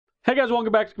Hey guys,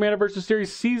 welcome back to Commander vs.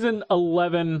 Series Season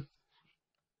 11,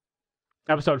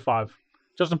 Episode 5.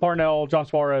 Justin Parnell, John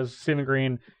Suarez, Stephen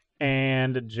Green,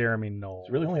 and Jeremy Knoll.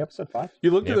 It's really only Episode 5? You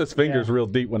looked at his fingers real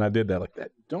deep when I did that. Like that.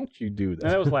 Don't you do that? No,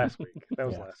 that was last week. That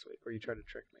was last week where you tried to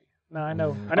trick me. No, I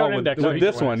know. I know an index. With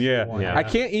this one, yeah. Yeah. I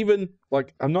can't even,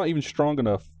 I'm not even strong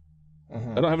enough.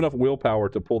 I don't have enough willpower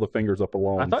to pull the fingers up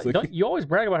alone. I thought you always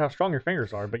brag about how strong your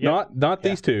fingers are, but yeah. Not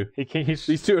these two.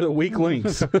 These two are the weak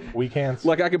links. Weak hands.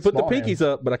 Like I can put Small the pinkies hands.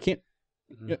 up, but I can't.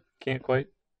 Can't quite.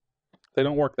 They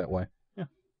don't work that way.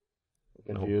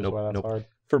 Confused why that's hard.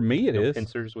 For me, it No is.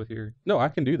 pincers with your. No, I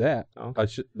can do that. Oh.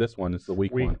 This one is the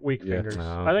weak one. Weak Yeah. fingers.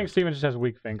 Oh, I think Steven just has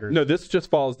weak fingers. No, this just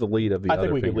follows the lead of the I other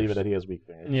think we could leave it fingers. that he has weak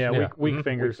fingers. Yeah, Yeah. weak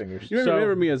fingers. Weak fingers. You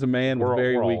remember me as a man with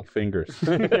very weak fingers.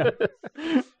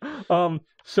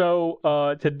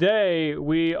 So today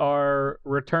we are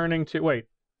returning to. Wait,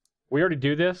 we already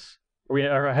do this? Are we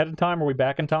ahead of time? Are we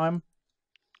back in time?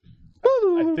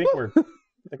 I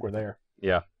think we're there.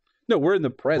 Yeah. No, we're in the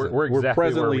present. We're exactly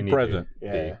presently where we need present.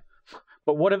 Yeah.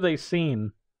 But what have they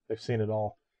seen? They've seen it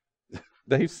all.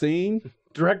 They've seen.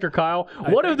 Director Kyle,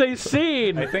 what have they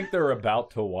seen? I think they're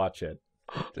about to watch it.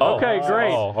 Okay,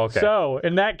 great. Oh, okay. So,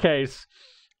 in that case,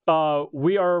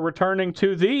 we are returning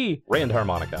to the, Rand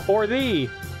harmonica. or the,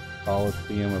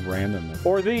 Coliseum of randomness.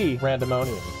 or the,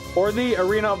 Randomonium. or the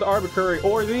Arena of the Arbitrary,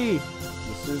 or the,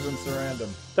 The Susan Sarandon.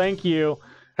 thank you.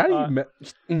 How do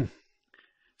you...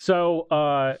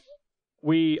 So,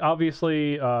 we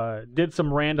obviously did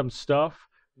some random stuff,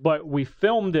 but we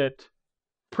filmed it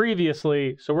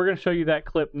previously, so we're going to show you that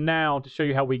clip now to show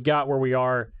you how we got where we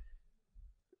are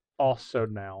also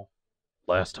now.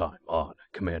 Last time on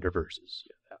Commander versus.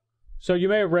 Yeah. So you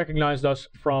may have recognized us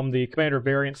from the Commander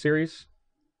Variant series.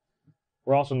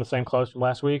 We're also in the same clothes from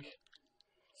last week.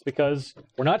 It's because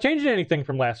we're not changing anything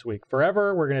from last week.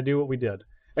 Forever, we're going to do what we did,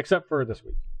 except for this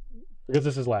week, because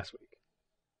this is last week.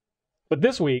 But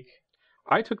this week...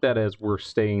 I took that as we're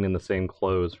staying in the same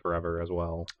clothes forever as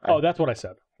well. Oh, that's what I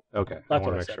said. Okay. That's I what want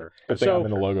I to make said. sure. Good thing I'm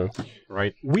in the logo.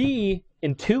 Right? We,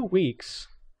 in 2 weeks,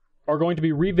 are going to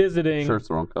be revisiting Shirt's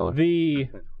the wrong color. the...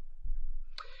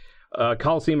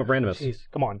 Coliseum of Randomness. Jeez,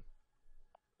 come on.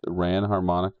 The Rand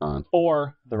Harmonicon.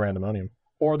 Or The Randomonium.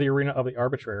 the Arena of the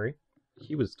Arbitrary.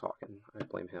 He was talking. I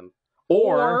blame him.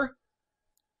 Or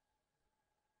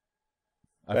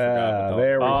I forgot.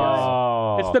 There we go.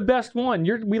 Oh. it's the best one.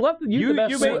 We left you the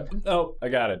best one. Oh, I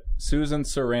got it. Susan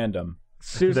Sarandon.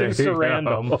 Susan There you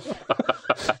Sarandon.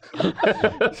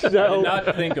 I did So,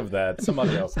 not think of that.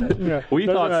 Somebody else did. yeah, We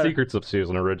doesn't thought matter. Secrets of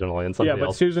Susan originally, and Yeah, somebody but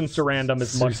else. Susan Sarandon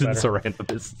is much Susan better.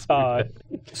 Sarandon is.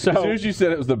 As soon So, as you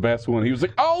said it was the best one, he was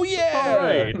like, "Oh yeah!" all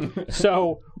right.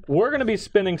 So we're going to be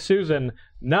spinning Susan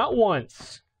not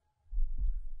once,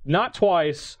 not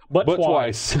twice, but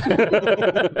twice.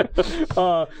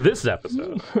 This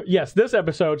episode. Yes, this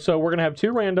episode. So we're going to have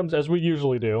 2 randoms as we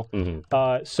usually do.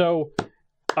 Mhm. So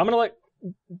I'm going to let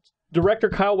Director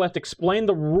Kyle West explain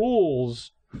the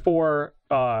rules for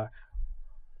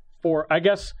I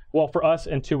guess, well, for us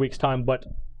in 2 weeks' time, but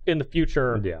in the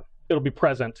future, Yeah. it'll be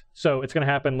present. So it's going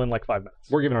to happen in like 5 minutes.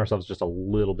 We're giving ourselves just a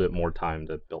little bit more time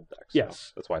to build decks. So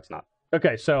Yes. that's why it's not.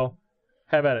 Okay, so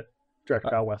have at it, Director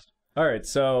Kyle West. All right,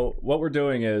 so what we're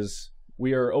doing is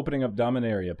we are opening up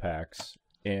Dominaria packs,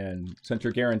 and since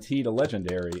you're guaranteed a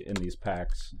legendary in these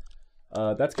packs,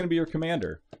 that's going to be your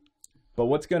commander. But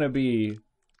what's going to be,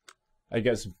 I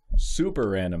guess, super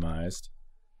randomized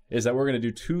is that we're going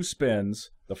to do 2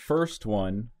 spins. The first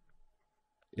one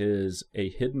is a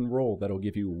hidden roll that'll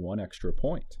give you 1 extra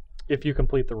point. If you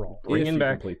complete the roll. Bringing if you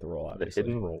back complete the roll, The obviously.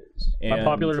 hidden rolls. By And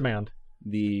popular demand.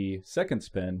 the second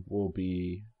spin will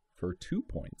be for 2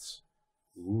 points.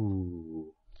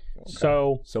 Ooh.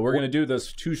 So So we're going to do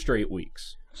this 2 straight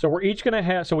weeks. we're each going to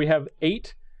have, so we have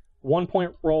 8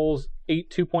 1-point rolls, 8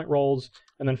 2-point rolls,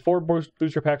 and then 4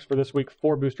 booster packs for this week,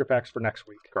 4 booster packs for next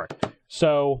week. Correct.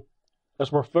 So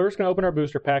we're first going to open our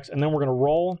booster packs, and then we're going to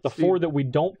roll the 4 that we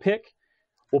don't pick.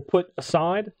 We'll put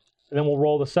aside, and then we'll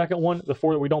roll the second one. The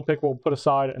 4 that we don't pick, we'll put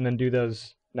aside, and then do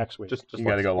those next week. Just You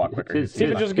gotta go a lot quicker. His,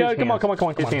 Steven, just go. Come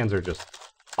on. His hands are just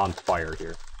on fire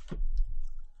here.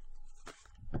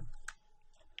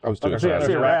 I was doing I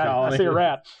see a rat. I see a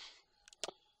rat.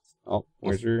 Oh,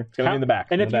 Where's your... It's going to be in the back.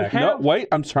 And in if the you back. have, no, wait.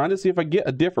 I'm trying to see if I get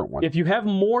a different one. if you have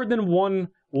more than 1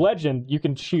 legend, you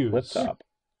can choose. What's up?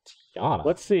 Yana.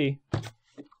 Let's see.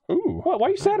 Ooh, What? Why are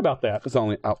you sad about that? it's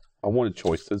only I wanted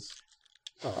choices.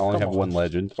 I only come have on. 1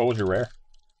 legend. What was your rare?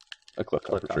 A cliff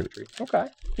Cliff retreat. Tree. Okay.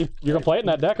 You're gonna play it in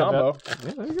that deck, Combo.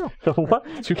 Yeah, there you go. What?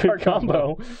 2-card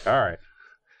combo. All right.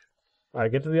 All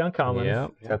right, get to the uncommon. Yeah.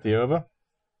 Got the Ova.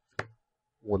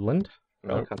 Woodland.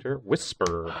 Relic Hunter.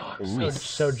 Whisper.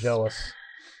 So jealous.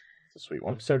 It's a sweet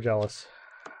one. I'm so jealous.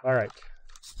 All right.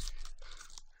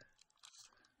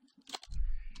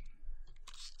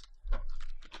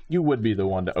 You would be the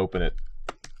one to open it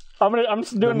I'm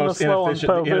just doing the the most slow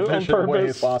on inefficient way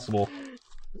purpose. possible.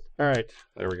 All right.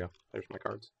 There we go. There's my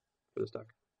cards for this deck.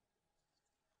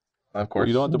 Of course.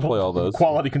 You don't have to play all those.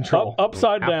 Quality control.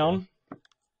 Upside Have to. down.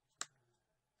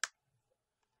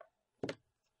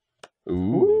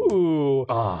 Ooh. Ooh.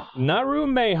 Ah, Naru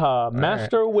Meha,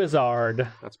 Master Wizard.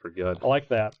 that's pretty good. I like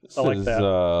that. I like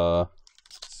that.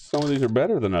 Some of these are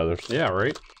better than others. Yeah,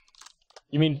 right?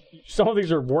 You mean some of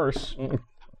these are worse?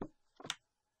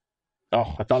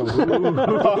 Oh, I thought it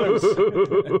was.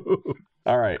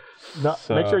 All right. No,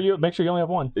 So- make sure you only have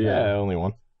one. Yeah, only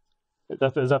one. Is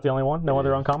that the only one? No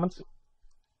other uncommons?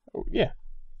 Oh, yeah.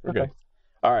 We're Okay. good.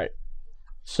 All right.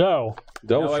 So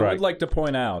Double Now, I strike. would like to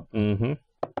point out Mm-hmm.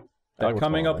 that what's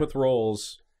coming going up on. with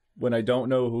rolls when I don't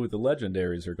know who the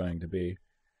legendaries are going to be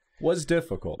was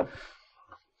difficult.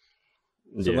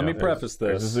 So let me preface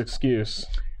There's this. his excuse.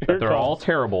 They're all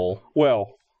terrible.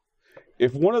 Well,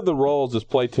 if one of the roles is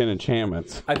play 10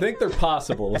 enchantments, I think they're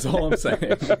possible, is all I'm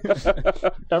saying.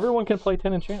 everyone can play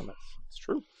 10 enchantments. It's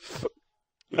true.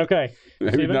 Okay.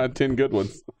 maybe Steven? not 10 good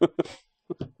ones.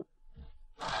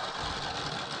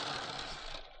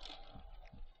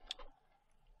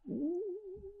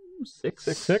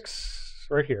 Six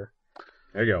right here.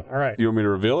 There you go. All right. You want me to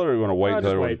reveal it, or you want to wait Just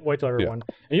until everyone? wait till everyone.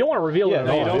 And you don't want to reveal Yeah, it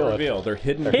no, at They all. don't reveal it. reveal. They're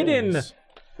hidden. Hidden rules.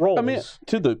 rolls. I mean,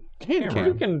 to the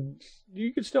hand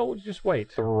you can still just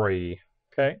wait. 3.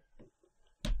 Okay.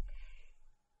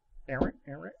 Eric.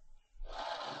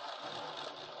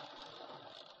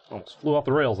 Almost flew off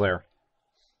the rails there.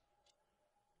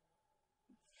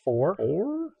 4.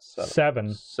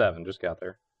 7. 7. Just got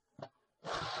there.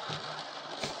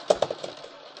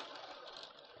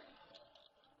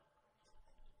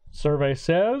 Survey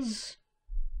says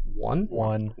 1.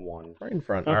 1. 1. Right in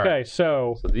front. Okay,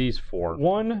 so So these 4.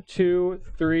 1, 2,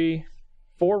 3,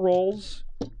 4 rolls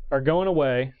are going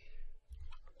away.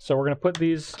 So we're going to put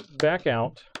these back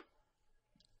out.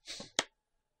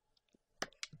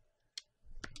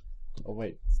 Oh,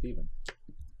 wait, Steven.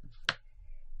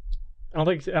 I don't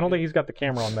think he's got the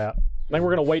camera on that. I think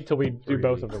we're going to wait till we do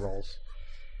both of the rolls.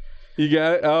 You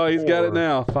got it? Oh, he's got it 4,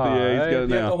 now. 5. Yeah, he's got it You have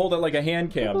to now. hold it like a hand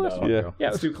cam, though. Yeah. Yeah,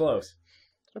 It's too close.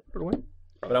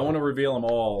 But I want to reveal them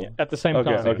all. at the same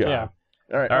Okay, time. okay. Yeah.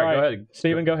 All right. All right, go ahead.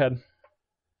 Steven, go ahead.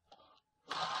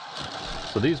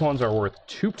 So these ones are worth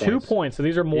 2 points. 2 points, so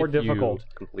these are more if you difficult.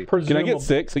 complete Can I get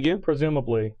 6 again?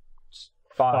 Presumably.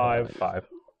 5. 5.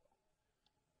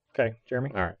 Okay,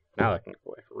 Jeremy. All right, now that can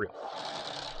go away for real.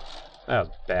 That was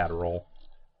a bad roll.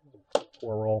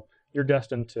 4 roll. You're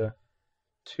destined to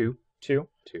 2. 2.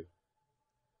 2.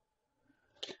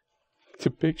 The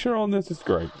picture on this is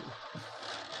great.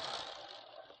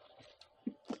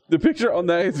 The picture on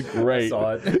that is great. I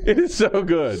saw it. It is so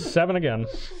good. 7 again.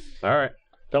 All right.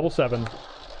 Double 7.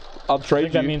 I'll I think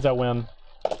trade that you. means I win.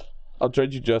 I'll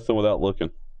trade you Justin without looking.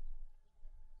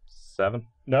 7.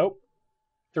 Nope.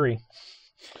 3.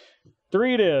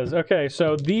 3 it is. Okay,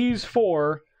 so these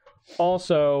 4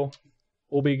 also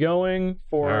will be going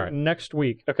for All right. next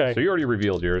week. Okay. So you already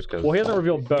revealed yours because. Well, he hasn't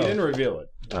revealed He both. didn't reveal it.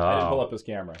 I didn't pull up his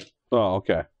camera. Oh,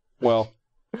 okay. Well,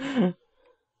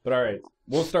 But all right,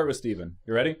 we'll start with Steven.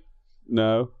 You ready?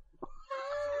 no.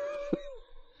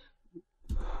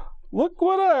 Look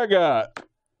what I got.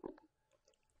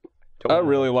 I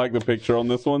really like the picture on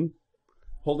this one.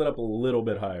 Hold it up a little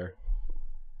bit higher.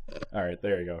 All right,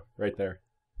 there you go. Right there.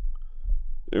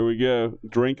 There we go.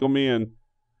 Drink them in.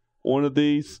 One of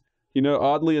these. You know,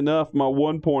 oddly enough, my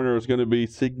 1-pointer is going to be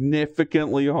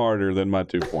significantly harder than my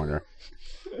 2-pointer.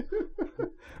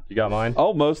 You got mine?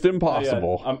 Almost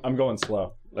impossible. Yeah, I'm going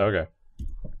slow. Okay.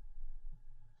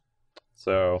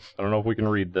 So I don't know if we can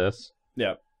read this.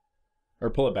 Yeah. Or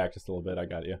pull it back just a little bit. I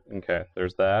got you. Okay,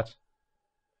 there's that.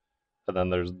 And then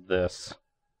there's this.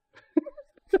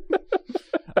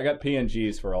 I got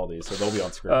PNGs for all these, so they'll be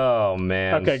on screen. Oh,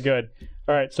 man. Okay, good.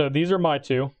 All right, so these are my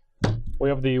 2. We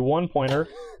have the 1-pointer.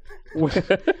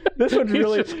 This one's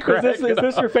really. Is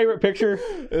this your favorite picture?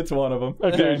 It's one of them.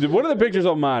 Okay. Dude, one of the pictures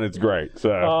on mine is great.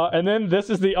 So And then this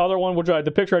is the other one,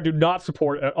 the picture I do not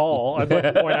support at all. I'd like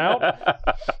to point out.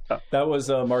 That was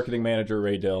Marketing Manager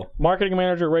Ray Dill. Marketing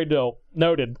manager Ray Dill.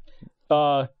 Noted.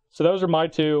 So those are my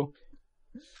 2.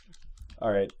 All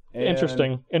right. And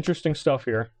Interesting stuff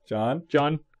here. John?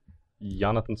 John?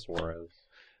 Jonathan Suarez.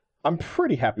 I'm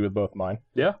pretty happy with both mine.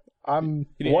 Yeah. I'm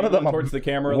Can you one of angle them. it towards the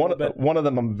camera a little bit? One of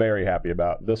them I'm very happy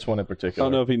about. This one in particular. I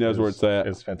don't know if he knows where it's at.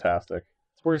 It's fantastic.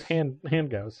 Where's hand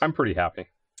goes? I'm pretty happy.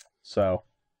 So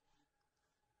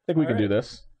think we can do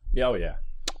this. Yeah, oh yeah.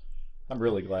 I'm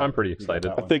really glad. I'm pretty you got excited.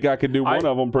 that I one. think I could do one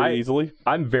of them pretty easily.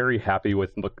 I'm very happy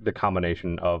with the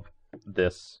combination of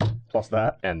this Plus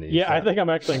that. and these. Yeah, I think I'm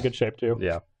actually in good shape too.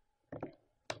 Yeah.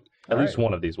 At least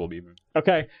one of these will be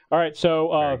Okay. All right. So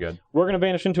very good. we're going to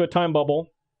vanish into a time bubble,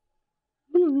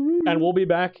 and we'll be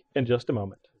back in just a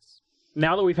moment.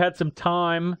 Now that we've had some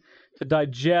time to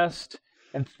digest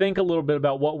and think a little bit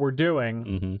about what we're doing,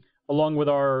 Mm-hmm. along with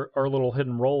our little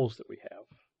hidden roles that we have,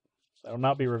 I will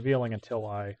not be revealing until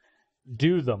I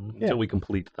do them. Until we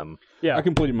complete them. Yeah, I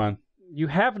completed mine. you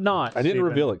have not. I didn't Stephen.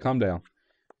 reveal it. Calm down.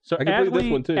 So I completed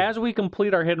this one, too. as we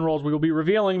complete our hidden roles, we will be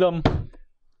revealing them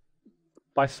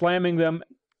by slamming them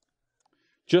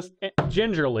Just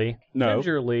gingerly No.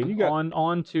 You got-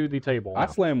 onto the table. I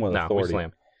slam with No, we authority.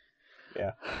 slam.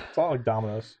 It's all like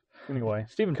dominoes. Anyway,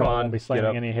 Stephen Come probably on, won't be get slamming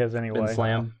up any of his anyway. And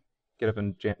slam. Get up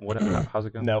and jam. What? How's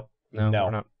it going? Nope. No, No.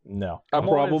 we're not. No. I Come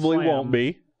on and probably slam. won't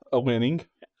be a winning.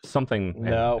 Something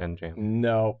No. and jam.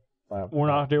 No. We're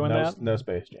not doing no, that? No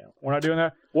Space Jam. We're not doing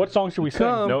that. What song should we sing?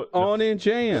 Come No. on and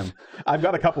jam. I've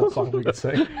got a couple of songs we can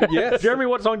sing. Yes. Jeremy,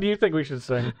 what song do you think we should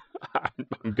sing?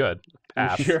 I'm good.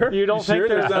 Pass. Sure? You don't You think sure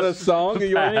there's not a song that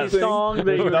you want any to sing? song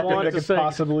that you Nothing want that to could sing?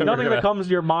 possibly- Nothing We're that comes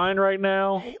to your mind right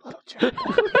now?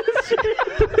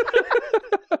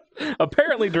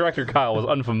 Apparently, Director Kyle was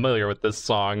unfamiliar with this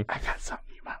song. I got something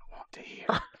you might want to hear.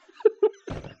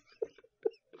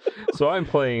 So I'm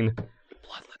playing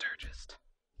Blood Liturgist.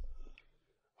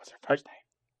 What's her first name?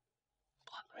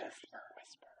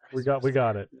 We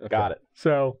got it. Got it.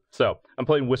 So So I'm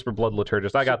playing Whisper Blood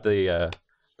Liturgist. I got the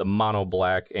mono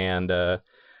black, and the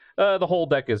whole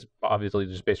deck is obviously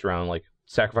just based around like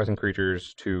sacrificing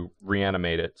creatures to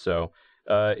reanimate it. So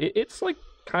it's like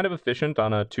kind of efficient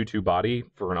on a 2/2 body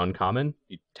for an uncommon.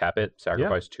 You tap it,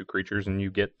 sacrifice 2 creatures, and you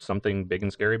get something big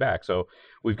and scary back. So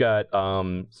we've got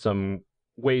some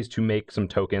ways to make some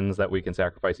tokens that we can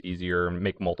sacrifice easier and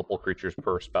make multiple creatures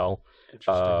per spell.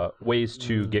 Ways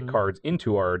to get cards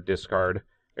into our discard,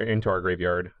 or into our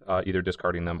graveyard, either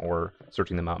discarding them or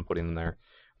searching them out and putting them there.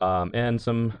 And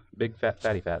some big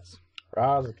fatty fats.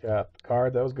 Razakat, the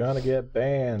card that was gonna get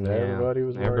banned. Yeah, Everybody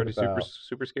was worried Everybody's about.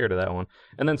 super scared of that one.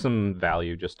 And then some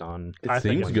value just on. It I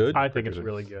think seems it's- good. I think it's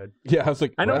really good. Yeah, I was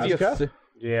like, I know Razia-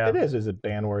 Yeah, It is. Is it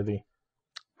ban worthy?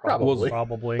 Probably.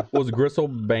 Probably. Was Gristle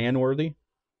ban worthy?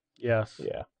 Yes.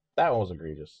 Yeah, that one was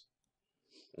egregious.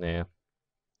 Yeah.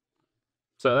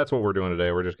 So that's what we're doing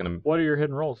today. We're just gonna. What are your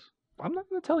hidden roles? I'm not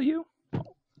gonna tell you.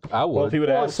 I would. Well, if he would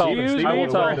Well, ask Steven, excuse Steven me,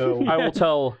 would sorry. want to know. I will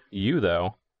tell you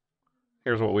though.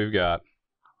 Here's what we've got. Hold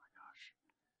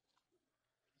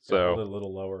it So a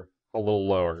little lower. a little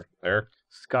lower there.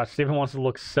 Scott, Stephen wants to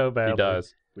look so bad. He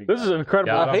does. This is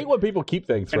incredible. Yeah, I hate when people keep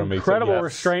things from me. so incredible yes.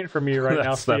 restraint from you right now,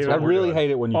 That's what Stephen. I we're really doing.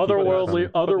 hate it when you keep things from Otherworldly, me.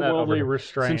 Putting that over otherworldly here.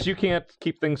 restraint. Since you can't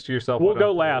keep things to yourself, We'll why go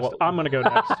don't- last. well- I'm going to go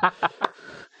next.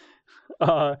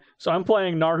 So I'm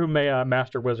playing Narumea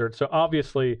Master Wizard. So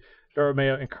obviously,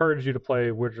 Narumea encouraged you to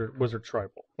play Wizard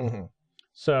Tribal. Mhm.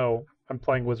 So I'm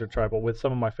playing Wizard Tribal with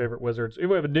some of my favorite wizards. We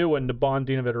have a new one, the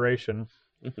Bondine of Iteration.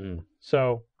 Mhm.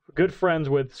 So good friends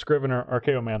with Scrivener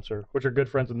Archaeomancer, which are good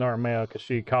friends with Narumea because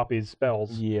she copies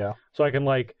spells. Yeah. So I can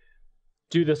like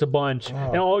do this a bunch,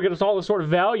 and I'll get us all this sort of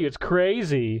value. It's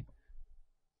crazy.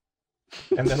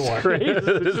 And then It's what? crazy.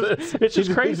 It's just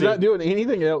He's crazy. not doing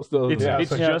anything else though. It's, Yeah, it's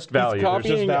so- just He's value. There's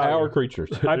copying just value. our creatures.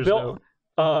 I There's built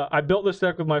I built this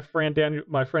deck with my friend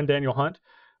Daniel Hunt,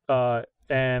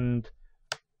 and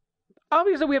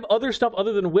obviously we have other stuff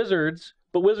other than wizards,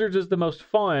 but wizards is the most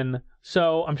fun.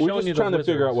 So I'm We're showing you just the trying to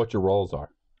figure out wizards. what your roles are.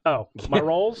 Oh, my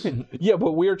roles? Yeah,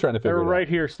 but we're trying to figure They're it right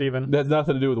out. here, Stephen. That has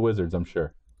nothing to do with wizards, I'm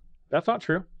sure. That's not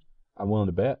true. I'm willing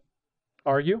to bet.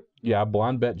 Are you? Yeah, I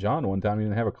blind bet John one time. He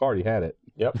didn't have a card. He had it.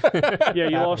 Yep. Yeah,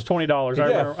 you lost $20. I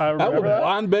Yeah, remember, I I remember would that.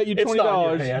 blind bet you It's not in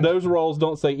your $20. hand. Those rolls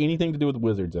don't say anything to do with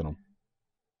wizards in them.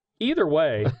 Either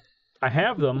way, I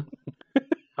have them.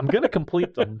 I'm going to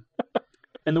complete them.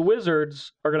 And the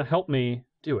wizards are going to help me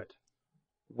do it.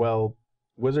 Well,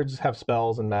 wizards have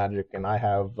spells and magic, and I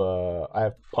have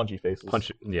punchy faces.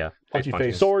 Yeah. Punchy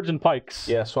face. Swords and pikes.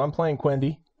 Yeah, so I'm playing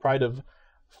Quendi, Pride of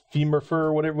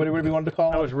Femurfer, whatever you wanted to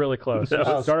call it. I was really close. That It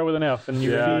was- started with an F, and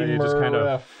you Yeah. you just kind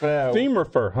of- Femurfer.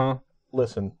 Femurfer, huh?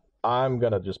 Listen, I'm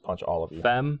gonna just punch all of you.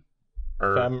 Fem.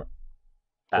 Or Fem.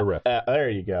 A ref. There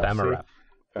you go. Fem or See? ref.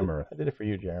 Femurfer. I did it for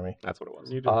you, Jeremy. That's what it was.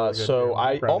 You did really good, So Jeremy.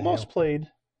 I'm I proud of almost you. played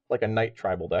like a knight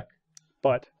tribal deck,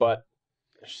 But but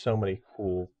there's so many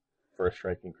cool first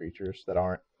striking creatures that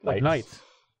aren't like knights.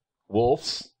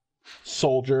 Wolves,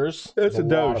 soldiers. That's There's a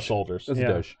lot of doge. soldiers. That's Yeah.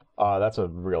 a doge. That's a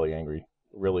really angry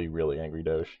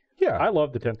doge. Yeah. I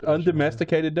love the 10th edition.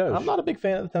 Undomesticated doge. I'm not a big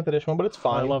fan of the 10th edition one, but it's I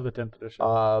fine. love the 10th edition.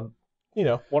 you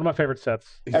know, One of my favorite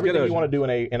sets. everything you want to do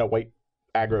in a white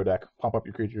aggro deck. Pump up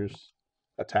your creatures,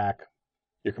 attack.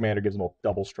 Your commander gives them a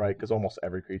double strike because almost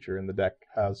every creature in the deck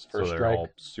has So first they're strike. all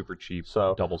super cheap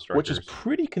So, double strikers. which is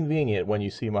pretty convenient when you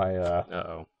see my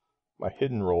Uh-oh. my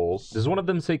hidden rolls. Does one of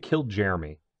them say kill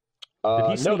Jeremy? Did he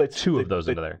no, sneak they, two of those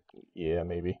they, into there? Yeah,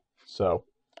 maybe. So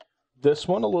this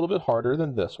one a little bit harder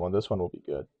than this one. This one will be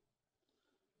good.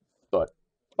 But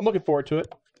I'm looking forward to it.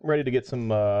 I'm ready to get some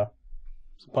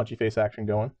punchy face action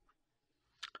going.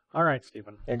 All right,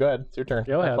 Steven. Yeah, go ahead. It's your turn.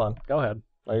 Go Have ahead. fun. Go ahead.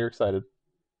 Oh, you're excited.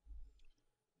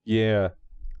 Yeah,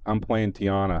 I'm playing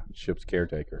Tiana, ship's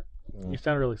caretaker. You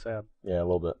sound really sad. Yeah, a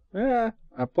little bit. Yeah,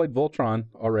 I played Voltron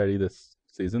already this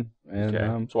season, and Okay.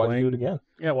 I'm So why'd playing. you do it again?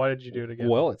 Yeah, why did you do it again?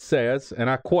 Well, it says, and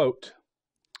I quote: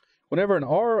 "Whenever an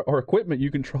R or equipment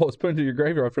you control is put into your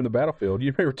graveyard from the battlefield,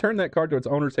 you may return that card to its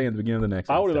owner's hand at the beginning of the next."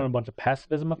 I would have step." done a bunch of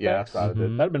pacifism effects. Yeah, that's what I did. Mhm.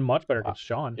 That'd have been much better against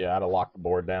Sean. Yeah, I'd have locked the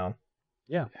board down.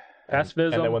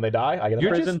 Pacifism, And then when they die, I get them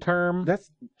your back. prison term.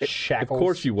 That's Shackles. Of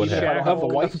course you would Even have. if I don't have the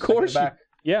Shackles. wife, Of course I get it back.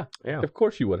 Yeah. Yeah. Of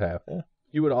course you would have. Yeah.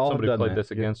 You would all Somebody have done played that.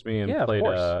 this against me and Yeah, of played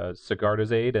course.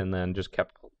 Sigarda's Aid and then just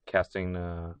kept casting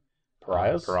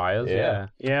Pariahs? Pariahs, Yeah. yeah.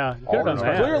 Yeah. You could All have done those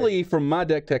that. Clearly, from my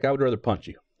deck tech, I would rather punch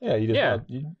you. Yeah, you just Yeah.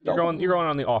 you You're going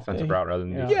on the offensive Yeah. route rather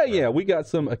than Yeah. Yeah, we got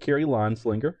some Akiri Line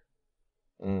Slinger,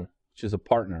 Mm. which is a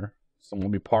partner. So I'm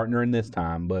going to be partnering this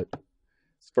time, but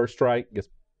it's first strike gets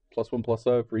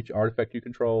 +1/+0 for each artifact you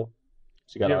control.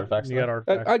 So you got Yeah, artifacts. You now? got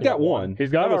artifacts. I got one. He's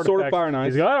got I have a Sword of artifacts. Fire and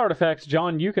Ice. He's got artifacts.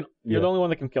 John, you're Yeah. the only one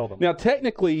that can kill them. Now,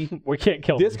 technically, We can't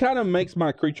kill this them. kind of makes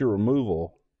my creature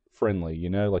removal friendly. You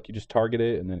know, like you just target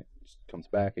it and then it just comes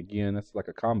back again. That's like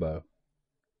a combo.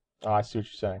 Oh, I see what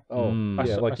you're saying. Oh, Mm.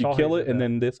 yeah, I like saw you how kill you it did and that.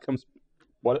 then this comes.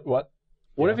 What? What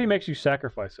Yeah. if he makes you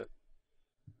sacrifice it?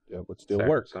 It would still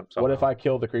work. What if I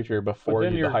kill the creature before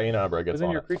then the your- hyena umber But gets then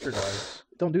on your it? creature dies.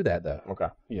 Don't do that though. Okay.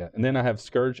 Yeah, and then I have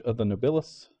Scourge of the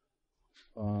Nobilis.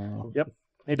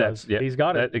 He That's- does. yeah, He's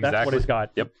got it. that- That's what exactly. he's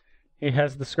got. Yep. He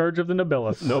has the Scourge of the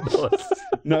Nobilis. Nobilis.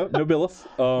 No, Nobilis.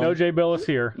 No J. Billis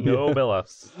here.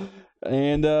 Nobilis.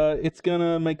 And it's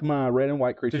gonna make my red and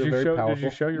white creature Did you very show- did powerful. you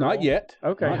show your Not roll? yet.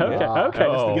 Okay. Not Okay. yet. Okay.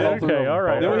 Oh. Okay. All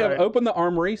right. Then all we have right. open the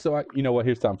armory. So you know what?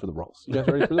 Here's time for the rolls. You guys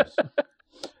ready for this?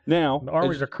 Now, The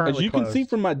armories as, are currently as you can see closed.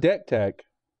 from my deck tech,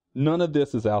 none of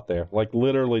this is out there. Like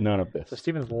literally none of So this.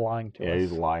 Steven's lying to Yeah, us.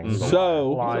 he's lying. Mhm. He's a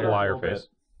So- liar. He's a liar Little bit. face.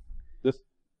 This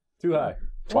Too high.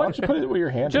 Why don't you put it where your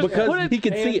hand Just is? because put it he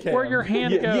can see it. hand where your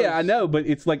hand Yeah, goes. yeah, I know, but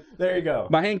it's like There you go.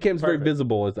 my hand cam's very Perfect.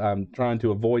 visible as I'm trying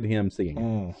to avoid him seeing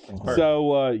it. Mm.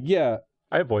 So yeah,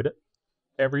 I avoid it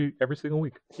every single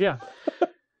week. Yeah.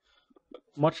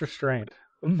 Much restraint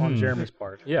on Jeremy's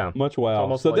part. Yeah. much wow.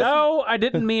 almost So like- this, No, I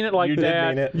didn't mean it like You did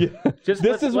that. mean it. yeah, Just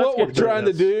this let's- is let's what get we're through trying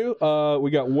to this. do. We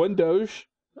got one Doge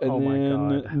and Oh my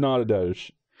then God. not a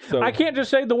Doge. So I can't just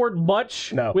say the word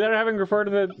much No. without having referred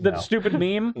to the No. stupid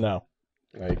meme. No.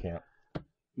 No, you can't.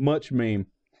 much meme.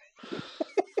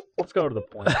 Let's go to the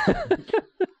point.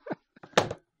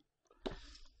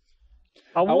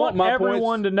 I want want my everyone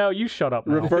points to know. You shut up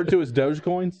now. Referred to as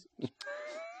Dogecoins.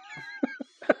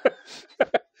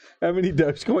 How many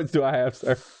Dogecoins do I have,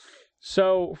 sir?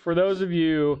 So, for those of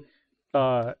you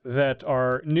that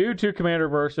are new to Commander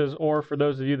Versus, or for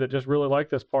those of you that just really like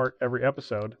this part every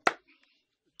episode,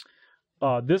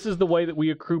 this is the way that we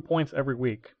accrue points every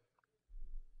week.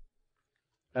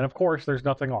 And of course, there's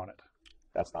nothing on it.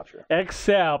 That's not true.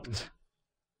 Except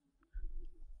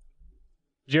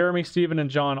Jeremy, Steven, and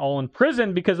John all in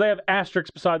prison because they have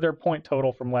asterisks beside their point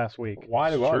total from last week. Why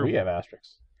do True. we have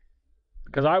asterisks?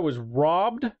 Because I was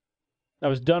robbed, I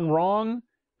was done wrong,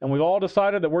 and we've all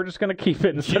decided that we're just going to keep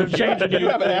it instead of changing it. You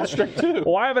have an asterisk too.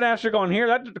 Well, I have an asterisk on here.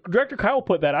 That Director Kyle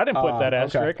put that. I didn't put that okay.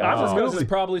 asterisk. Oh. I was This just is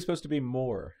probably supposed to be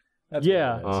more. That's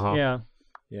yeah, what it is, Uh-huh. yeah.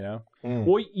 You know? Mm.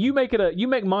 Well, you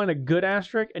make mine a good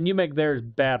asterisk, and you make theirs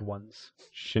bad ones.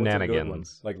 What's a good one?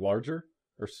 Shenanigans. Like larger?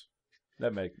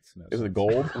 That makes no Is sense. it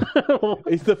gold?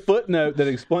 It's the footnote that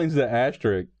explains the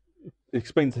asterisk. It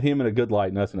explains him in a good light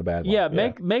and us in a bad light. Yeah,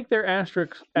 make their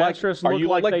asterisks are look you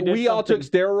like Like they did we all took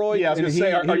something- steroids. Yeah, I was and gonna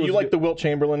say, are he you was like good. the Wilt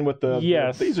Chamberlain with the?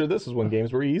 Yes. This is when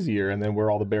games were easier, and then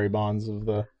we're all the Barry Bonds of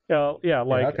the.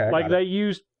 like okay, I got they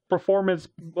used performance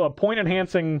point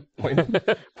enhancing point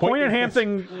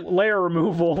enhancing layer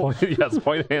removal, Yes,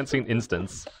 point enhancing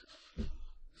instance.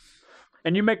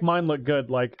 and you make mine look good.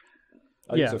 Like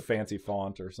I'll use yeah. a fancy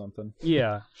font or something.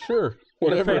 yeah, Sure,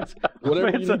 whatever, whatever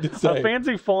you need to a say.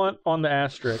 fancy font on the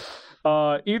asterisk.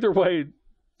 Either way,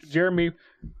 Jeremy,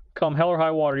 come hell or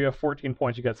high water, you have 14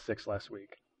 points. You got 6 last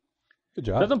week. Good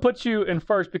job. Doesn't put you in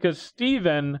first because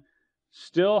Steven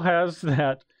still has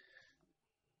that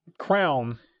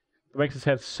crown It makes his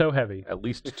head so heavy. At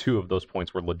least 2 of those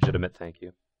points were legitimate. Thank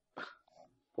you.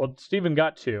 Well, Steven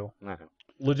got 2. Nah,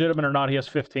 Legitimate or not, he has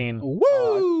 15.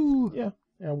 Woo! Yeah,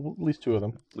 at least 2 of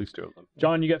them. at least 2 of them.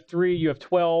 John, you got 3. You have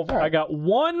 12. All right. I got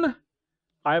 1.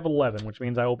 I have 11, which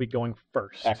means I will be going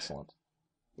first. Excellent.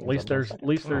 At least there's I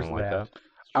don't like that.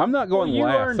 I'm not going you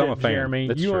last. earned I'm a it, fan. Jeremy.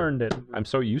 That's you true. earned it. I'm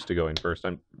so used to going first.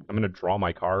 I'm going to draw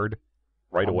my card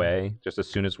right away, just as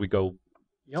soon as we go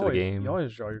You to the game. You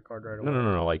always draw your card right away.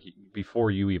 No. Like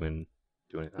before you even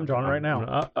do anything. I'm drawing right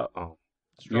now. Oh,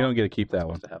 You don't get to keep that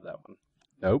one. supposed to have that one.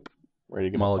 Nope. Ready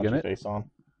to get Mulligan my it? face on?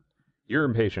 You're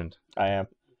impatient. I am.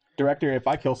 Director, if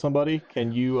I kill somebody,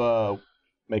 can you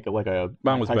make it like a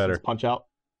Mine was Tyson's better. Punch Out,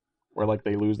 where like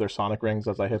they lose their sonic rings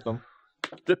as I hit them?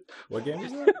 What game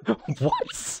is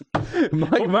that?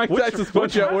 What? Mike Tyson's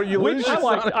Punch Out where you lose your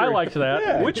Sonic I ring. liked that.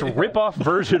 Yeah. Which rip-off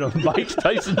version of Mike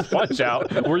Tyson's Punch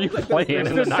Out were you playing It's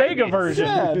in the the Sega 90s? version.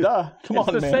 Yeah, duh. Come It's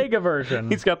on, the man. Sega version.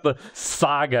 He's got the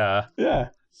Saga. Yeah,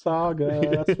 Saga.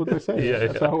 That's what they're saying. Yeah,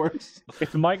 That's yeah. how it works.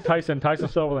 It's Mike Tyson. Tyson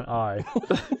spelled with an I.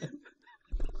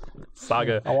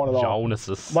 Saga I want it all.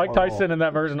 Jonasis. Mike Oh. Tyson in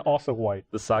that version also white.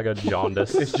 The Saga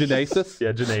Jaundice. It's Genesis?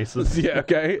 Yeah, Genesis. Yeah,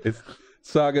 okay. It's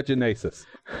Saga Genesis.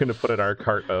 We're going to put in our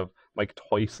cart of Mike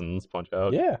Tyson's Punch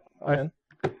Out. Yeah, man.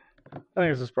 I think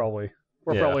this is probably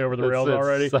we're Yeah, probably over the rails it's-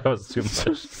 already. That was too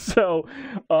much. So,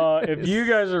 if you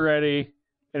guys are ready,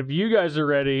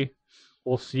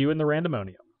 we'll see you in the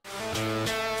randomonium.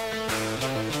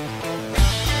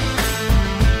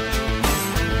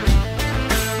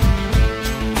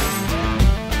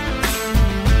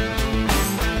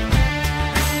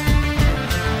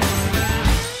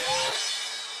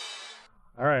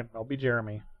 All right, I'll be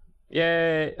Jeremy.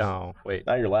 Yay. Oh, wait.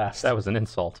 Now you're last. That was an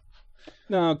insult.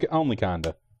 No, only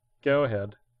kinda. Go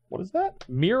ahead. What is that?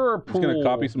 Mirror I'm pool. just gonna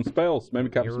copy some spells, maybe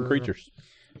copy some You're- creatures.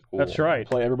 That's right.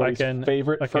 Play everybody's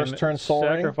favorite I first can turn soul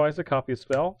ring. sacrifice a copy of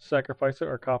spell, sacrifice it,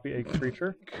 or copy a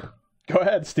creature. Go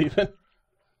ahead, Stephen.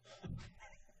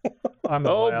 I'm the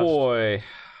Oh, last. boy.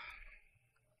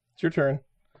 It's your turn.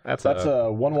 That's a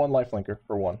 1/1 lifelinker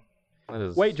for 1. That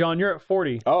is... Wait, John, you're at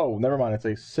 40. Oh, never mind. It's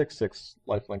a 6/6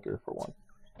 lifelinker for 1.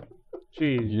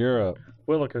 Jeez, You're up.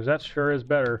 Willikers, that sure is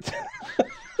better.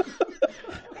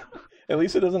 At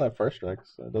least it doesn't have first strike,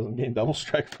 so it doesn't gain double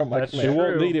strike from my That's It command. true.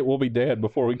 won't need it. We'll be dead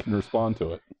before we can respond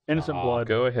to it. Innocent blood.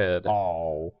 Go ahead.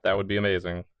 Oh, That would be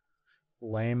amazing.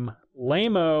 Lame.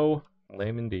 Lame-o.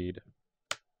 Lame indeed.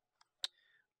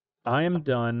 I am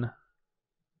done.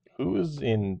 who is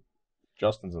in?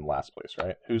 Justin's in last place,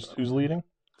 right? Who's leading?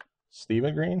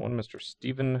 Stephen Green. One Mr.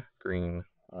 Stephen Green.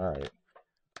 All right.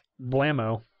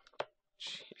 Blammo.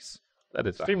 Jeez. That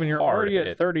is a Steven, you're hard already at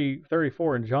hit.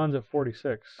 34, and John's at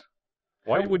 46.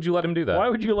 Why would you let him do that? Why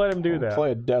would you let him do I'll that?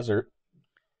 Play a desert,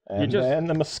 and just- then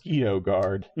a mosquito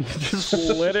guard. You just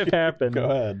let it happen. Go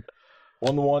ahead.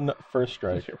 1/1 first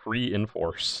strike.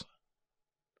 Reinforce.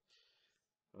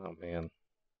 Oh, man.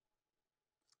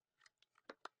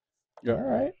 All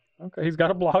right. Okay, he's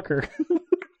got a blocker.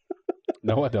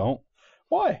 No, I don't.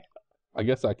 Why? I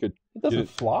guess I could It doesn't get it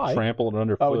fly. trampled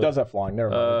underfoot. Oh, it does have flying.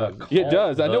 Never mind. Yeah, it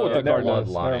does. I know what the never card mind.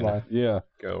 does. Never mind. Yeah.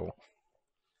 Go.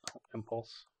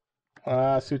 Impulse.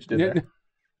 I see what you did Yeah. there.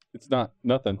 It's not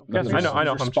nothing. Yes, Nothing. I know. I'm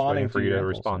just responding waiting for to you to your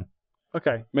impulse. respond.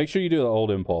 Okay. Make sure you do the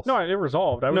old impulse. No, it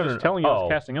resolved. I was just telling you I was Oh.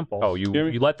 casting impulse. Oh, you Hear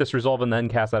me? you let this resolve and then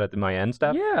cast that at my end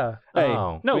step? Yeah. Hey,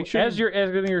 Oh. No, make sure as you're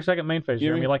in your second main phase,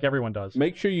 Hear me? Jeremy, like everyone does.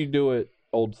 Make sure you do it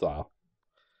old style.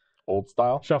 Old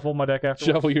style. Shuffle my deck after.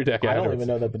 Shuffle your deck I don't afterwards. even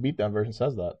know that the beatdown version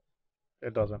says that.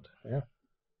 It doesn't. They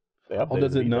Oh, updated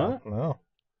does it beatdown. not? No.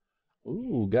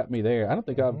 Ooh, got me there. I don't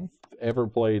think I've ever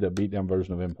played a beatdown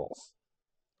version of Impulse.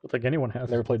 I don't think anyone has.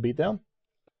 Never played beatdown.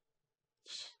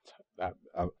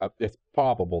 It's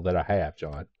probable that I have,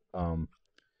 John.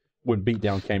 When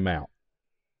beatdown came out.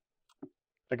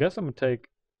 I guess I'm gonna take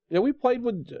Yeah, we played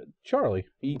with Charlie.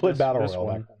 He Played Battle this Royale.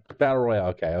 one. back then. Battle Royale.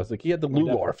 Okay, I was like, he had the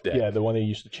Lugarf deck. Yeah, the one he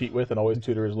used to cheat with and always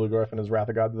tutor his Lugarf and his Wrath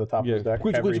of God to the top of his deck.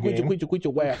 Every game.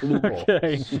 Whack, Lugarf.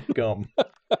 Okay. Scum.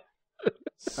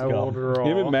 I will Scum. draw.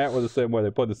 Him and Matt were the same way.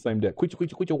 They played the same deck.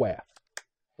 Whack.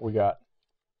 We got.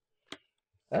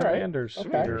 All right. Commander's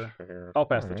Okay. Sphere. I'll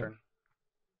pass the turn.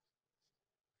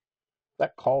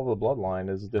 That Call of the Bloodline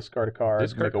is discard a card.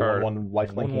 Discard make a card. 1/1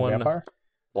 lifelinking 1/1. vampire.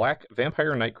 Black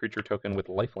vampire knight creature token with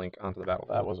lifelink onto the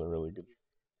battlefield. That was a really good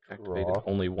activated draw.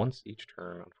 only once each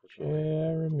turn, unfortunately.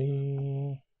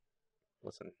 Jeremy.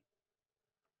 Listen.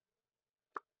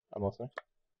 I'm listening.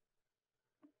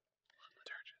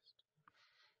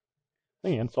 I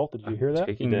think he insulted you. You hear that?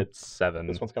 Taking He did. 7.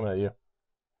 This one's coming at you.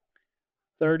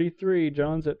 33.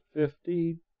 John's at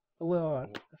 50. A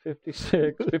lot.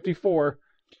 56. 54.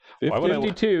 Why would I let-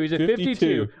 52. He's at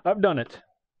 52. I've done it.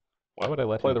 Why would I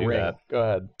let Play him the do ring. that? Go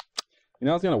ahead. You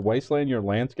know, I was going to wasteland your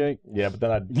landscape. Yeah, but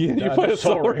then I'd Yeah, you I'd put a just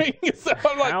soul soul ring. ring. So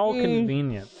I'm like, How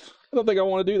convenient. I don't think I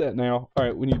want to do that now. All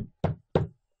right, we need.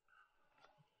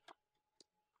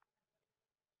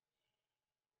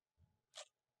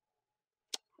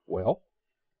 Well,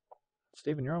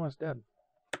 Steven, you're almost dead.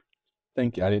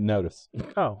 thank you. I didn't notice.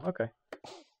 Oh, okay.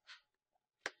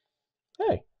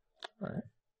 Hey. All right.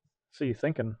 So you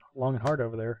thinking long and hard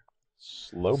over there.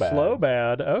 Slow bad. Slow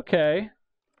bad. Okay.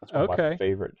 That's one of my Okay.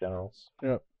 favorite generals.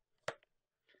 Got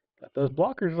those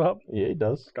blockers up. Yeah, he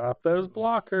does. Got those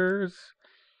blockers.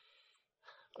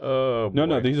 Oh, No,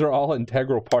 boy. these are all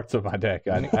integral parts of my deck.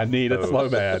 I need it slow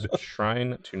bad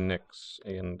Shrine to Nyx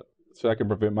and so I can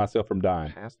prevent myself from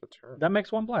dying. pass the turn. That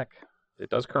makes one black. It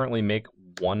does currently make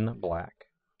one black.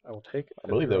 I will take it. I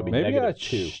believe that would be Maybe negative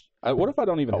 2. what if I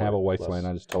don't even Color have a plus. wasteland?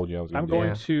 I just told you I was I'm going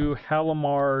going to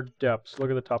Halimar Depths.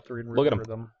 Look at the top 3 and Look at 'em.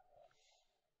 remember them.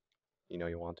 You know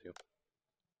you want to.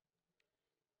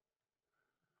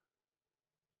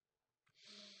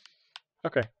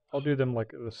 Okay, I'll do them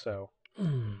like this. So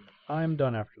I'm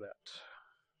done after that.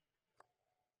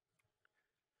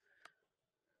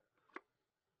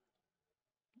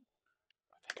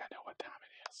 I think I know what time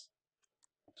it is.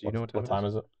 Do you know what What time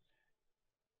is it?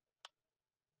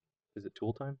 Is it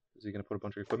tool time? Is he going to put a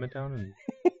bunch of equipment down and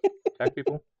attack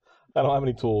people? I don't have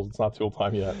any tools. It's not tool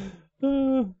time yet.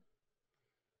 I'm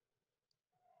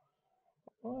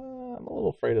a little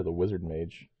afraid of the wizard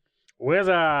mage,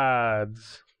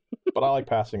 Wizards. but I like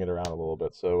passing it around a little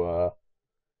bit. So,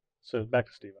 So back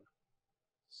to Steven.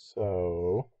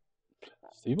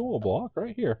 Steven will block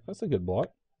right here. That's a good block.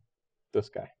 This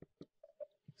guy,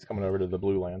 he's coming over to the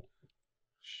blue land,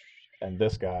 and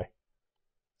this guy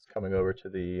is coming over to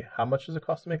the. How much does it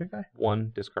cost to make a guy?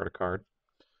 1, discard a card.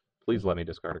 Please let me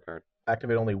discard a card.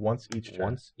 Activate only once each turn.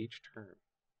 Once each turn.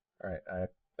 All right,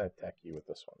 I attack you with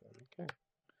this one. Okay.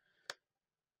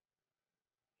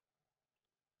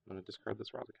 I'm going to discard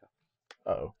this Razaka.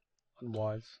 Uh-oh.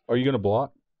 Unwise. Are you going to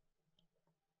block?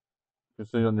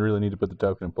 Because you don't really need to put the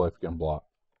token in play if you're going to block.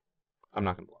 I'm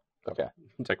not going to block. Okay.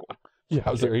 Take 1. Yeah,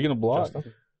 I was like, are you going to block?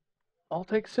 Justin? I'll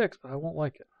take 6, but I won't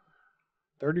like it.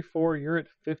 34. You're at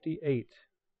 58.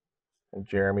 And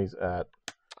Jeremy's at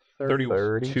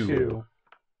 32.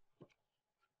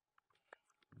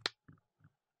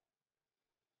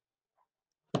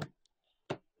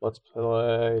 Let's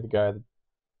play the guy that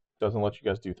doesn't let you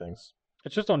guys do things.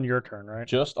 It's just on your turn, right?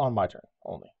 Just on my turn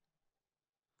only.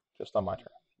 Just on my turn.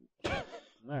 All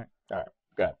right. All right.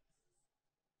 Go ahead.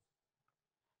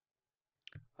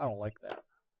 I don't like that.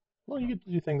 Well, you get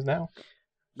to do things now.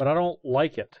 But I don't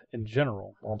like it in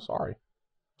general. Well, I'm sorry.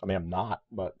 I mean, I'm not,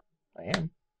 but I am.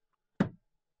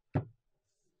 I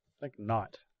think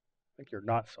not. I think you're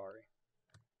not sorry.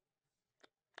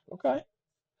 Okay.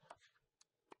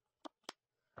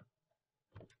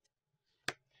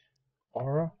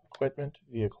 Aura, equipment,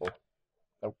 vehicle.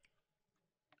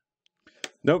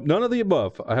 Nope, none of the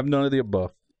above. I have none of the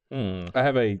above. Hmm. I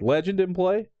have a legend in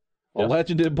play, a Yes.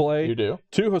 legend in play, You do?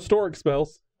 2 historic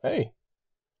spells. Hey.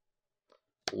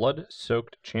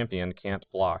 Blood-soaked champion can't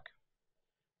block.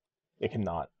 It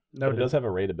cannot. No, But it does have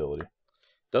a raid ability.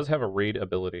 Does have a raid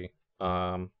ability.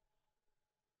 Pass.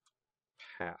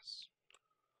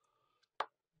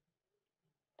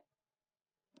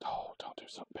 Oh, don't do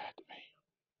something bad to me.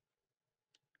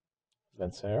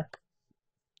 Venser,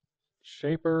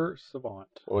 Shaper Savant.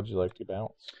 what would you like to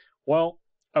bounce? Well,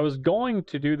 I was going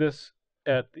to do this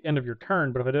at the end of your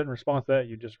turn, but if I didn't respond to that,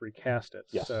 you just recast it.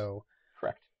 Yes. So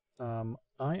Correct.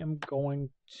 I am going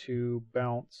to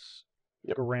bounce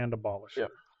Yep. Grand Abolisher.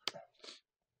 Yep.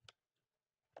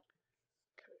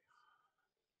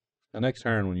 The next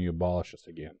turn when you abolish us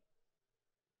again,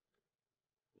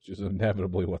 which is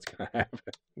inevitably what's going to happen.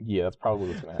 Yeah, that's probably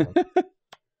what's going to happen.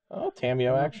 Oh, Tamio,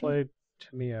 I'll actually. play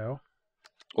Tamio.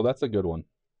 Well, that's a good one.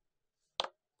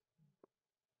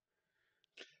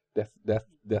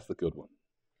 That's the good one.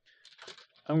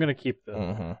 I'm going to keep the...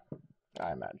 Mm-hmm.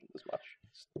 I imagined as much.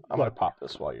 I'm going to pop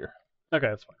this while you're... Okay,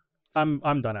 that's fine.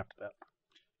 I'm done after that.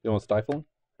 You want to stifle him?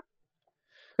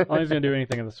 I don't think he's going to do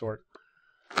anything of the sort.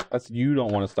 That's you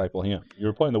don't want to stifle him.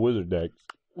 You're playing the wizard deck.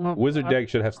 Well, Wizard deck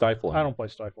should have stifle. I don't play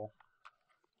Stifle.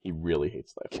 He really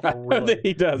hates Stifle. I really-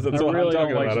 he does. That's I what really I'm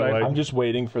talking don't like about. Stifle. I'm just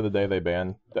waiting for the day they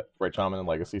ban Right Shaman and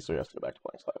Legacy, so he has to go back to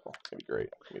playing Stifle. It's going to be great.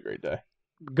 It's going to be a great day.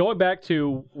 Going back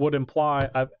to would imply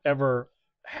I've ever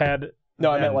had...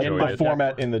 No, I meant like enjoyed the it.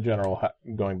 format in the general,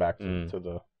 going back to, Mm. to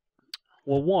the...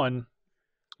 Well, one,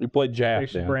 You played they Jack.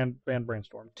 should Dan. ban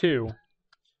Brainstorm. 2,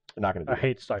 They're not going to I do it.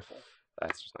 hate Stifle.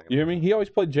 That's just not You hear me? He always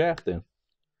played Jack then.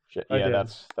 Shit. I Yeah, did.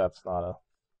 that's not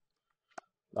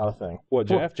a thing. What,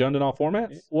 Jeff? Jumped in all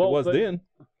formats? Well, it was but- then.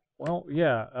 Well,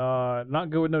 yeah.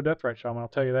 Not good with no Death Rat Shaman, I'll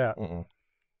tell you that. Mm-mm.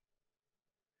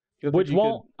 Which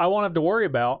I won't have to worry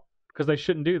about because they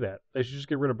shouldn't do that. They should just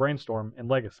get rid of Brainstorm and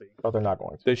Legacy. But they're not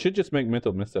going to. They should just make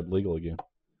mental misstep legal again.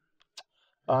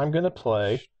 I'm gonna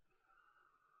play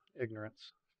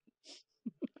Ignorance.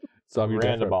 Solve your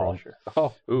Grand death rap problem. Abolisher.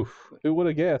 Oh, Oof. who would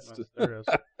have guessed? There it is.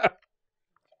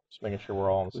 Just making sure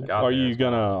we're all on the same. God. Are there, you it's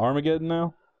gonna Armageddon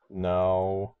now?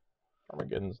 No,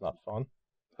 Armageddon's not fun.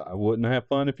 I wouldn't have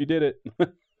fun if you did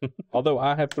it. Although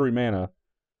I have 3 mana,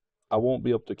 I won't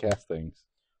be able to cast things.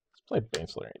 Let's play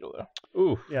Baneslayer Angel though.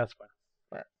 Ooh, Yeah, that's fine.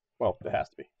 Well, it has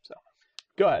to be. So,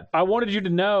 go ahead. I wanted you to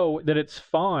know that it's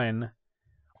fine.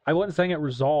 I wasn't saying it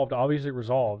resolved. Obviously, it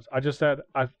resolves. I just said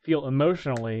I feel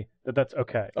emotionally that that's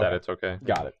okay. That it's okay.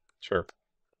 Got it. Sure.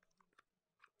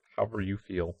 However you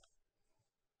feel.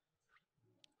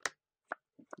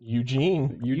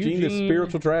 Eugene. Eugene the Eugene.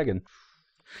 spiritual dragon.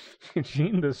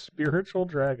 Eugene, the spiritual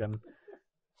dragon.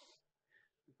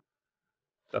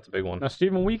 That's a big one. Now,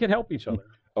 Stephen, we could help each other.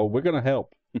 Oh, we're gonna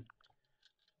help.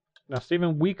 Now,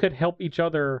 Stephen, we could help each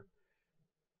other,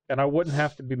 and I wouldn't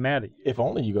have to be mad at you. If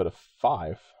only you go to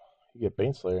 5, you get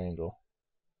Baneslayer Angel.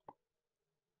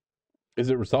 Is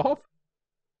it resolved?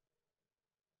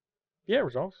 Yeah, it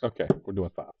resolves. Okay, we're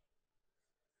doing 5.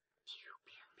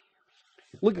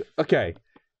 Look, okay.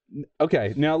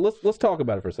 Now let's talk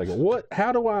about it for a second.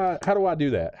 How do I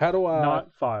do that? How do I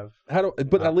Not 5.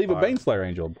 but I Not leave 5. a Baneslayer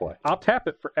Angel in play. I'll tap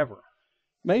it forever.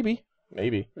 Maybe.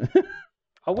 Maybe.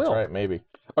 I will. That's right. Maybe.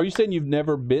 Are you saying you've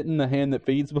never bitten the hand that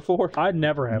feeds before? I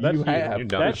never have. That's You have. You've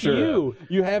done That's it, sure. you.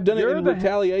 You have done You're it in the-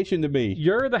 retaliation to me.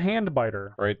 You're the hand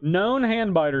biter. Right. Known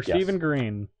hand biter, Yes. Stephen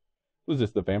Green. Was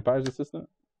this the vampire's assistant?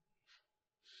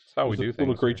 That's how we There's do a things.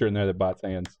 little creature in there that bites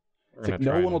hands. We're It's like, gonna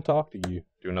no try one and will talk to you.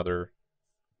 do another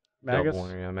Magus. double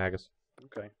one. Yeah, Magus.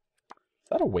 Okay. Is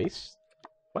that a waste?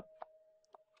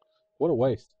 What a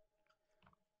waste.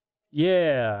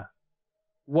 Yeah.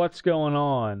 What's going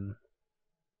on?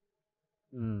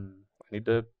 I need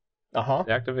to Uh-huh.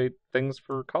 activate things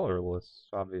for colorless,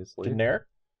 obviously. Generic?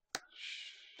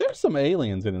 There's some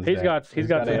aliens in his He's deck. got some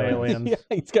got aliens. Yeah,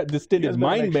 he's got distended You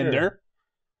guys better make mindbender. sure.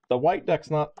 The white deck's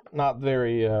not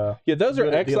very Yeah, those are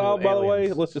Good at dealing exiled, with by the way.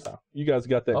 aliens, Let's just, so. you guys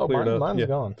got that cleared up. mine's Yeah.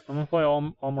 gone. I'm gonna play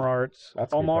Almarat's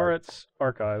That's a good card.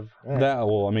 Archive. All right. That,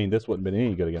 well, I mean, this wouldn't have been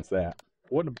any good against that.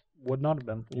 Would not have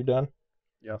been. You done?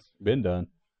 Yes. Been done.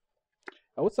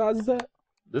 What size is that?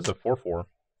 This is a 4/4.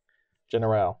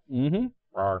 General. Mm-hmm.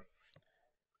 Rar.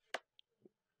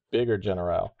 Bigger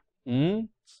General. Mm-hmm.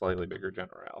 Slightly bigger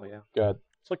general, yeah. Good.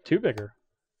 It's like 2 bigger.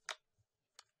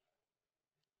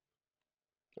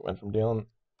 It went from dealing.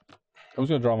 I was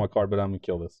going to draw my card, but I'm going to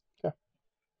kill this.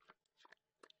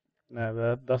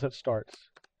 No, thus it starts.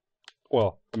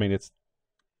 Well, I mean, it's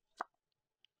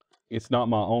not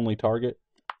my only target.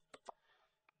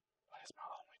 It's my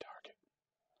only target.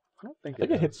 I don't think I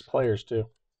think it hits players too.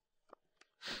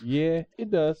 Yeah, it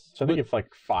does. So I think it's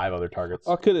like 5 other targets.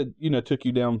 I could have, took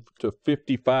you down to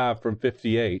 55 from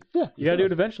 58. Yeah. You gotta do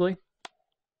it eventually.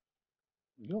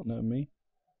 You don't know me.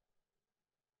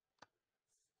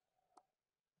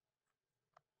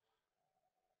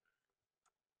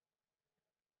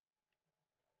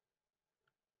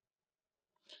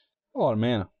 A lot of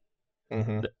mana.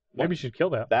 Mm-hmm. Maybe you should kill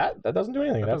that. That doesn't do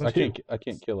anything. That's I 2.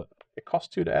 can't kill it. It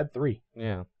costs 2 to add 3.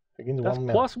 Yeah. It gains That's 1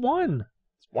 mana. +1.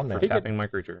 It's 1 For mana. He could- tapping my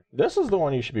creature. This is the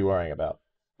one you should be worrying about.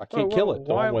 I can't kill it.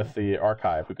 The Why- one with the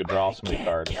archive who could draw so many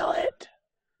cards. Kill it.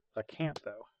 I can't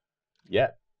though.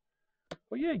 Yet.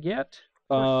 Well, yeah, yet.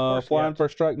 Flying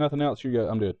first strike, nothing else. You go.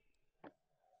 I'm good.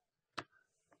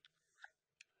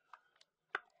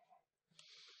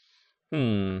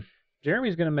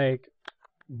 Jeremy's gonna make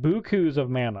bukus of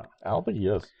mana. I don't think he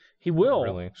is. He will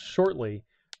Really? shortly.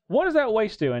 What is that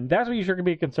waste doing? That's what you should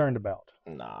be concerned about.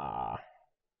 Nah.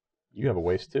 You have a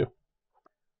waste too.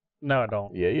 No, I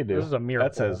don't. Yeah, you do. This is a miracle.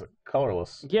 That says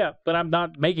colorless. Yeah, but I'm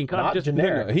not making Not just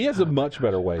generic. No, he has a much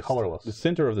better waist. Colorless. The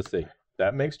center of the sea.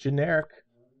 That makes generic.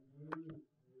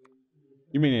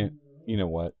 You mean, you know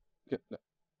what?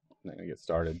 Not gonna get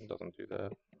started. It doesn't do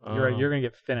that. You're right. You're gonna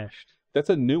get finished. That's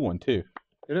a new one too.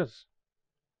 It is.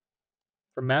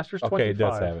 For Masters 25. Okay, it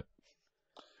does have it.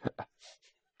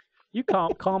 You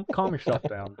calm yourself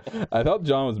down. I thought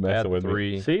John was messing Add with me.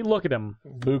 3, See, look at him.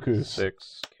 Bukus.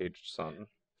 6, Caged Sun.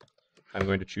 I'm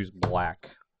going to choose black.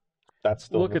 That's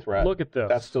still Look the at threat. this.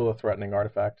 That's still a threatening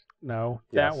artifact. No,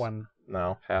 Yes. that one.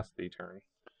 No. Pass the turn.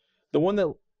 The one that,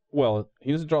 well,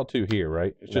 he doesn't draw 2 here,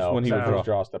 right? It's just no, when he would except No. for draw. his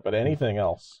draw step. But anything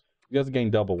else. You guys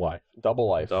gain double life. Double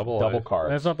life. Double Double life. cards.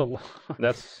 That's not the.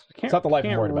 That's Can't, It's not the life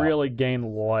I'm can't worried about. really gain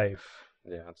life.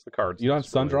 yeah. It's the cards. You don't have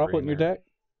that's Sun really Droplet in your bringing deck?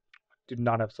 Do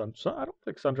not have sun. I don't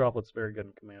think Sun Droplet's very good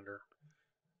in Commander.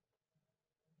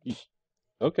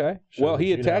 Okay. Shows Well, he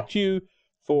you know. attacked you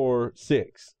for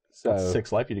 6. So That's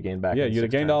 6 life you'd have gained back. yeah, in you'd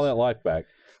have 6 gained all turns. that life back.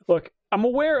 Look, I'm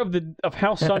aware of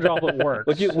how Sun Droplet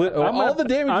works. Look, all the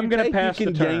damage I'm you gonna take, pass you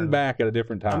can the gain turn. back at a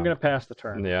different time. I'm gonna pass the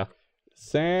turn. Yeah.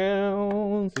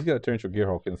 Sounds. He's got a torrential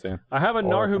Gearhulk in his hand. I have a Or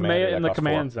Narhu Commander Maya that in the costs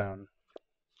command 4. zone.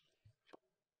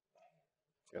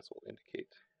 Guess we'll indicate.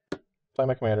 Play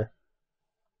my commander.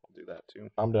 I'll do that too.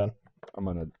 I'm done. I'm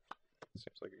gonna.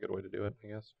 Seems like a good way to do it, I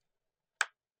guess.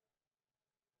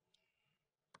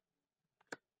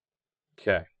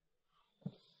 Okay.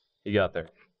 You got there.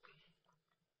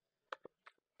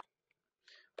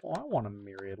 Well, I want a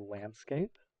Myriad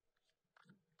Landscape.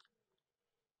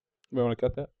 You want to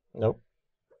cut that? Nope.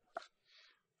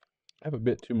 I have a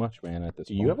bit too much mana at this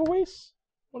Do point. you have a waste?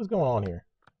 What is going on here?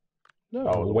 No,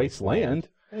 Oh, the Wasteland.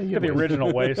 Hey, Look at the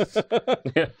original Wastes.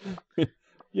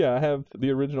 Yeah, I have the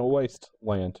original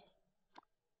Wasteland.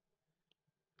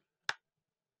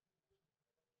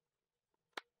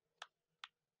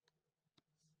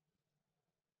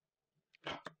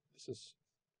 This is.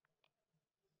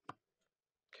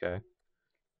 Okay.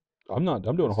 I'm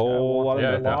doing a whole lot of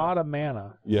Yeah, nothing. a lot of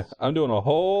mana. Yeah, I'm doing a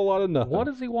whole lot of nothing. What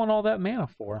does he want all that mana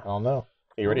for? I don't know.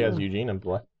 He already has Eugene in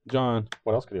play. John?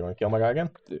 What else could he want to kill my guy again?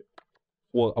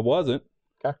 Well, I wasn't.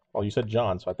 Okay. Well, you said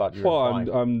John, so I thought you were Well, implying.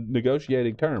 I'm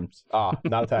negotiating terms.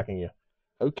 Not attacking you.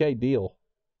 Okay, deal.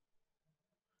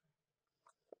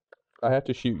 I have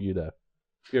to shoot you though.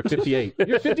 You're 58.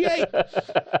 You're 58.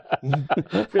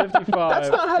 55. That's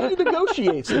not how you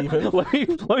negotiate, Stephen. let me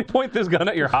point this gun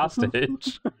at your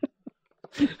hostage.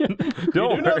 You Don't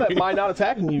do know worry. that my not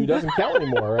attacking you doesn't count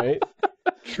anymore, right?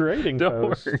 Trading Don't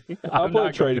post. worry. I'll I'm play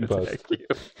not trading going to post.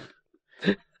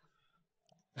 attack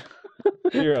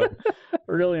you. You're up.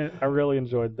 I really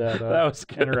enjoyed that, That was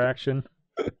good. interaction.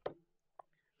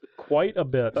 Quite a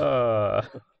bit.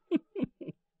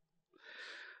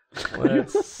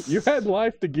 Let's- You had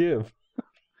life to give.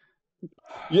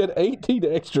 You had 18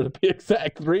 extra to be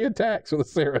exact. 3 attacks with a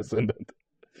Saracen.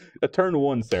 A turn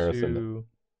 1 Saracen. two.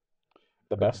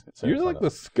 The best. You're like the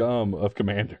scum of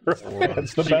Commander.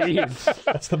 That's the best.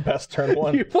 That's the best turn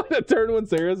one. You played a turn 1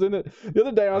 Saracen. The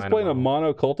other day I was Nine playing a of them.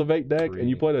 mono cultivate deck, and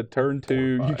you played a turn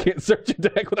 2. Four, You five, can't search your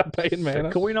deck without paying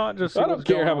mana. Can we not just? See I don't what's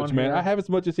care going how much on mana. here? I have as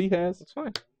much as he has. It's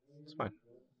fine. It's fine.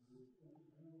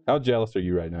 How jealous are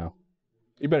you right now?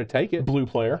 You better take it. Blue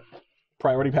player.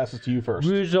 Priority passes to you first.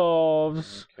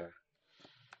 Resolves. Okay.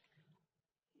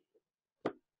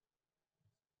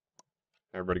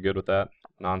 Everybody good with that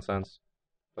nonsense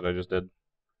that I just did?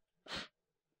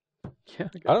 Yeah,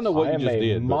 I don't know what I you am just a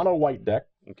did. but- mono white deck.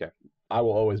 Okay. I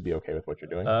will always be okay with what you're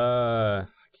doing. I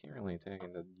can't really take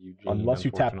into Eugene. Unless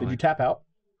you tap. Did you unfortunately. tap out?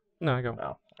 No, I go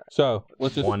No. So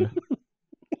let's just 1.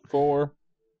 4,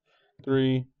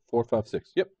 3, 4, 5,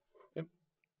 6. Yep.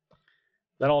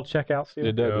 That all check out, Steve?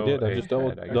 It did. We did. I'm just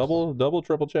ahead, I guess. double,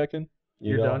 triple checking.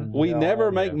 You're done? We No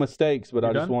never make idea. mistakes, but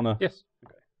You're I just done? want to. Yes.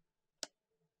 Okay.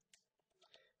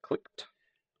 Clicked.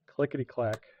 Clickety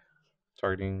clack.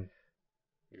 Targeting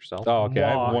yourself. Oh, okay. I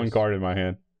have Moss. 1 card in my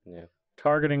hand. Yeah.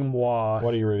 Targeting moi.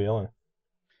 What are you revealing?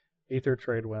 Ether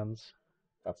trade wins.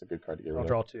 That's a good card to get I'll rid of.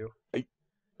 draw 2.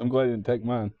 I'm glad I didn't take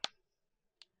mine.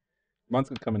 Mine's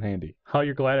gonna come in handy. How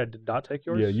you're glad I did not take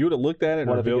yours? Yeah, you would have looked at it and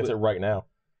What if he revealed gets it. it right now?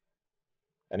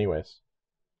 Anyways,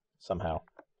 somehow.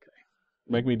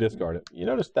 Make me discard it. You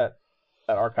notice that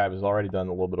archive has already done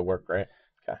a little bit of work, right?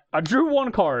 I drew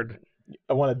 1 card.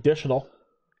 I want additional.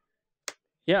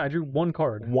 Yeah, I drew 1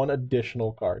 card. One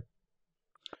additional card.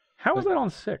 How was that on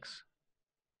 6?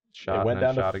 Shot It went and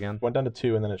then down shot to again. went down to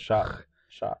 2, and then it shot.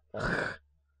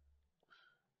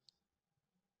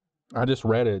 I just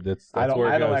read it. That's I don't. where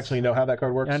it I don't goes. actually know how that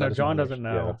card works. Yeah, so no, I just John wanna make doesn't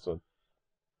sure- know. Yeah, so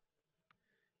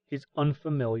He's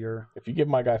unfamiliar. if you give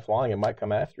my guy flying, it might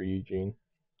come after you, Eugene.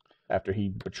 After he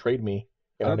betrayed me.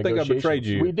 in I our don't think I negotiations. betrayed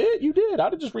you. We did. You did.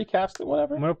 I'd have just recast it.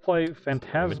 Whatever. I'm going to play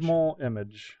Phantasmal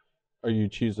Image. Are you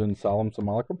choosing Solemn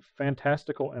Simulacrum?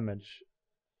 Fantastical Image.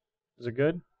 Is it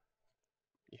good?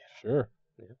 Sure.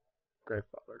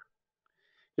 Gravefather.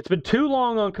 It's been too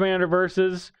long on Commander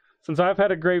Versus since I've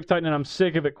had a Grave Titan, and I'm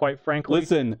sick of it, quite frankly.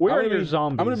 Listen, Where I'm are gonna your be-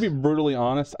 zombies? I'm going to be brutally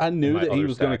honest. I knew my that he other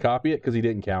was going to stack. copy it because he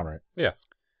didn't counter it. Yeah.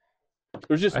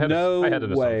 There's just I had no I had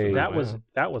an way. assumption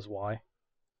That was why.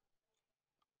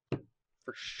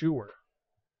 For sure.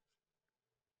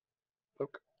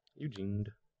 Eugene.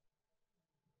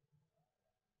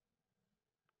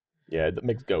 Yeah, it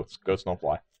makes goats. Goats don't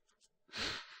fly.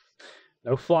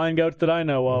 No flying goats that I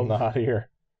know of. Not here.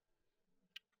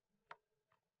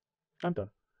 I'm done.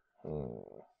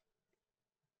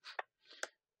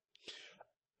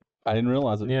 I didn't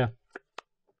realize it. Yeah.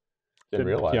 Didn't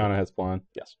realize. Tiana has flying.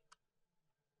 Yes.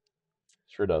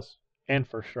 Sure does. And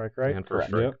first strike, right? And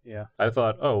first Correct. strike. Yeah. I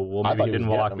thought, oh, well, I maybe thought he he was didn't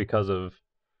getting block them. because of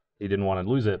he didn't want to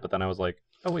lose it. But then I was like,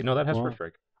 oh wait, no, that has Well, first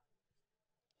strike.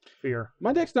 Fear.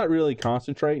 My deck's not really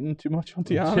concentrating too much on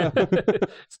Tiana.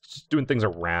 It's just doing things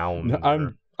around. No,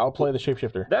 her. I'll play the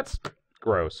shapeshifter. That's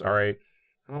gross. All right.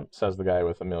 Says the guy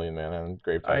with a million mana and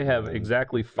Grave I Titan have and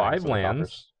exactly 5 Dragons and lands.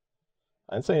 Coffers.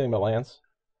 I didn't say anything about lands.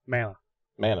 Mana.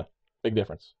 Mana. Big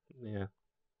difference. Yeah.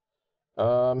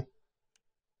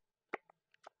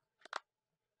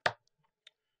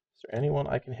 Is there anyone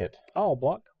I can hit? Oh,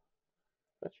 block.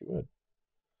 Bet you would.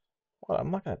 Well,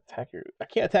 I'm not gonna attack your. I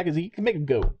can't attack his. He can make a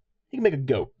goat. He can make a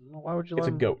goat. Why would you It's let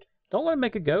a him... goat. Don't let him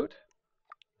make a goat.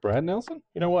 Brad Nelson?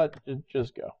 You know what?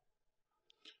 Just go.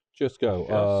 Just go.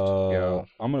 go.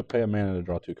 I'm going to pay a mana to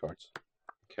draw 2 cards.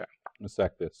 Okay. I'm going to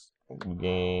sack this. You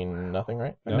gain nothing,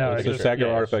 right? No, it's it's a just- sack your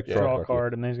yeah, artifact. yeah. Draw a card.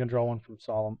 card, and then he's going to draw one from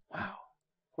Solemn. Wow.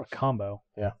 What a combo.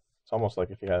 It's almost like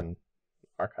if you had an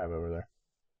archive over there.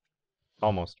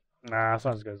 Almost. Nah, it's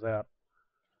not as good as that.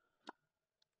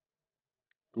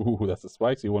 Ooh, that's a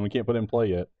spicy one. We can't put in play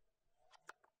yet.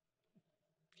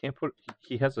 Can't put.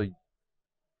 He has an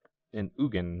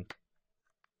Ugin, and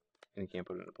he can't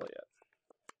put it into play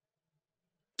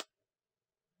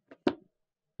yet.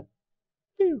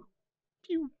 Pew.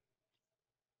 Pew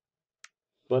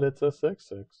But it's a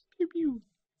 6/6. pew pew.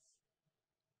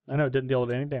 I know it didn't deal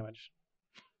any damage.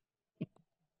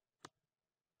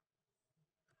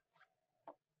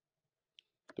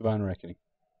 Divine Reckoning.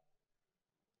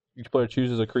 Each player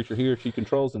chooses a creature he or she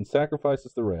controls and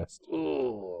sacrifices the rest.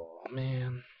 Oh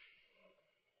man.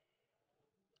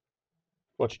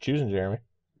 What you choosing, Jeremy?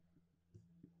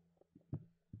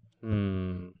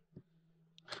 Goodbye,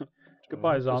 Do I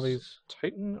want this zombies.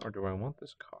 Titan, or do I want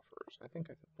this coffers? I think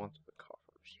I want the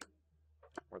coffers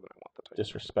more than I want the Titan.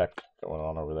 Disrespect going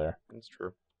on over there. That's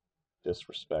true.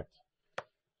 Disrespect.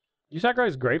 You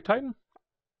sacrifice Grave Titan?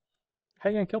 How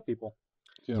you going to kill people?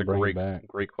 He's It's gonna a bring great, it back.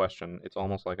 great question. It's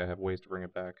almost like I have ways to bring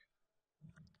it back.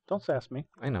 Don't sass me.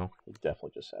 I know. He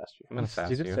definitely just asked you. I'm gonna sass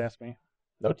You did you. sass me.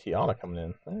 No Tiana coming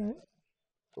in. All right.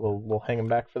 A little hanging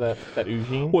back for that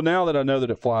Eugene. Well, now that I know that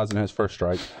it flies and has first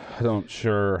strike, I don't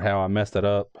sure how I messed it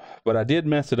up, but I did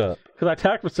mess it up. Because I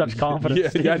attacked with such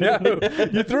confidence. Yeah, I know.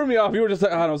 You threw me off. You were just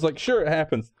like, I was like, sure, it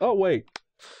happens. Oh, wait.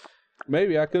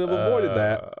 Maybe I could have avoided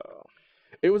that.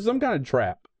 It was some kind of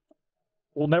trap.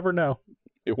 We'll never know.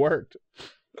 It worked.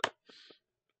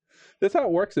 That's how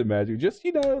it works in Magic. Just,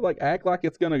 like act like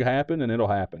it's going to happen and it'll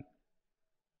happen.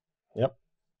 Yep.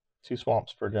 2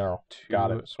 swamps for general. 2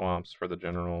 Got it. swamps for the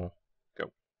general. I'm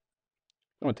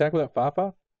going to attack with that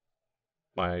 5/5.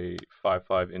 My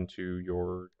 5/5 into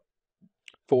your.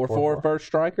 4/4 first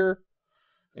striker.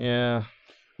 Yeah.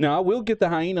 Now, I will get the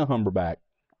Hyena Humber back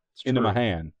It's into true. my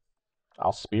hand.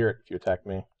 I'll spear it if you attack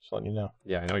me. Just letting you know.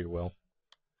 Yeah, I know you will.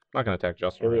 I'm not gonna attack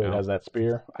Justin Haley right now. has that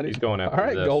spear. He's going after All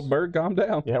right, this. Goldberg, calm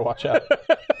down. Yeah, watch out.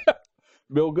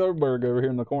 Bill Goldberg over here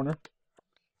in the corner.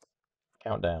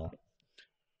 Countdown.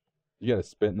 You got to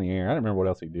spit in the air. I don't remember what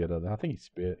else he did. I think he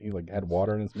spit. He had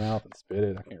water in his mouth and spit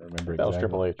it. I can't remember That was exactly.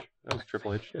 Triple H. That was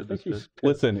Triple H. I Did think this he's- bit.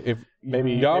 Listen, if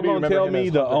Maybe- y'all maybe gonna remember tell him me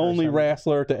as the Hunter or only something.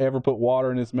 wrestler to ever put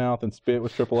water in his mouth and spit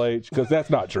was Triple H, because that's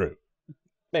not true.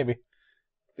 Maybe.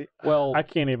 Well, I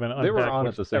can't even unpack they were on what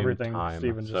at the same everything time,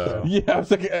 Steven just so- said. Yeah, I was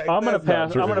like, I'm gonna that's not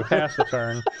pass. true. I'm gonna pass the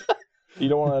turn. You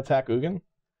don't want to attack Ugin?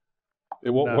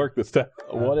 It won't No. work this time.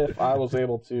 What if I was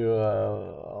able to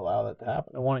allow that to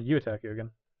happen? I want you attack you again.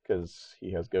 Because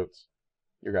he has goats.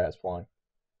 Your guy has flying.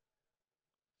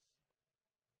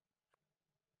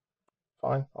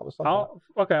 Fine. I'll just let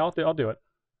I'll do it.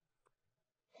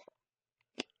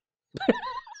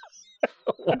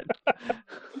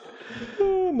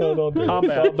 No, don't do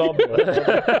Combat. it. Don't do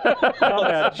it.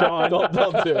 Combat, Sean. Don't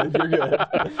do it. You're good.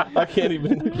 I can't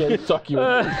even suck you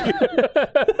in.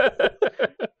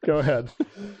 Go ahead.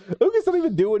 Lucas not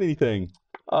even doing anything.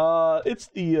 It's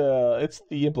the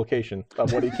implication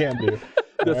of what he can do.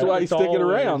 That's why he's It's sticking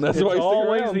always- around. That's it's why he's sticking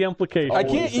always around. the implication. I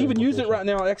Always can't the even use it implication.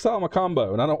 right now. Exile my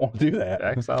combo, and I don't want to do that.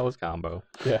 Exile is combo.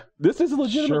 Yeah. This is a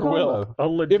legitimate Sure combo. will. A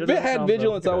If legitimate it had combo,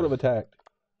 vigilance, I would have attacked.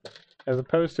 as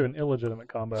opposed to an illegitimate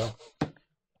combo.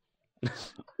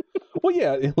 Well,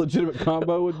 yeah, illegitimate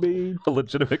combo would be. A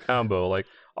legitimate combo, like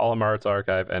All Amaret's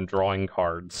Archive and drawing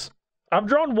cards. I've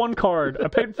drawn one card. I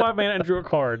paid 5 mana and drew a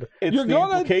card. It's You're the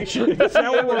gonna- implication. Is that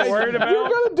what we're worried about? You're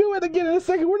gonna do it again in a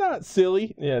second. We're not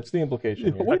silly. Yeah, it's the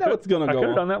implication. Here. We know what's gonna I go could have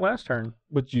on, done that last turn.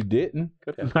 but you didn't.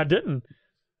 I didn't.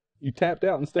 You tapped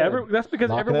out instead. That's because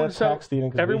Not gonna everyone's so attack Steven,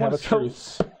 'cause we have a everyone's so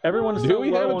truce. everyone's Do so we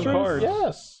have low a on truce? cards.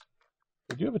 Yes,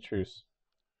 we do have a truce.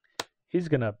 He's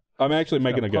gonna I'm actually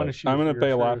making a go. punish you I'm for gonna your pay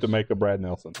a lot to truce. make a Brad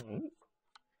Nelson.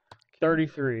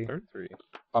 33. 33.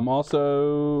 I'm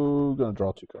also gonna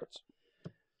draw 2 cards.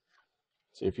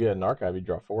 See, if you had an archive, you'd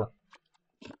draw 4.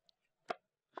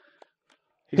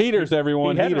 Heaters,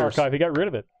 everyone. He had an Heaters. archive. He got rid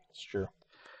of it. It's true.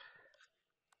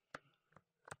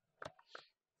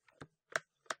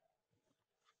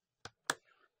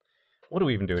 What are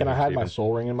we even doing? Can I here, hide my Steven?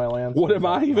 soul ring in my lands? What am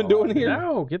I even doing here?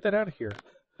 No, get that out of here.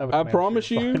 Oh, I man, promise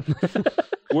sure, you, fine.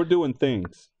 we're doing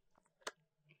things.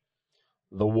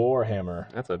 The Warhammer.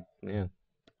 That's a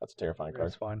That's a terrifying card.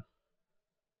 That's fine.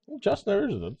 Justin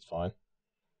Urza, that's fine.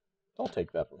 Don't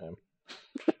take that from him.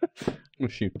 We'll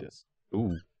shoot this.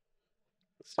 Ooh.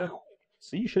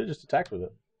 See, you should have just attacked with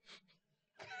it.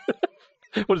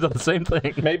 What is that? The same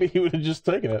thing. Maybe he would have just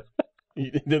taken it.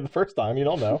 You did the first time. You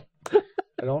don't know.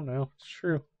 I don't know. It's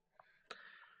true.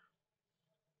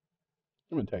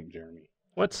 I'm gonna take Jeremy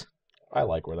What? I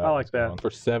like where that. I like one's that. going. for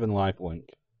 7 lifelink.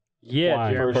 Yeah,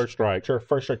 Fine, Jeremy. first strike. Sure,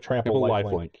 first strike, trample, Triple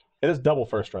lifelink. lifelink. It is double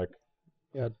first strike.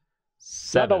 Not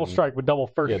 7. double strike, but double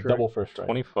first Yeah, strike. double first strike.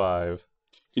 25.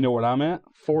 You know what I'm at?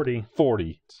 40.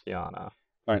 40. Tiana.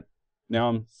 Now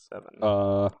I'm 7.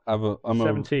 I'm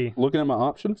 70. looking at my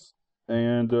options,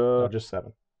 and No, just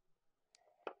 7.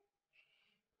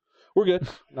 we're good.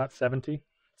 Not 70.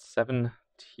 7T.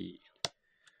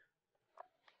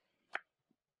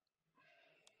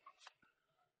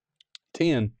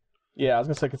 Ten. Yeah, I was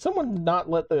gonna say, could someone not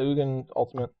let the Ugin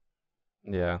ultimate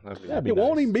Yeah, that'd be That'd be It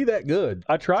won't nice. even be that good.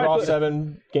 I tried. draw but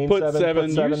 7, gain Put 7, seven,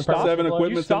 put 7, you stop- seven possibly?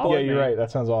 equipment You stopped Yeah, me. you're right.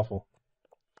 That sounds awful.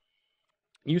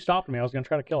 You stopped me. I was going to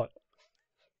try to kill it.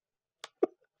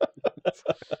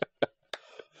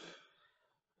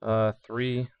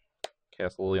 3.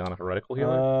 Cast Liliana Heretical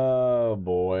Healer. Oh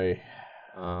boy.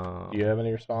 Uh, Do you have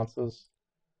any responses?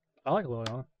 I like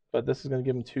Liliana. But this is gonna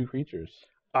give him 2 creatures.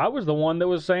 I was the one that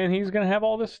was saying he's going to have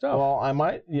all this stuff. Well, I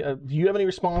might. Yeah, do you have any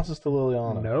responses to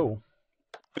Liliana? No.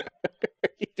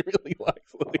 He really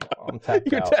likes Liliana. I'm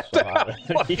tapped You're out. tapped so out.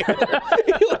 I-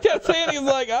 He looked at Sandy. He's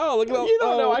like, "Oh, look at all." You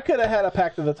don't know. I could have had a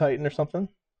Pact of the Titan or something.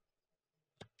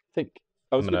 think.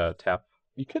 I I'm was gonna tap.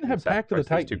 You couldn't have Pact of the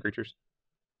sacrifice these 2 Titan. creatures.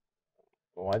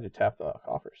 Well, why'd you tap the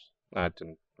coffers? I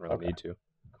didn't really Okay. need to.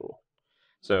 Cool.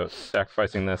 So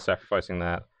sacrificing this, sacrificing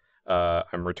that.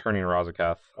 I'm returning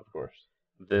Razakath. Of course.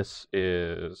 This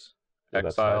is Yeah,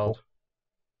 that's exiled,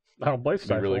 I don't play It'd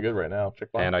be really good right now. Check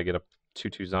and I get a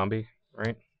 2/2 zombie,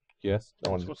 right? Yes.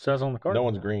 No That's one's what it says on the card. no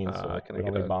one's green, so can I we get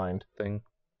don't need a- bind. Thing.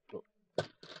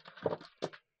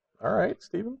 All right,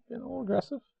 Steven, getting a little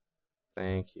aggressive.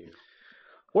 Thank you.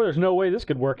 Well, there's no way this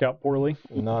could work out poorly.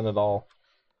 None at all.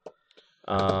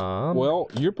 Well,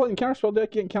 you're playing counterspell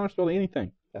deck. You can't counterspell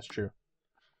anything. That's true.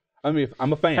 I mean,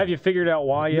 I'm a fan. Have you figured out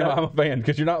why yet? No, I'm a fan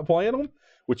because you're not playing them,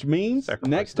 which means Sacrifice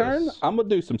next turn this. I'm gonna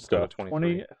do some Go stuff. to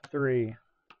 23. 23.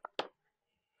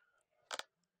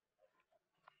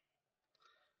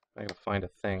 I gotta find a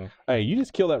thing. Hey, you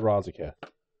just kill that Razakath.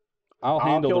 I'll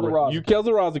handle kill the Razakath. You kill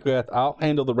the Razakath. I'll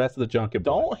handle the rest of the junk in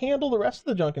play. Don't handle the rest of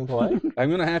the junk in play. I'm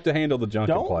gonna have to handle the junk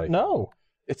in Don't. play. No.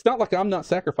 It's not like I'm not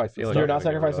sacrificing. Feel like stuff. You're I'm not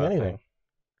gonna get rid of sacrificing that anything. thing.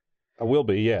 I will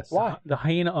be. Yes. Why? The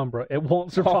Hyena Umbra. It won't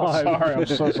Oh, survive. sorry. I'm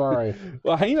so sorry.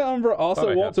 Well, Hyena Umbra Thought also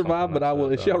I won't had something survive, but I will.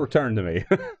 that It said, shall return to me.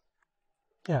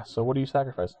 Yeah. So what are you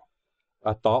sacrificing?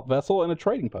 A thought vessel and a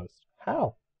trading post.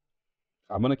 How?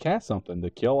 I'm gonna cast something to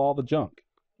kill all the junk.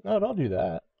 No, don't do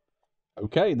that.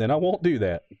 Okay, then I won't do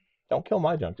that. Don't kill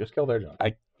my junk. Just kill their junk.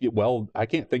 I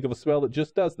can't think of a spell that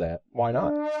just does that. Why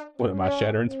not? What am I,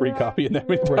 Shatter and Spree copying that?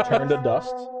 Return to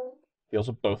dust. Deals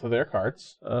with both of their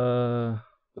cards.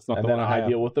 That's not And the then one I I have.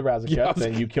 deal with the Razaketh. Yeah, I was-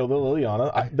 Then you kill the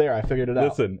Liliana. I figured it out.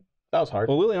 Listen, That was hard.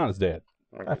 well, Liliana's dead.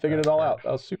 I figured it all out.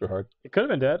 That was super hard. It could have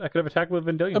been dead. I could have attacked with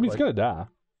Vendilion. I mean, it's Plague. gonna die.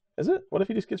 Is it? What if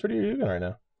he just gets rid of your Ugin right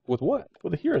now? With what?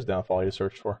 With the hero's downfall he just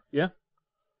searched for. Yeah.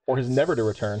 Or his never to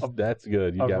return. Oh, that's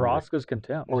good. You Of got me. Roska's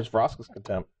Contempt. Or his Vroska's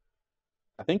Contempt.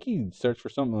 I think he searched for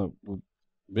something a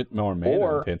bit more mana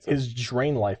Or intensive. his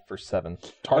Drain Life for 7.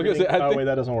 gonna Targeting. say, I Oh, think- wait,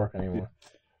 that doesn't work anymore.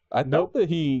 I thought that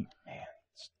he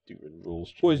Stupid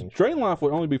rules well, his change. drain life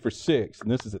would only be for 6, and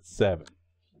this is at 7.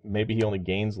 Maybe he only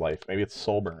gains life. Maybe it's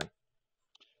Soulburn.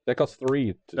 That costs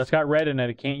 3. That's got red in it.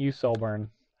 It can't use Soulburn.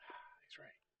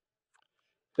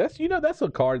 That's that's a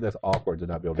card that's awkward to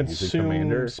not be able to use in Consume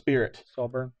Commander. Spirit.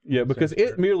 Soulburn. Yeah, because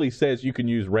Spirit. it merely says you can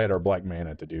use red or black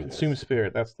mana to do this. Consume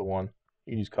Spirit. That's the one.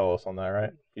 You can use colorless on that,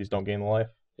 right? You just don't gain the life?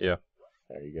 Yeah.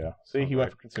 There you go. See, he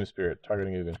went for Consume Spirit,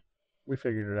 targeting Ugin. We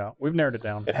figured it out. We've narrowed it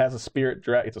down. It has a spirit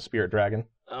it's a spirit dragon.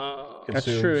 That's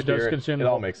true. It does consume. It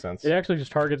all makes sense. It actually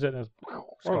just targets it and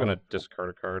We're going to discard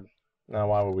a card Now,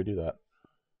 why would we do that?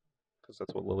 because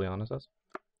that's what Liliana says.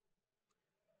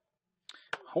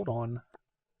 hold on.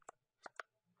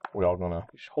 We all gonna.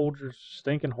 You should hold your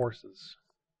stinking horses.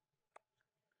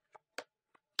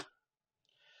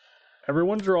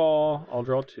 Everyone draw. I'll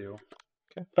draw 2.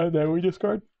 Okay. And then we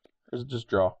discard? Or is it just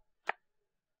draw?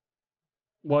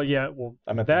 Well, yeah. Well,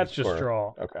 I meant that's just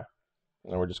draw. Okay.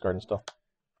 And then we're discarding stuff.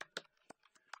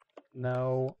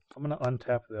 No, I'm gonna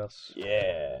untap this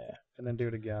Yeah. and then do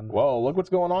it again. Whoa, look what's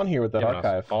going on here with that Giving us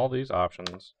archive. all these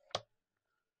options.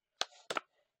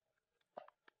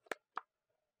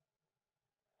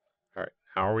 All right.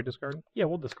 How are we discarding? Yeah,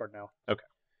 we'll discard now. Okay.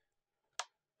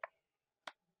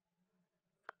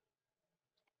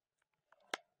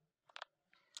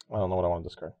 I don't know what I want to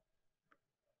discard.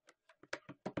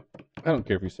 I don't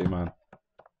care if you say mine.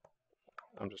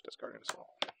 I'm just discarding as well.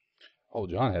 Oh,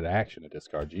 John had action to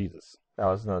discard. Jesus. That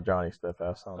was no Johnny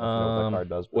Steadfast. I don't know what that card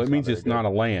does. But Well, it means it's very not a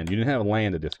land. You didn't have a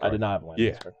land to good. discard. I did not have land to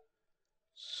Yeah. discard.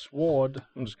 Sword.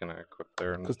 I'm just gonna equip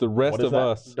there. And Because the rest What is of that?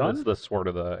 us. Done? That's the sword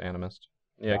of the animist.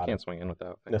 Yeah, Got I can't swing in with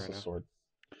that thing This right is now. sword.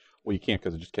 Well, you can't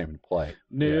because it just came into play.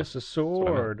 This is what I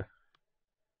meant. sword.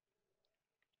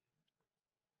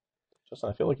 Justin,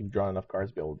 I feel like you've drawn enough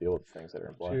cards to be able to deal with the things that are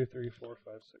in play. 2, 3, 4,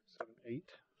 5, 6, 7, 8.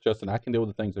 Justin, I can deal with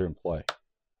the things that are in play.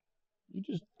 You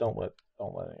just don't let any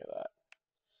of that.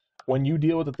 When you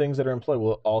deal with the things that are in play,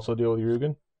 will it also deal with your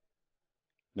Ugin?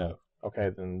 No. Okay,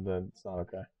 then it's not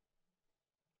okay.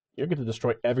 You get to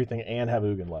destroy everything and have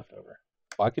Ugin left over.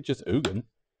 I could just Ugin.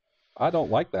 I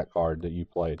don't like that card that you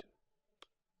played.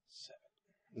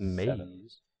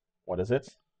 Maze. What is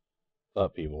it?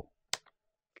 Upheaval.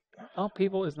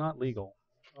 Upheaval is not legal.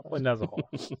 I'll play Nezahal.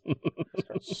 This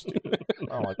card's stupid. I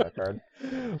don't like that card.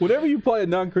 Whenever you play a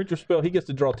non-creature spell, he gets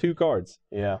to draw 2 cards.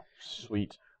 Yeah,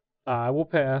 sweet. I will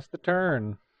pass the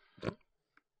turn.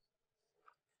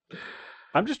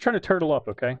 I'm just trying to turtle up,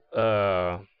 okay?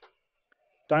 Elder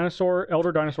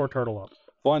dinosaur turtle up.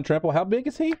 Flying Trample, how big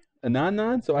is he? A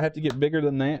 9/9? So I have to get bigger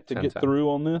than that to 10-10. get through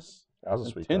on this? That was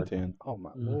a sweet 10/10. Oh,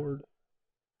 my lord.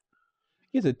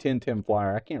 He's a 10/10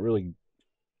 flyer. I can't really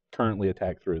currently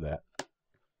attack through that.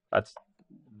 That's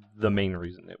the main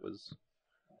reason it was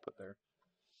put there.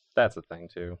 That's the thing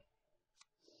too.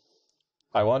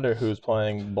 I wonder who's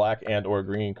playing black and or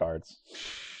green cards.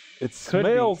 It Could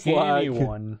smells be like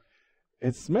anyone.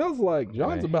 it smells like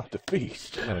John's Okay. about to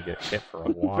feast. I'm gonna get hit for a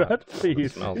lot. That That's what it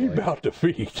feast. smells He's like. about to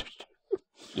feast.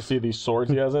 You see these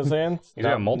swords he has in his hands? He's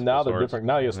got multiple now they're swords. different.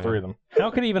 Now he has Yeah. 3 of them.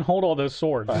 How can he even hold all those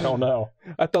swords? I don't know.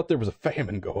 I thought there was a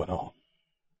famine going on.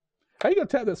 How you gonna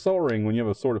tap that soul ring when you have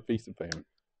a sword of feast and famine?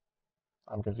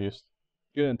 I'm confused.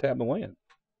 You didn't tap the land.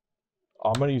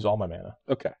 I'm going to use all my mana.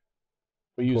 Okay.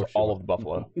 We use course you all will. of the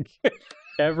buffalo.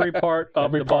 Every part of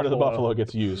Every the part buffalo. of the buffalo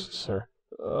gets used, sir.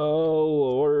 Oh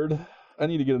Lord. I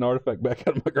need to get an artifact back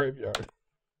out of my graveyard.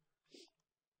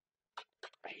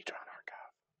 Hedron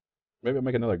archive. Maybe I'll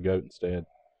make another goat instead.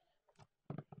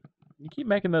 You keep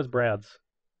making those brads.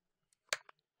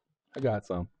 I got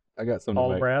some. To All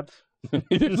the make. brads?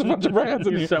 There's a bunch of brads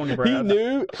in There's here. so many brads.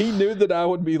 He knew that I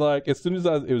would be like, as soon as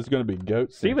it was going to be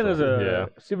goats. Steven is Yeah.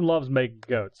 Steven loves make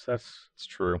goats. It's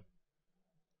true.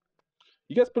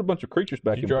 You guys put a bunch of creatures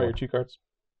back Did you in draw play. your 2 cards?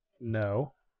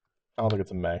 No, I don't think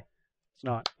it's in May. it's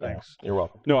not. Thanks. Yeah, you're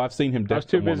welcome. No, I've seen him I deck was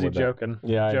too someone busy with that. joking.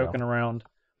 Yeah, I know. joking around.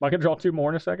 Am I gonna draw 2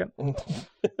 more in a second?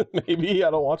 Maybe.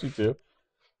 I don't want you to.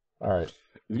 All right.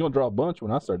 He's going to draw a bunch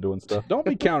when I start doing stuff. Don't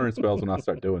be countering spells when I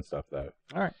start doing stuff, though.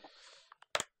 All right.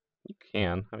 You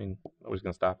can. I mean, nobody's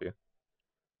gonna stop you.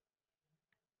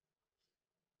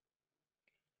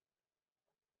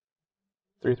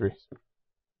 3/3.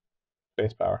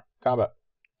 Base power. Combat.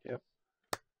 Yep.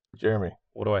 Jeremy.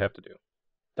 What do I have to do?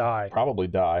 Die. Probably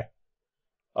die.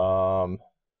 1/1.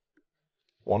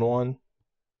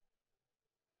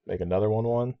 Make another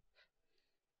 1/1.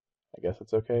 I guess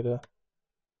it's okay to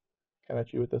come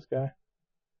at you with this guy.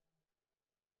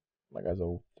 My guy's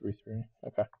a 3/3.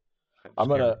 Okay. I just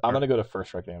I'm gonna go to first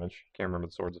strike damage. Can't remember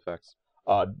the sword's effects.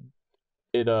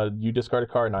 You discard a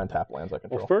card, 9 tap lands I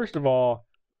control. Well, first of all,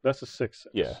 that's a 6/6.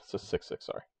 Yeah, it's a 6/6.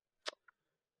 Sorry.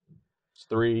 It's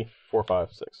 3, 4,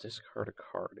 5, 6. Discard a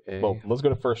card. A. Well, let's go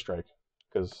to first strike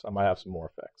because I might have some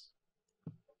more effects.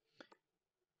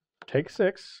 Take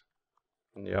 6.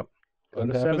 Yep. Go to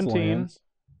Untap his 17. lands.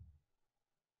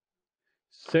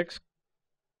 6.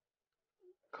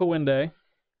 Kawinde.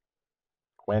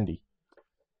 Wendy.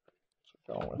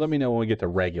 going with. Let me know when we get to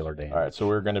regular damage. All right, so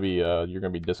we're gonna be you're gonna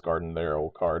be discarding their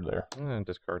old card there. I'm gonna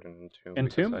discard an Entomb.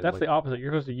 Entomb? because I That's the like- opposite.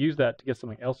 You're supposed to use that to get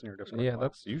something else in your discard. Yeah, pile.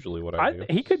 that's usually what I do.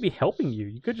 He could be helping you.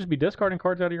 You could just be discarding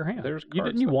cards out of your hand. There's You cards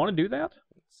didn't you that- want to do that?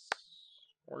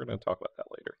 We're gonna talk about that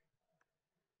later.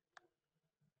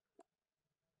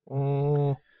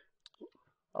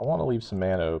 I want to leave some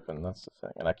mana open. That's the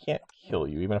thing, and I can't kill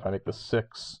you. Even if I make the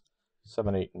 6,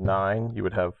 7, 8, 9, you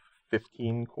would have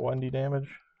 15 Quendi damage,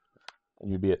 and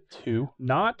you'd be at 2.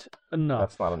 Not enough.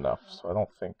 That's not enough, so I don't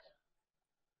think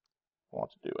I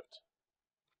want to do it.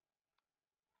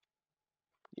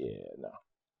 Yeah, no.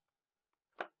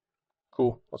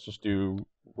 Cool. Let's just do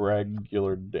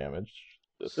regular damage.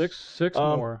 This- Six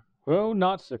more. Oh,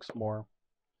 not 6 more.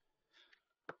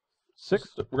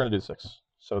 6. We're gonna do 6,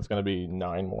 so it's gonna be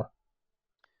 9 more.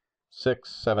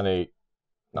 6, 7, 8,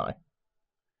 9.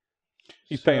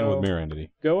 He's paying with So, Mirror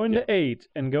Entity. Go into 8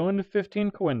 and go into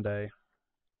 15 Quinde.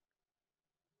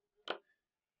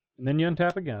 And then you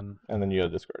untap again. And then you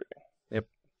gotta discard it.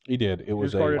 He did. It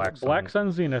was Discarded a Black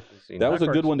Sun Zenith. That was a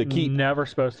good one to keep. Never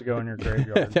supposed to go in your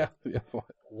graveyard. Yeah.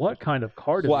 What kind of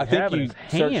card does Well, I he think have in you his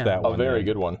searched hand? that A one. very then.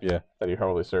 good one. Yeah. That he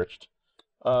probably searched.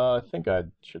 I think I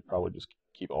should probably just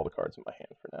keep all the cards in my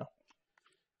hand for now.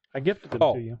 I gifted them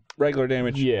Oh, to you. Regular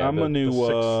damage. Yeah, I'm going to it's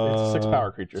a 6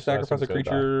 power creature. So I assume sacrifice a it's gonna die.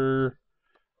 creature.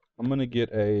 I'm going to get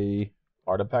a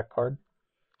Artifact card.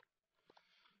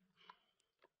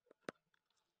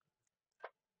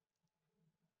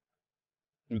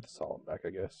 with the solid back, I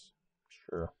guess.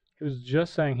 Sure, He was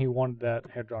just saying he wanted that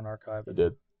Hedron Archive. he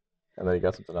did. And then he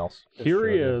got something else. Here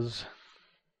he is.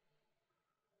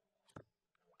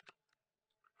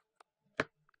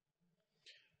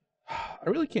 I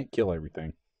really can't kill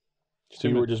everything. So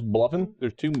you were just bluffing?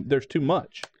 There's too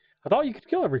much. I thought you could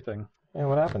kill everything. Yeah,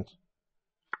 what happened?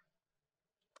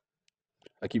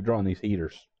 I keep drawing these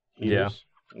heaters. Yeah. Heaters?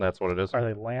 That's what it is. Are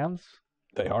they lands?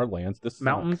 They are lands. This is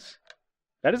Mountains?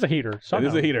 That is a heater. It is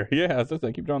Somehow. a heater. Yeah,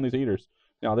 I keep drawing these heaters.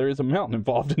 Now there is a mountain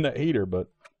involved in that heater, but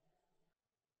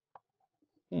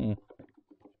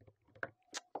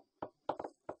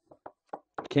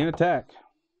can't attack.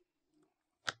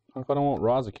 What if I don't want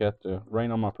Razaketh to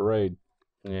rain on my parade?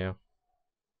 Yeah.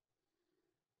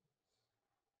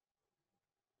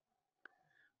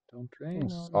 Don't drain.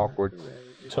 This is on my awkward.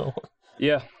 parade. Don't,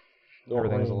 Yeah. don't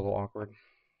Everything's a rain. little awkward.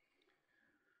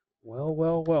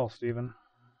 Well, Stephen.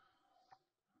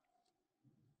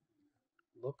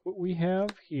 Look what we have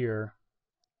here.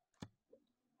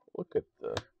 Look at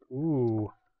the...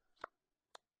 Ooh.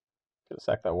 Could have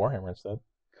sacked that Warhammer instead.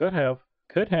 Could have.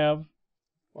 I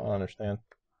don't understand.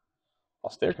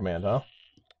 Austere Command, huh?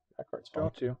 That card's Draw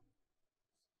fun. 2.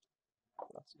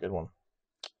 That's a good one.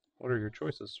 What are your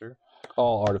choices, sir?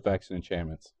 All artifacts and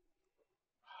enchantments.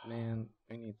 Man,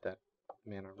 I need that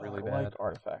mana really I bad. like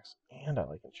artifacts, and I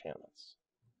like enchantments.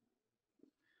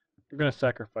 You're going to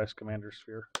sacrifice Commander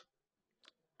Sphere.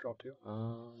 Draw 2.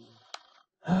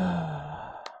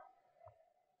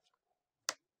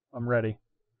 I'm ready.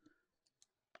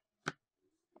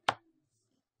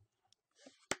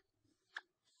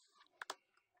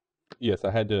 Yes,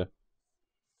 I had to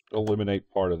eliminate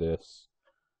part of this.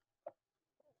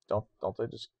 don't they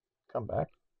just come back?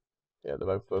 Yeah, they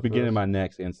both Beginning of those. my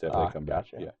next end step, Ah, they come back.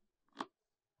 gotcha. Yeah.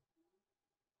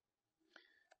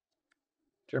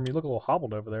 Jeremy, you look a little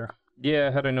hobbled over there.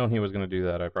 Yeah, had I known he was going to do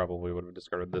that, I probably would have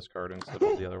discarded this card instead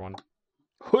of the other one.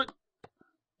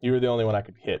 You were the only one I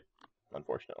could hit,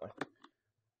 unfortunately.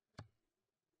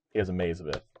 He has a maze of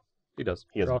it. He does.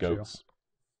 He has Draw 2. goats.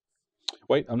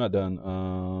 Wait, I'm not done.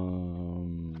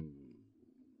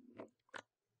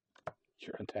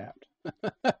 You're untapped.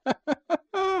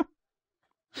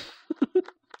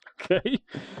 Okay.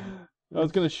 I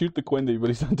was gonna shoot the Quindy, but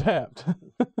he's untapped.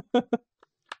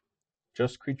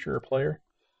 Just creature or player?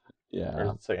 Or Yeah.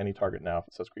 does it say any target now if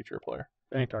it says creature or player?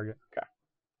 Any target.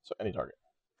 So any target.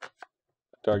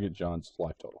 Target John's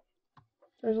life total.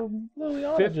 There's a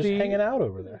Liliana 50. just hanging out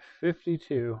over there.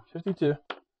 52. 52.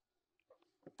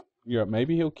 Yeah,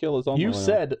 maybe he'll kill his own. You Liliana.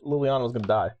 said Liliana was going to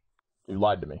die. You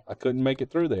lied to me. I couldn't make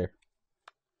it through there.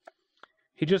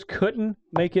 He just couldn't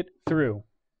make it through.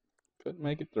 Couldn't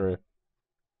make it through.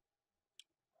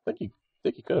 I think you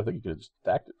could have. I think you could have just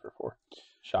stacked it for 4.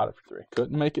 Shot it for 3.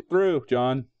 Couldn't make it through,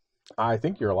 John. I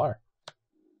think you're a liar.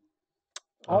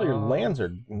 All your lands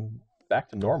are back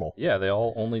to normal. Yeah, they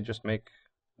all only just make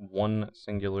one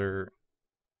singular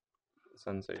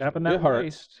sensation. Tapping It that hurts.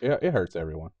 waste. Yeah, it hurts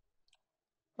everyone.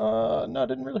 No, it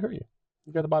didn't really hurt you.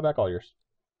 You got to buy back all yours.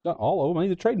 Not all of them. I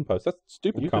need a trading post. That's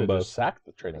stupid You could have combo. just sacked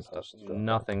the trading This does post.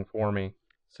 nothing for me.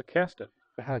 So cast it.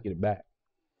 How do I get it back?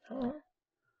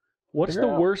 What's Figure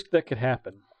the out. worst that could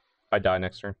happen? I die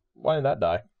next turn. Why did that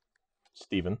die?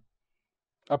 Steven.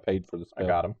 I paid for the spell. I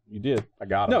got him. You did. I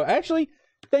got him. No, actually,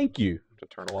 thank you.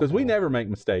 Because we never make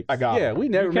mistakes. I got Yeah, him. we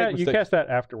never make mistakes. You cast that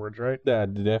afterwards, right? I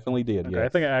definitely did, Okay, yes. I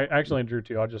think I actually drew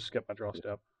 2. I'll just skip my draw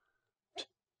step.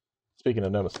 Speaking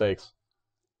of no mistakes.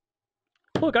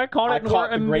 Look, I caught it. I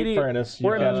caught the great furnace. You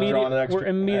We're guys are drawing an extra. we're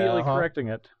immediately Uh-huh. correcting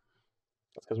it.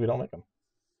 That's because we don't make them.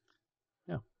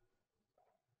 I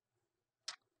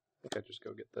think I just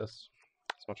go get this.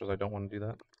 As much as I don't want to do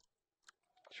that.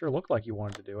 Sure looked like you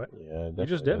wanted to do it. Yeah, You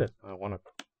just did it. I want to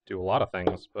do a lot of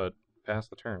things, but pass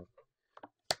the turn.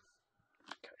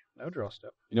 No draw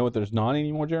step. You know what there's not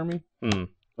anymore, Jeremy? Hmm.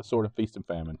 A sort of feast and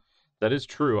famine. That is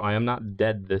true. I am not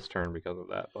dead this turn because of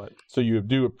that, but So you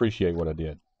do appreciate what I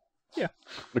did. Yeah.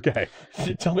 Okay.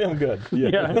 Tell me I'm good.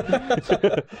 Yeah.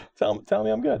 tell me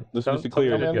I'm good. Let's Tell- just be Tell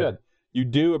clear. me I'm good. You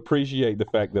do appreciate the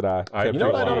fact that I I kept You know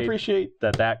your what I don't life. appreciate?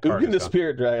 that card Ugin the is gone.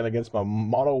 Spirit Dragon against my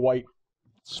mono white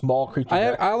small creature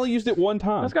deck. I only used it one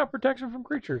time. That's got protection from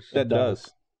creatures. That does.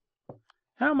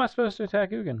 How am I supposed to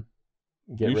attack Ugin?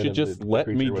 Get You rid should of just the let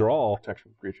creature me with draw.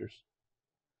 protection from creatures.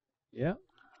 Yeah.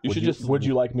 You should just. Would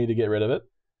you like me to get rid of it?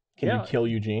 Can Yeah. you kill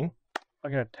Eugene? I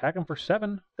can attack him for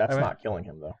 7. That's I mean- not killing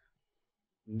him though.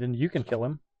 Then you can kill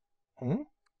him.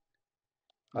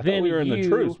 I then thought we were in the you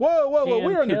truce. Whoa! can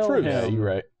We're in the kill truce. Yeah, him. you're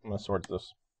right. I'm gonna sort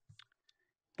this.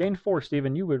 Gain 4,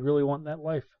 Steven. You would really want that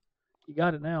life. You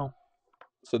got it now.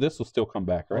 So this will still come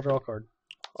back, I'll right? draw a card.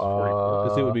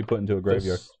 Because it would be put into a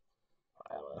graveyard.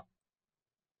 I don't know.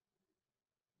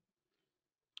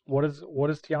 What does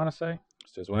Tiana say? It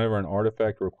says whenever an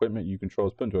artifact or equipment you control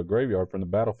is put into a graveyard from the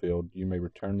battlefield, you may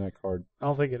return that card. I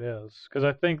don't think it is, because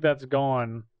I think that's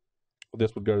gone.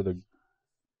 This would go to the.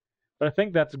 But I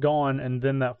think that's gone, and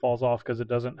then that falls off because it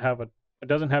doesn't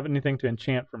have anything to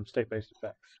enchant from state-based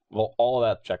effects. Well, all of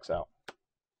that checks out.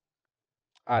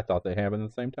 I thought they happened at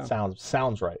the same time.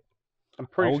 Sounds right. I'm I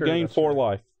pretty will sure gain that's 4 right.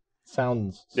 life.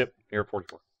 Sounds. Yep, you're at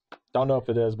 44. Don't know if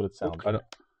it is, but it sounds. I don't,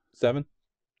 7?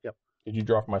 Did you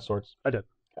draw for my swords? I did.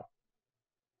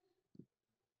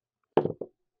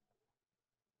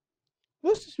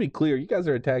 Let's just be clear. You guys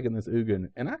are attacking this Ugin,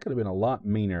 and I could have been a lot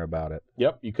meaner about it.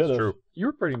 Yep, you could have. True. You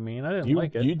were pretty mean. I didn't You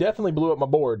like it. you definitely blew up my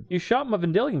board. You shot my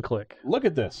Vendilion click. Look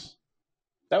at this.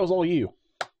 That was all you.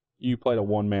 You played a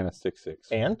 1 mana 6/6.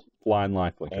 And Flying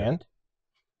lifelink.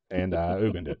 and I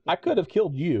Ugined it. I could have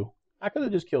killed you. I could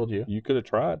have just killed you, You could have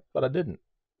tried. but I didn't.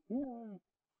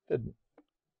 Didn't.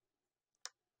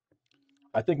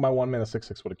 I think my 1 mana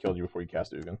 6/6 would have killed you before you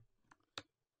cast Ugin.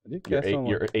 I did Your cast eight, on,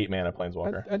 your 8 mana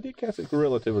planeswalker. I did cast it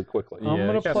relatively quickly. I'm Yeah,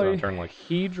 gonna you cast it on play turn, like,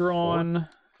 Hedron.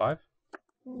 5?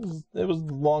 It was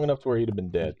long enough to where he'd have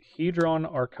been dead.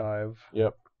 Hedron Archive.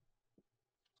 Yep.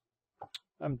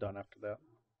 I'm done after that.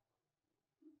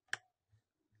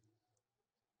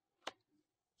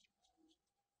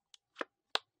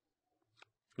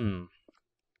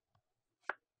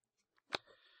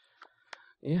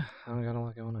 Yeah, I got a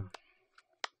lot going on.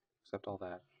 Except all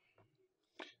that.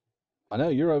 I know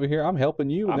you're over here. I'm helping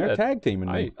you, and I'm they're at- tag teaming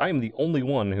me. I am the only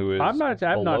one who is I'm not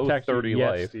below attacking 30 you yet,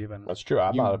 life. Steven. That's true.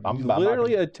 I'm You not. I'm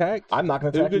literally attacked. I'm not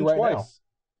going to attack Ugin you right twice.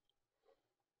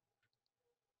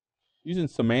 Using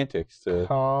semantics to.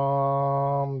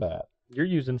 Combat. You're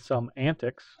using some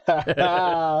antics. Both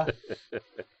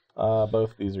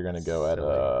of these are going to go at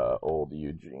old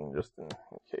Eugene, just in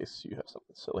case you have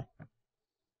something silly.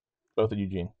 Both at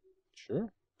Eugene. Sure.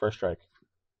 First strike.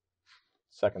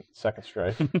 Second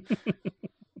strike.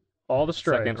 All the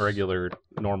strikes. Second regular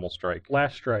normal strike.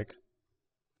 Last strike.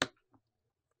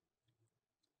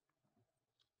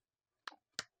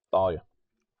 Thalia.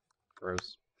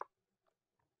 Gross.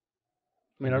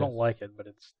 I mean, I don't like it, but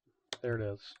there it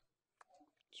is.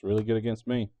 It's really good against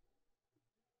me.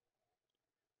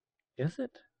 Is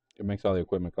it? It makes all the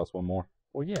equipment cost 1 more.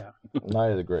 Well, yeah.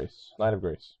 Knight of Grace.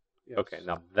 Yes. Okay,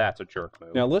 now that's a jerk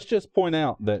move. Now let's just point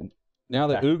out that now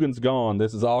that Ugin's gone,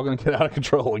 this is all going to get out of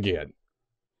control again.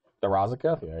 The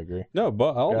Razaketh? Yeah, I agree. No,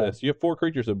 but all Yeah. this. You have 4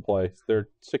 creatures in play. They're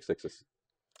 6/6s.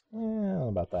 Yeah, I don't know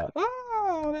about that.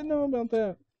 Oh, I didn't know about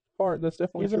that part. That's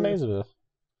definitely He's a true. Mazavith.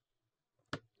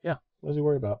 Yeah. What does he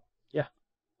worry about? Yeah.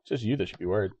 It's just you that should be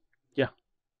worried. Yeah.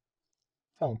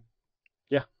 Tell him.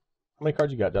 Yeah. How many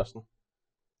cards you got, Dustin?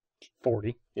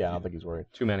 40. Yeah, I don't think he's worried.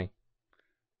 Too many.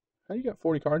 How you got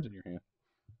 40 cards in your hand?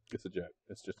 It's a joke.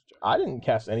 It's just a joke. I didn't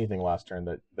cast anything last turn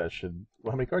that should.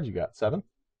 Well, how many cards you got? 7?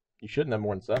 You shouldn't have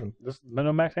more than 7. This is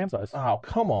minimum max hand size. Oh,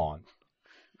 come on.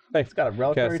 Hey, it's got a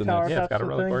reliquary Casting tower. this. Yeah, it's got a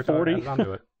reliquary tower 40. added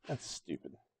onto it. That's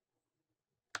stupid.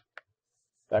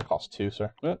 That costs 2,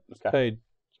 sir. Well, it's Okay. paid.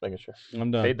 Just making sure.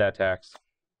 I'm done. Paid that tax.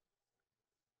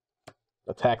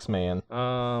 The tax man.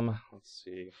 Let's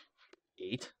see.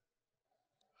 8?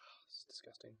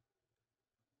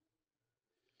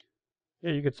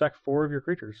 Yeah, you could sack 4 of your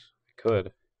creatures. I could.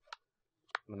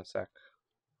 I'm gonna sack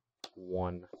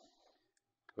 1.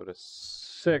 Go to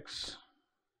 6.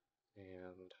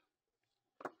 and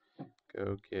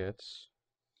go get.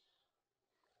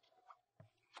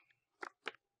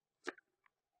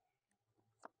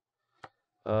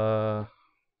 I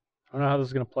don't know how this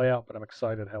is going to play out, but I'm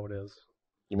excited how it is.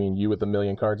 You mean you with a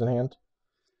million cards in hand?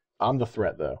 I'm the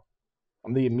threat, though.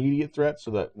 I'm the immediate threat,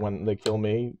 so that when they kill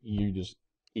me, you just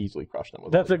easily crush them.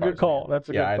 With That's all a the good cards in call. hand. That's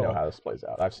a good Yeah, I call. know how this plays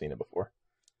out. I've seen it before.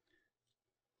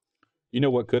 You know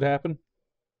what could happen?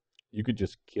 You could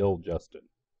just kill Justin.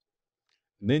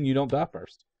 And then you don't die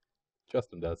first.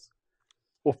 Justin does.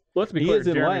 Well, let's be He clear. is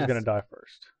in Jeremy's last. going to die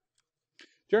first.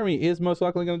 Jeremy is most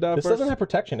likely going to die This first. doesn't have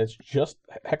protection. It's just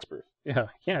hexproof. Yeah,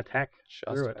 he can't attack Just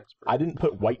through it. expert. I didn't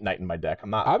put White Knight in my deck. I'm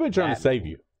not. I've been trying to that save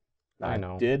mean. you. I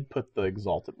know. Did put the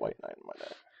Exalted White Knight in my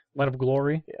deck. Light of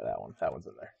Glory. Yeah, that one. That one's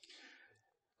in there.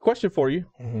 Question for you.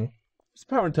 Mm-hmm. What's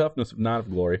the power and toughness of Knight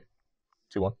of Glory?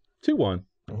 2-1. 2-1.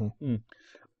 Mhm.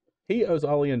 He owes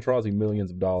Ollie and Trozzy millions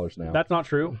of dollars now. That's not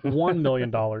true. $1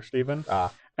 million, Stephen.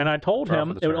 Ah, And I told Draw him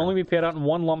for the it would turn. only be paid out in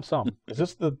one lump sum. is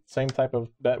this the same type of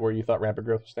bet where you thought rampant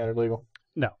growth was standard legal?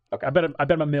 No. Okay. I bet him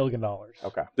 $1 million.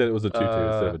 Okay. that it was a 2-2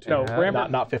 instead of a 2. No, Yeah.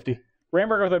 Rampart, Not 50.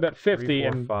 Ramberg, I bet 50, 3,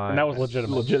 4, and 5, that was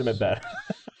legitimate. Legitimate bet.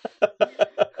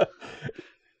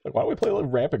 Like, why don't we play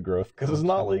rampant growth? Because it's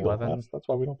not legal. 11. That's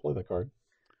why we don't play that card.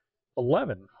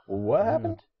 11. What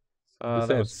happened? This That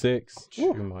had was 6.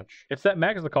 too much. It's that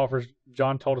Magus the Coffers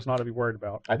John told us not to be worried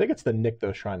about. I think it's the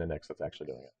Nykthos Shrine to Nyx that's actually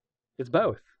doing it. It's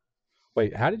both.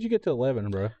 Wait, how did you get to 11,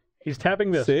 bro? He's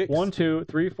tapping this. 6. 1, 2,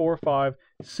 3, 4, 5,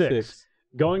 6.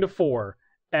 Going to 4.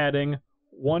 Adding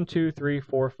 1, 2, 3,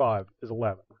 4, 5 is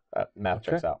 11. That math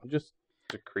checks out. Just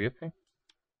Decree of Pink?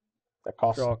 That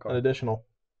costs Draw a card. an additional.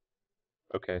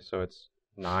 Okay, so it's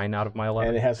 9 out of my And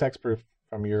 11. it has hexproof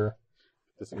from your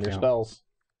spells.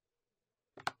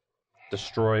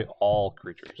 Destroy all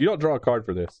creatures. you don't draw a card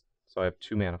for this. So I have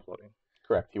 2 mana floating.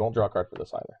 Correct. You won't draw a card for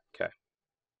this either. Okay.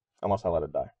 Unless I let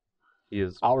it die. He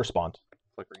is I'll respond.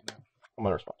 flickering now. I'm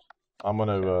going to respond. I'm going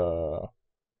to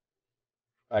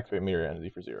activate Mirror Entity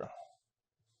for 0.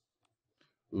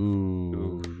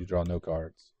 Ooh, you draw no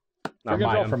cards. He's going to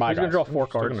draw, for my he's gonna dice. draw 4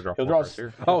 Still cards. gonna draw He'll 4 draw cards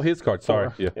here. Oh, his card. Sorry.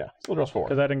 Four. Yeah. Yeah, still draws 4.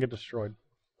 Because I didn't get destroyed.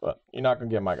 But you're not going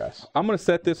to get my guys. I'm going to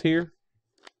set this here.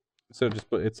 So just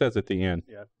put it says at the end.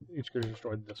 Yeah, each creature is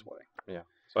destroyed this way. So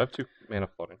I have 2 mana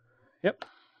floating. Yep.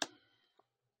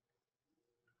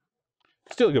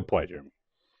 Still a good play, Jeremy.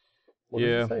 What Yeah.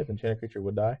 does it say? If enchanted creature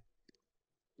would die?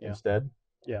 Yeah. Instead?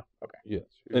 Yes.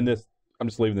 And this, I'm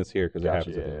just leaving this here because it Gotcha,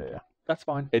 happens. At the yeah, end. yeah. That's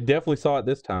fine. It definitely saw it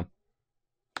this time.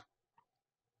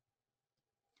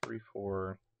 3,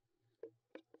 4,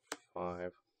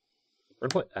 5. We're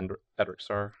going to play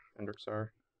Edrixar.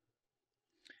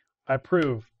 I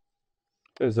approve.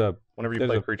 There's a Whenever you There's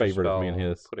play a a creature favorite of spell, me and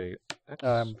his. put a X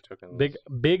token.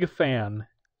 Big fan.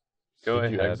 Go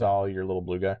Did you ahead. exile your little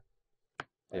blue guy?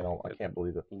 Yeah, I can't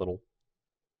believe it. Little.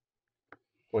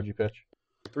 What'd you pitch?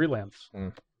 3 lands.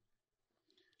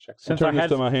 Check. Since turn I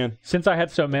this to my hand. Since I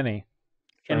had so many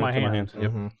Turn in it my to hand.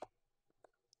 Yep. Mhm.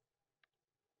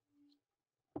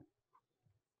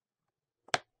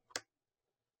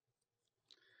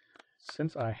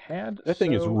 Since I had That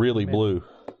thing is so really many. blue.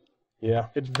 Yeah.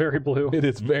 It's very blue. It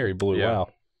is very blue. Yeah.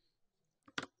 Wow.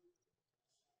 It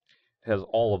has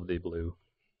all of the blue.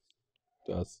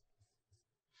 It does.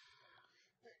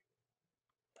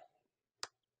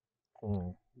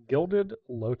 Mm. Gilded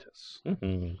Lotus.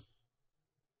 Mm-hmm.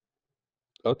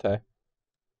 Okay.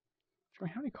 How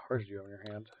many cards do you have in your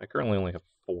hand? I currently only have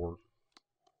 4,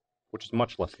 which is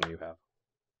much less than you have.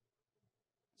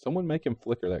 Someone make him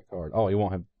flicker that card. Oh, he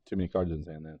won't have too many cards in his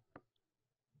hand then.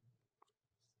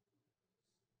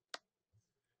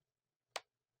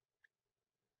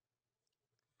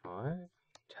 Five.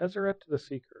 Tezzeret the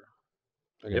Seeker.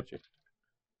 I got Yep. you.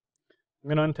 I'm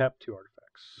going to untap 2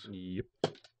 artifacts. Yep.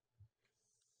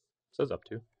 Says up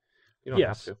to. You don't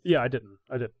Yes. have to. Yeah, I didn't.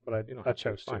 But You don't I have to.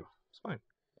 chose It's fine. to. It's fine.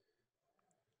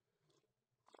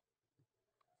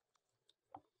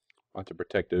 I don't have to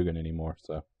protect Ugin anymore,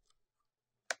 so.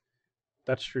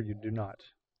 That's true. You do not.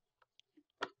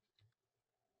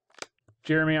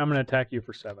 Jeremy, I'm going to attack you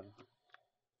for 7.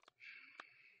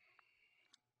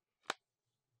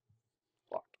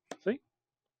 Blocked. See?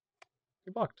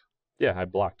 You blocked. Yeah, I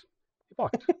blocked. You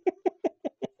blocked.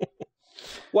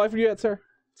 Life are you at, sir?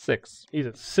 6. He's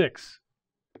at 6.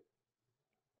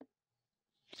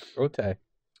 Okay.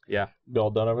 Yeah. You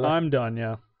all done over there? I'm done,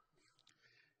 yeah.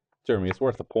 Jeremy, it's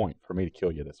worth a point for me to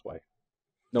kill you this way.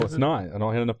 No, it's not. I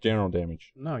don't have enough general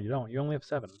damage. No, you don't. You only have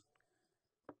 7.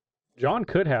 John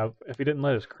could have if he didn't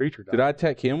let his creature die. Did I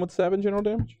attack him with 7 general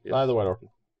damage? Yes. Either way, Orchid.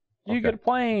 You Okay. get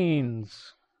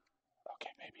planes. Okay,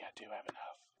 maybe I do have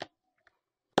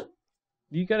enough.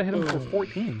 You got to hit him for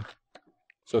 14.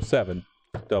 So 7,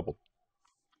 doubled.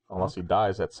 Unless he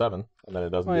dies at 7, and then it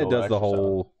doesn't. Well, deal it does extra the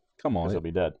whole. Come 7, on. 'cause he'll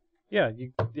be dead. Yeah,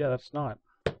 that's not.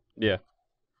 Yeah,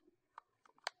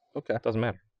 Okay. doesn't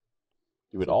matter.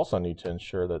 You would also need to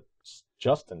ensure that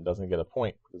Justin doesn't get a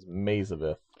point with his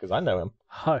Mazavith, because I know him.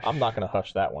 Hush. I'm not going to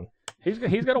hush that one. He's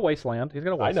got a wasteland. He's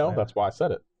got a I wasteland. know. That's why I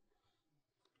said it.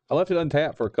 I left it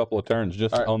untapped for a couple of turns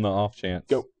just All right. on the off chance.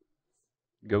 Go.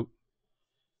 Goat.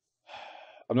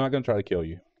 I'm not going to try to kill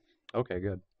you Okay,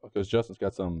 good. because Justin's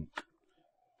got some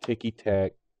ticky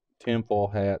tack, tinfoil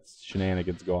hats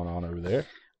shenanigans going on over there.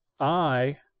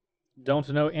 I don't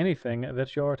know anything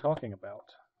that you are talking about.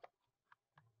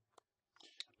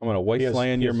 I'm going to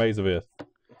wasteland he your has- Mazavith.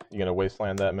 You going to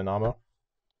wasteland that Minamo?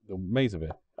 The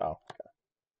Mazavith. Oh, okay.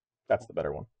 That's the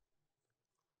better one.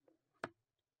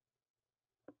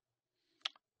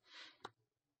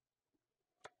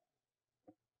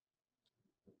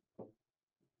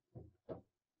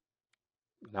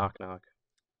 Knock, knock.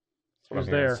 That's what Who's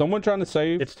I'm hearing. there? Someone trying to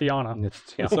save? It's Tiana.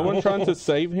 It's Someone trying to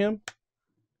save him?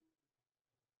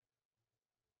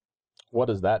 What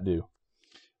does that do?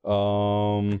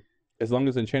 As long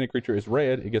as enchanted creature is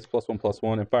red, it gets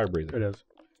 +1/+1 and fire breathing. It is.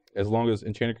 As long as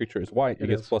enchanted creature is white, it It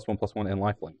gets is. +1/+1 and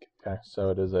lifelink. Okay, so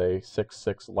it is a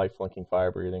 6/6 life-linking,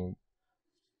 fire-breathing,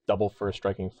 double first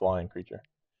striking flying creature.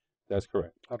 That's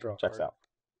correct. I'll draw. a Checks card. out.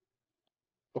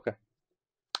 Okay.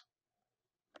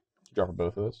 Did you draw for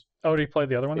both of those? Oh, did he play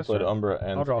the other one? He this played turn? Umbra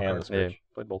and, I'll draw a and card. the Yeah, Screech.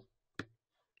 played both.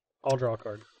 I'll draw a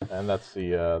card. And that's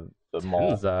the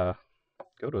maul. Tens,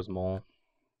 Goto's Maul.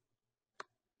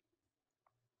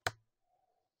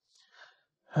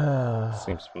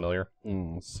 Seems familiar.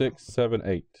 6, 7,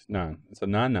 8, 9. It's a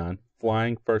 9/9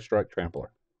 flying first strike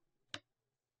trampler.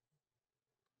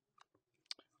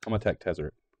 I'm gonna attack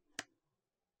Tezzeret.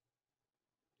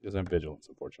 He doesn't have vigilance,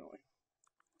 unfortunately.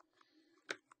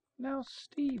 Now,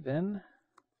 Steven.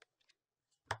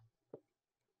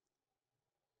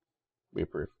 We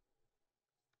approve.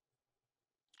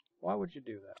 Why would you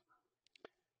do that?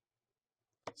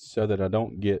 So that I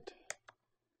don't get.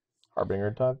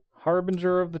 Harbinger Tide?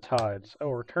 Harbinger of the Tides.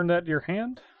 Oh, return that to your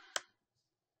hand?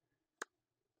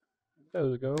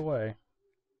 Those go away.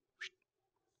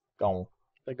 Gone.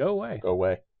 They go away. Go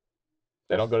away.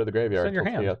 They don't go to the graveyard. It's in your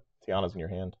until hand. Tiana's in your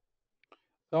hand.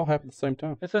 They all happen at the same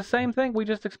time. It's the same thing. We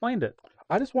just explained it.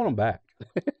 I just want them back.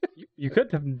 You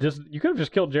could have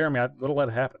just killed Jeremy. I would have let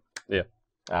it happen.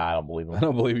 I don't believe him. I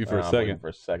don't believe you for I a don't believe him second. For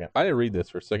a second. I didn't read this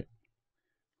for a second.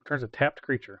 Returns a tapped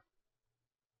creature.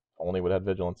 Only would have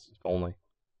vigilance. Only.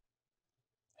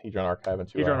 Hedron Archive and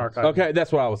 2 Hedron islands. Archive. Okay,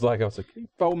 that's what I was like. I was like,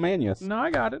 "Oh man, yes." No, I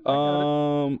got it. I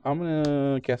got it. I'm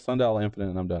gonna cast Sundial Infinite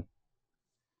and I'm done.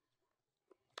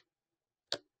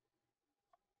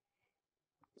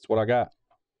 That's what I got.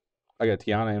 I got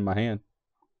Tiana in my hand.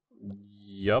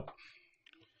 Yup.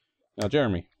 Now,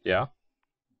 Jeremy, Yeah.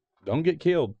 don't get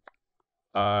killed.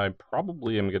 I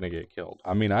probably am gonna get killed.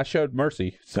 I mean, I showed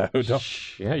mercy, so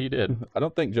don't. Yeah, you did. I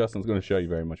don't think Justin's going to show you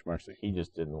very much mercy. He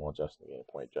just didn't want Justin to get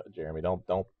a point. Jeremy, don't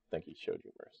think he showed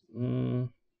you mercy.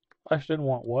 I just didn't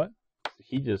want what?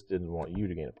 He just didn't want you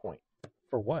to gain a point.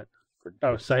 For what? For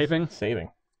Oh, saving? Saving.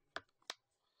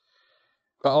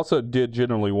 I also did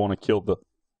generally want to kill the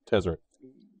Tezzeret.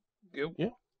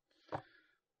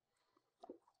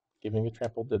 Giving a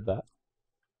trample did that.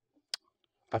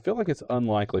 I feel like it's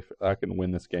unlikely I can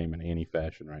win this game in any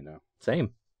fashion right now.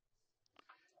 Same.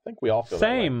 I think we all feel that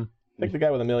way. Same. I think the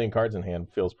guy with a million cards in hand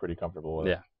feels pretty comfortable with it.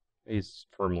 Yeah. He's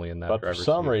firmly in that But for driver's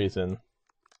some seat. reason,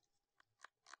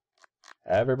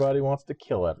 everybody wants to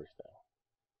kill everything.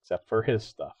 Except for his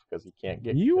stuff, because he can't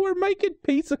get You were making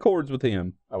peace accords with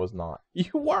him. I was not.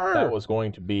 You were. That was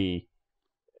going to be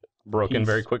Broken peace,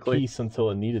 very quickly. Peace until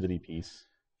it needed to be peace.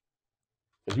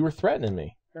 Because you were threatening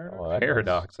me. Oh, that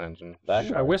Paradox engine. That I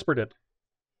guy. whispered it.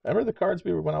 Remember the cards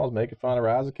we were when I was making fun of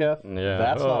Razaketh? Yeah.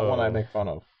 That's not one I Oh. make fun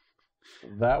of.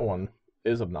 That one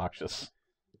is obnoxious.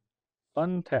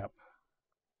 Untap.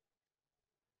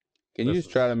 Can you This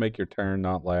just try to make your turn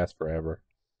not last forever?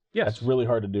 Yes. That's really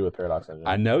hard to do with Paradox Engine.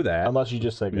 I know that. Unless you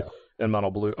just say go. And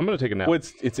mono blue. I'm gonna take a nap. Well,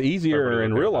 it's easier Everybody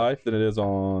in okay real with that? life than it is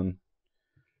on.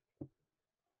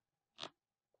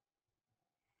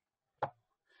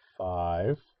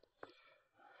 5.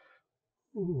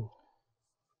 So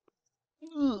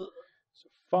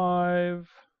 5,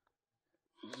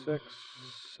 6,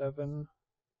 7,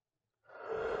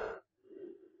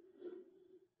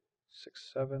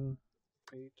 6, 7,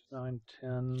 8, 9,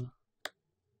 10,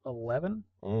 11.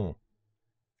 Mm.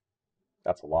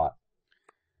 That's a lot.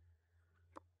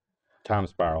 Time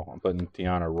spiral. I'm putting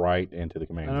Tiana right into the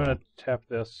command I'm zone. going to tap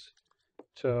this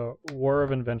to War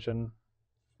of Invention,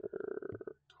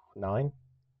 9?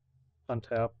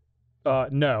 untap.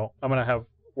 No, I'm going to have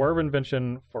War of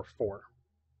Invention for 4.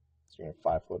 So you're going to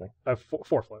have 5 floating. I have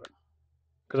 4 floating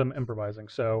because I'm improvising.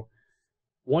 So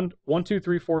 1, 2,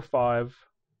 3, 4, 5,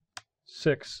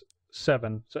 6,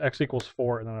 7. So X equals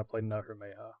 4, and then I play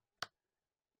Nahumeha.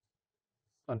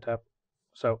 Untap.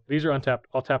 So these are untapped.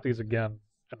 I'll tap these again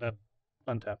and then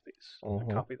untap these and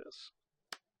Mhm. copy this.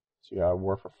 So you got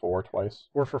War for 4 twice.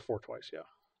 War for 4 twice,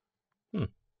 yeah.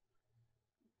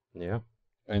 Yeah.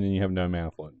 And then you have no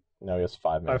mana floating. No, he has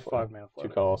 5 mana. I have floating. 5 mana 2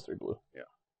 floating. colors, 3 blue. Yeah.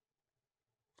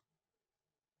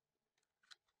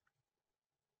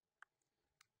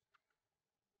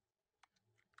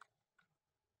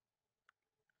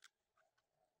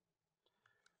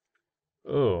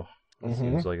 Oh, that Mhm.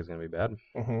 seems like it's gonna be bad.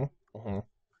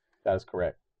 That is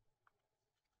correct.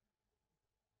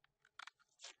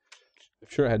 I'm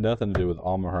sure it had nothing to do with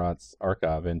Almarat's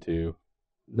archive into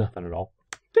Nothing at all.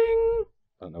 Ding! I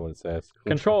don't know what it says.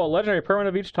 Control a legendary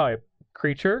permanent of each type.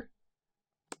 Creature.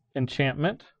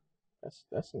 Enchantment.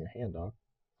 That's in your hand, dog.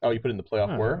 Oh, you put it in the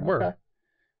playoff Oh, word? word. Okay.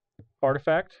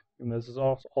 Artifact. And this is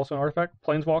also an artifact.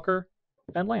 Planeswalker.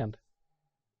 And land.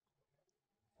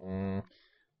 Mm,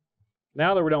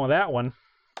 Now that we're done with that one,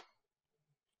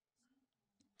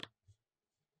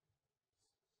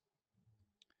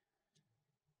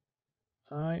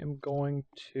 I am going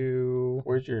to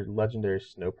where's your legendary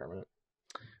snow permanent?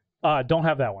 don't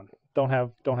have that one. Don't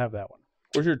have that one.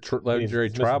 Where's your legendary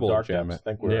It's missing tribal Dark Depths. enchantment? I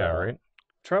think we're, Yeah, right.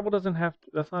 Tribal doesn't have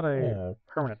that's not a Yeah,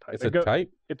 permanent type. It's a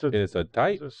type. It's a It's a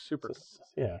type. it's a super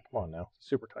yeah, come on now.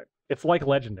 super type. It's like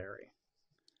legendary.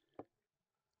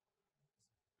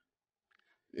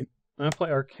 I'm gonna play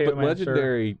But Archaeomancer.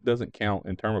 legendary doesn't count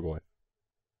in Termagoy.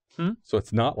 Hmm? So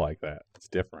it's not like that. It's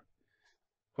different.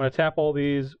 I'm gonna tap all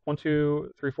these 1,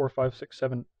 2, 3, 4, 5, 6,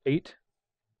 7, 8.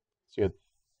 So you had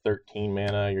 13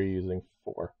 mana, you're using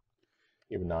 4.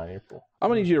 You have 9 in your pool. I'm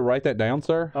gonna need you to write that down,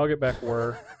 sir. I'll get back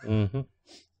where. Mm-hmm.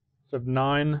 So I have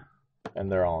 9.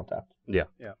 And they're all untapped. Yeah.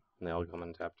 Yeah. And they all come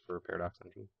untapped for Paradox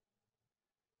Engine.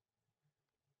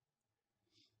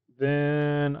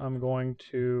 Then I'm going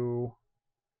to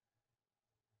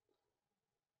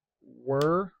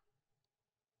whir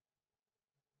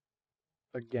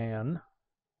again.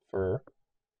 For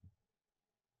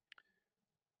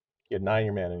you had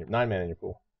 9 mana in your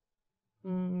pool.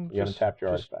 You haven't tapped your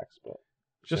artifacts, but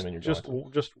assuming you're just going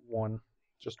one.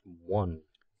 Just one.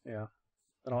 Yeah.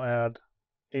 Then I'll add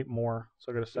 8 more,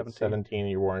 so I go to 17. 17 and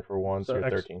you're warring for 1, so So you're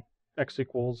X- 13. X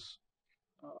equals.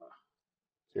 So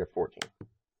you're 14.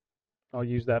 I'll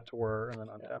use that to whir and then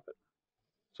untap it.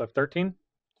 So I have 13.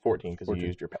 14 because you 14.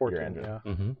 used your 14. engine. Yeah.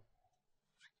 Mm-hmm.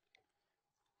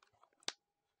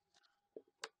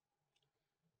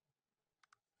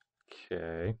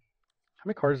 Okay. How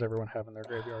many cards does everyone have in their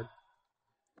graveyard?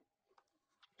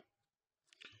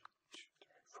 2,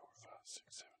 3, 4, 5, 6,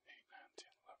 7, 8, 9, 10,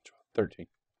 11, 12, 13.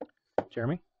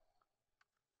 Jeremy,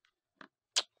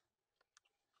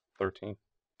 13. I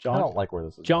John, don't like where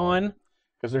this is. John,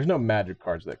 Because there's no magic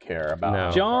cards that care about.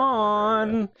 No.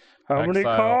 John. How many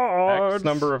Exile cards? X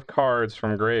number of cards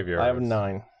from graveyards. I have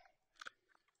 9.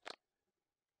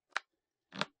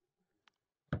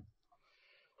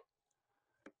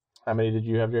 How many did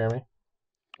you have, Jeremy?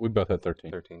 We both had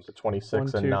 13. 13. So 26 1,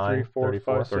 and 2, 9, 3, 4,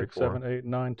 34, 5, 6, 7, 8,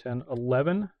 9, 10,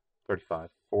 11. 35.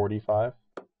 45.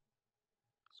 So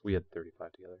we had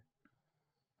 35 together.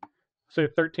 So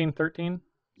 13, 13.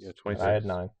 Yeah, 26. I had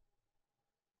 9.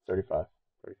 35.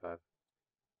 35.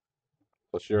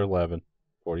 Plus your 11.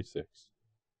 46.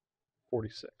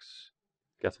 46.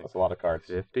 Guessing. That's a lot of cards.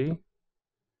 50.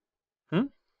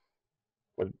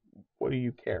 What do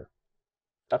you care?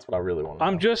 That's what I really want to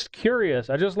know. I'm just curious.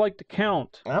 I just like to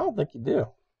count. I don't think you do.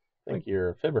 I think you're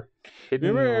a fibber.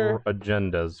 Hidden Remember-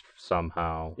 agendas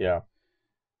somehow. Yeah.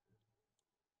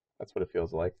 That's what it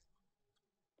feels like.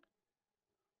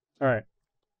 All right.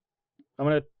 I'm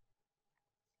going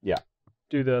to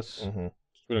do this. Mm-hmm.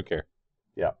 We don't care.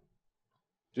 Yeah.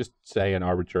 Just say an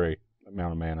arbitrary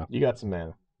amount of mana. You got some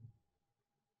mana.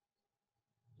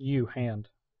 You hand.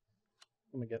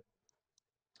 Let me get.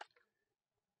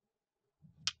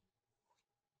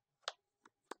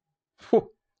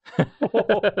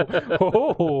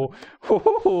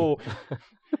 Oh,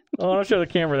 I'll show the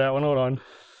camera that one. Hold on.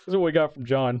 This is what we got from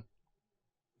John.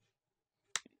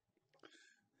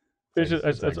 It's just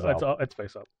it's face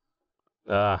up.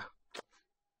 That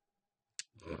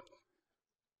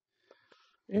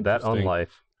Interesting.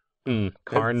 unlife.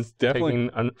 Karn It's definitely-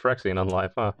 taking Phyrexian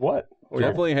unlife, huh? What?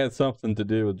 Definitely had something to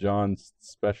do with John's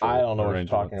special. I don't know what you're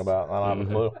talking arrangements. about. I don't have a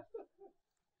Mhm.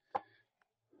 clue.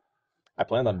 I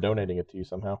planned on donating it to you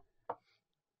somehow.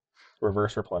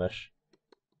 Reverse replenish.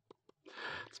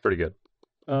 It's pretty good.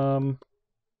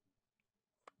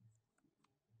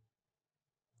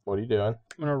 What are you doing?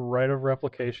 I'm gonna Rite of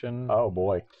Replication. Oh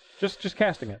boy. Just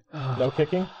casting it. No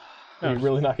kicking? No, Are you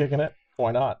really not kicking it?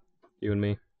 Why not? You and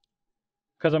me.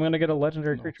 Because I'm gonna get a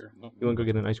legendary creature. You want to go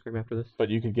get an ice cream after this? But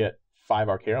you could get 5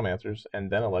 Archaeomancers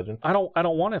and then a legend. I don't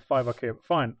want a 5. Okay,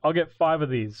 fine. I'll get 5 of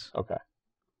these. Okay.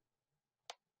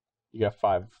 You got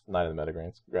 5 Knight of the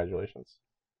Metagrains. Congratulations.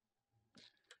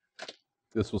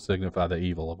 This will signify the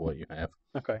evil of what you have.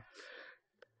 Okay.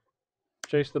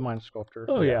 Chase the Mind Sculptor.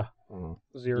 Oh, yeah.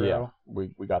 0. Yeah,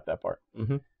 we got that part.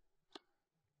 Mm-hmm.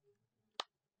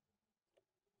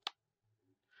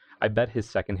 I bet his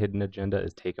second hidden agenda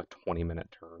is take a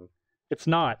 20-minute turn. It's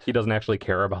not. He doesn't actually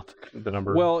care about the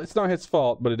number. Well, it's not his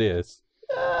fault, but it is.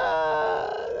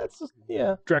 That's just,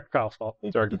 yeah. Director Kyle's fault.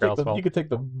 Director Kyle's fault. You could take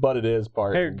the but it is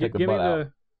part Hey, and take give the me butt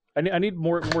out. the. I need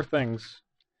more things.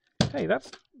 Hey,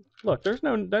 look. There's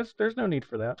no need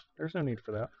for that. There's no need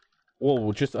for that. Well,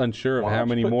 we're just unsure of Why how don't you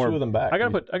many put more. 2 of them back. I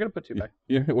gotta put 2 back.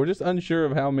 Yeah, we're just unsure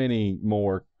of how many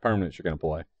more permanents you're going to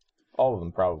play. All of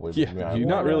them probably. Yeah, to be honest. you're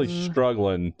not really One.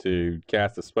 struggling to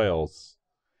cast the spells.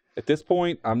 At this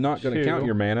point, I'm not going to 2. count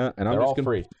your mana, and I'm They're just all going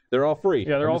free. They're all free.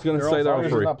 Yeah, they're I'm all- just going to they're say all they're As long all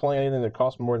as free. you're not playing anything that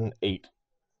costs more than 8,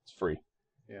 it's free.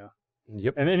 Yeah.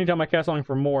 Yep. And anytime I cast something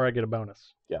for more, I get a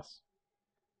bonus. Yes.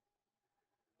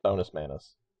 Bonus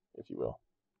manas, if you will.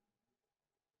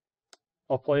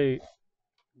 I'll play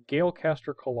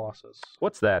Galecaster Colossus.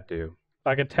 What's that do?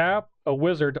 I can tap a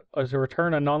wizard as a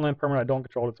return a non-land permanent I don't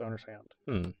control to its owner's hand.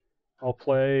 Hmm. I'll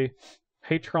play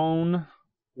Patron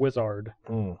Wizard.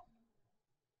 Mm.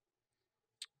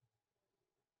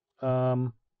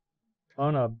 I'm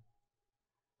gonna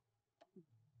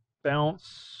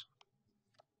bounce.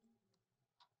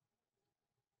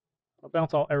 I'll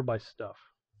bounce all everybody's stuff.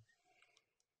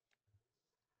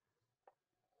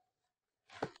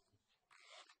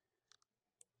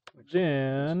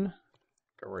 Then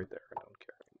Go right there. I don't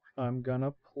care. I'm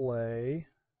gonna play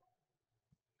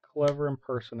Clever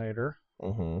Impersonator.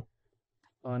 Mm-hmm.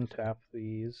 Untap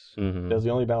these. Mm-hmm. Does he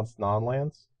only bounce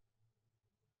non-lands?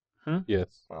 Yes.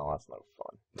 Well, that's no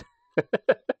fun.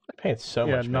 Paying so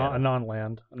yeah, much a mana.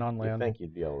 non-land. A You non-land. think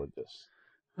you'd be able to just...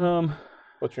 What's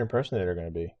What's your Impersonator going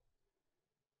to be?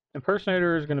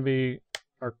 Impersonator is gonna be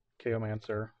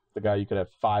Archaeomancer. The guy you could have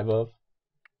 5 of?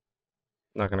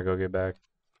 Not gonna go get back.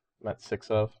 Not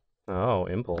 6 of? Oh,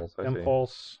 impulse. I see.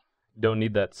 Impulse. Don't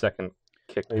need that second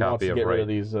kick He wants copy to of get rid right. of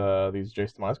these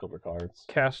Jace the Mindsculptor cards.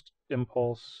 Cast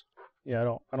Impulse.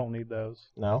 Yeah, I don't need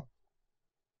those. No?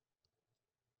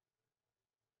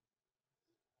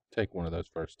 Take one of those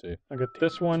first two. I get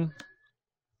this one.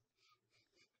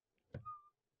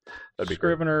 That'd be great.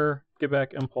 Scrivener, get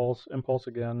back Impulse. Impulse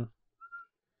again.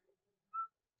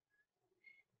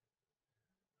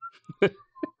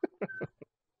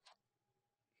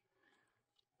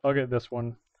 I'll get this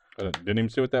one. I didn't even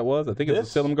see what that was. I think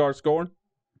it's This? a Silumgar scorn.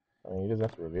 I mean, he doesn't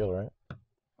have to reveal, right?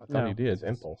 I thought No. he did. It's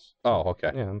Impulse. Oh,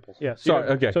 okay. Yeah, impulse. Yeah. Sorry,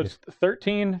 okay. So it's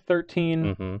 13, 13,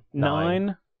 Mm-hmm.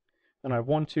 9. And I have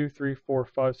 1, 2, 3, 4,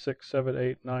 5, 6, 7,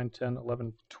 8, 9, 10,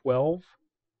 11, 12.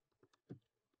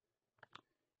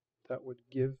 That would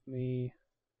give me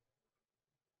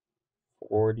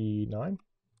 49?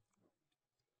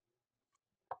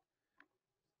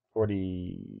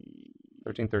 40...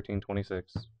 13, 13,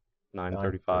 26, 9,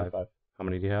 35. How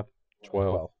many do you have?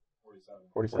 12.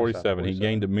 47. 47. He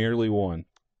gained a merely 1.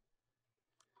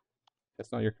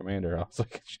 That's not your commander. I was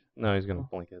like, No, he's gonna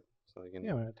blink it. So you can.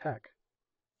 yeah, I'm gonna attack.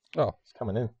 oh, It's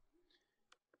coming in.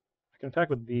 I can attack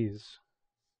with these.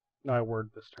 No, I word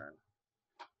this turn.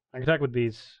 I can attack with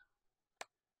these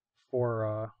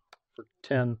for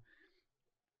 10.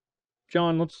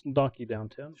 John, let's knock you down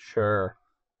 10. Sure.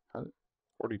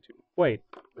 42. Wait,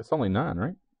 it's only 9,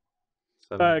 right?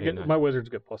 7, 8, 9. my wizards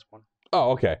get +1.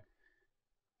 Oh, okay.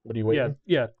 What are you waiting?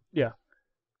 Yeah.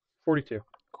 42.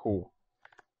 Cool.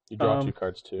 You draw 2 Um,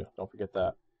 cards too. Don't forget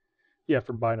that. Yeah,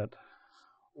 from buying it.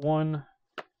 1,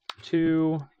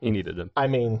 2. He needed them. I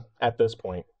mean, at this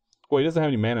point, Well, he doesn't have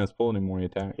any mana to pull anymore. He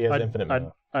attack. he has I- infinite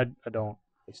mana. I don't.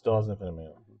 He still has infinite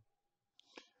mana.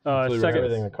 Absolutely right. Second,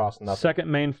 Everything that costs nothing.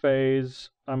 second main phase,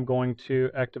 I'm going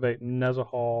to activate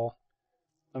Nezahal.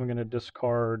 I'm going to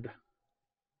discard.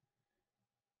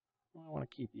 I want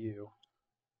to keep you.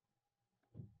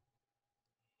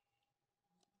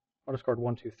 I'll discard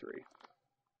 1, 2, 3.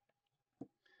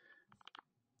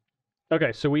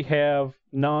 Okay, so we have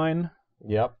 9,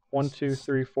 Yep. 1, 2,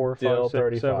 3, 4, Still 5,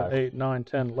 6, 7, 35. 8, 9,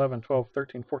 10, 11, 12,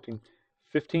 13, 14,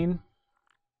 15.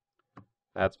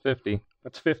 That's 50.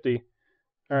 That's 50.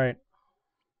 All right.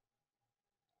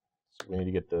 So we need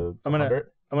to get the I'm gonna 100.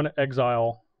 I'm gonna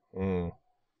exile. Mm.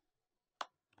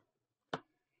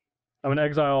 I'm gonna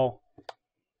exile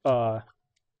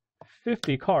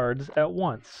 50 cards at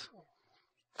once.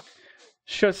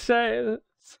 Sachet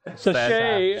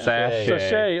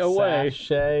Sachet away.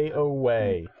 Sachet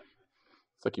away.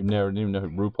 It's like you never even know who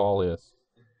RuPaul is.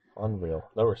 Unreal.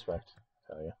 No respect.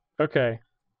 I tell you. Okay.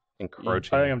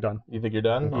 Encroaching. I think I'm done. You think you're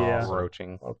done? Yeah.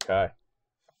 Encroaching. Okay.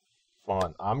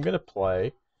 Fun. I'm gonna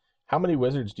play. How many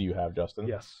wizards do you have, Justin?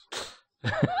 Yes.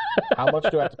 How much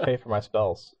do I have to pay for my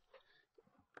spells?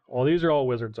 Well, these are all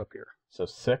wizards up here. So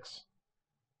 6.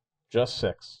 Just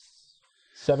 6.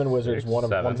 7 wizards. 6, One's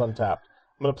 7. untapped.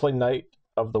 I'm gonna play Knight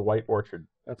of the White Orchard.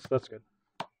 That's good.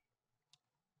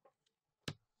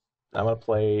 I'm gonna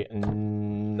play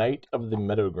Knight of the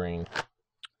Meadow Green.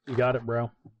 You got it,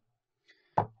 bro.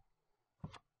 All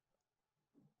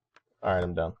right,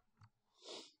 I'm done.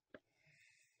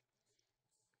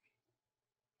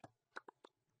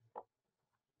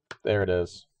 There it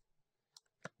is.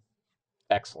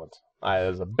 Excellent. That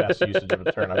is the best usage of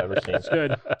a turn I've ever seen. It's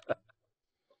good.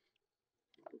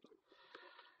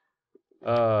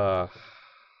 What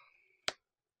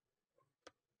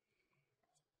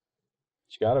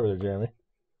you got over there, Jeremy?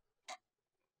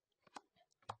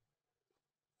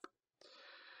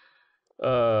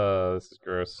 This is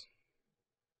gross.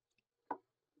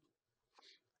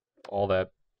 All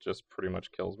that just pretty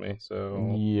much kills me.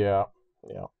 So Yeah.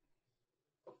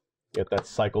 Get that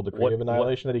cycle decree of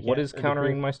annihilation that he can't. what is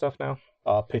countering my stuff now?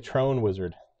 Patron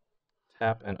Wizard.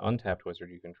 Tap an untapped wizard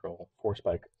you control. 4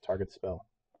 spike. Target spell.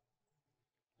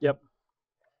 Yep.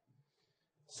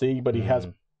 See, but he has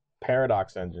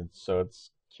Paradox Engines, so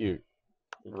it's cute.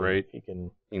 Right. He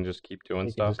can You can just keep doing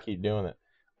he can stuff. just keep doing it.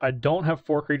 I don't have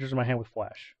 4 creatures in my hand with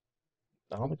flash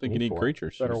I I don't don't think you need 4.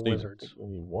 creatures. You that are just need, wizards. We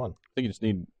need 1. I think you just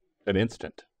need an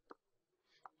instant.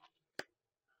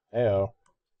 Heyo.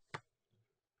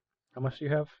 How much do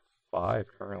you have? 5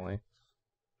 currently.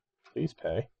 Please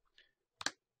pay.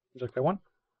 Would you like to pay 1?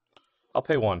 I'll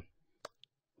pay 1.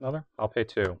 Another? I'll pay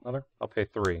 2. Another? I'll pay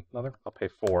 3. Another? I'll pay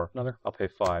 4. Another? I'll pay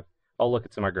 5. Oh, look,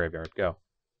 it's in my graveyard. Go.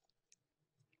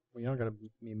 Well, you don't gotta be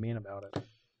mean about it.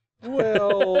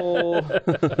 Well,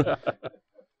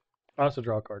 I also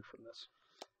draw a card from this.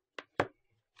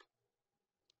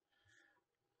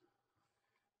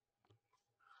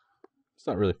 it's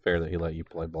not really fair that he let you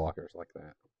play blockers like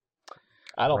that.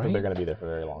 I don't think Right? they're going to be there for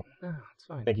very long. Yeah, it's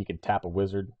I fine. think he could tap a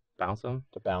wizard Bounce them.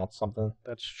 to bounce something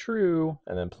That's true.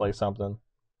 and then play something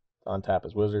to untap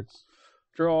his wizards.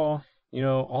 Draw. You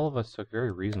know, all of us took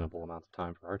very reasonable amounts of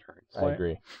time for our turns. I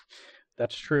agree.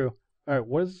 That's true. All right,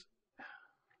 what is...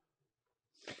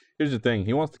 Here's the thing: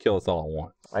 he wants to kill us all at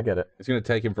once. I get it. It's going to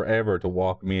take him forever to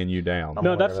walk me and you down. I'm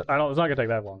No, aware that's... of it. I don't... It's not gonna take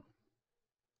that long.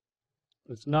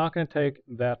 It's not gonna take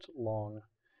that long.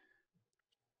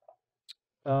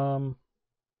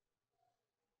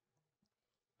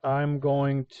 I'm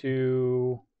going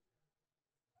to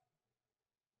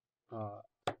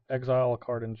exile a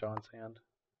card in John's hand.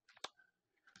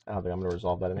 I don't think I'm going to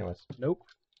resolve that anyways. Nope.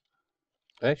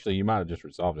 Actually, you might have just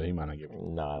resolved it. He might not give you.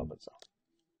 No, I don't think so.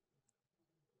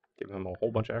 Give him a whole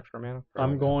bunch of extra mana.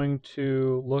 I'm going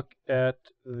to look at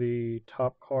the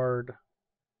top card,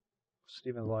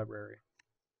 Stephen's Library.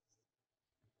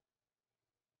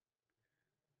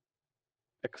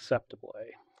 Acceptable A.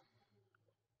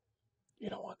 You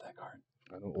don't want that card.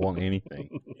 I don't want anything.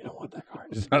 You don't want that card.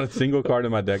 There's not a single card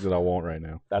in my deck that I want right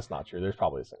now. That's not true. There's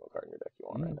probably a single card in your deck you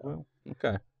want right now. Well,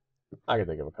 okay. I can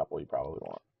think of a couple you probably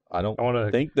want. I don't I want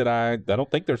to. think that I don't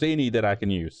think there's any that I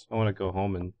can use. I want to go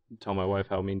home and tell my wife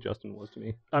how mean Justin was to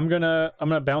me. I'm gonna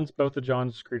bounce both of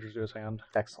John's creatures to his hand.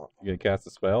 Excellent. You gonna cast a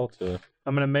spell to?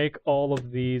 I'm gonna make all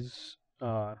of these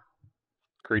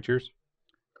Creatures.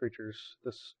 creatures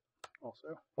this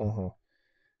also. Mm-hmm.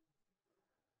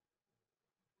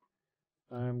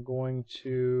 I'm going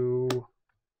to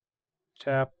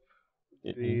tap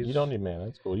You these. don't need mana.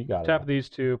 It's cool. You got Tap it. these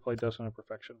two. Play Destiny of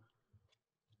Perfection.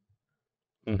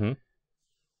 Mm-hmm.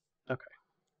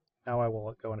 Now I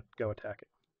will go attack it.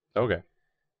 Okay.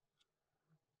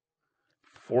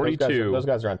 42. Those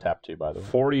guys are on tap too, by the way.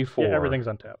 44. Yeah, everything's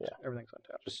untapped. Yeah. Everything's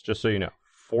untapped. Just so you know.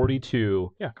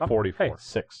 42. Yeah, copy. 44. Hey,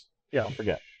 6. yeah. Don't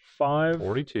forget. 5,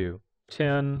 42.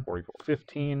 10, 44.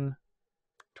 15,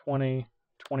 20,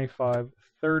 25,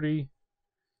 30.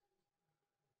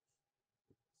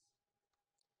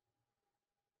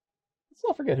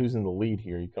 Let's not forget who's in the lead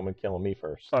here. You come and killing me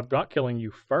first. I'm not killing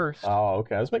you first. Oh,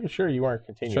 okay. I was making sure you weren't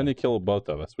continuing. Shouldn't he kill both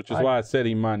of us? Which is why I said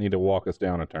he might need to walk us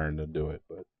down a turn to do it.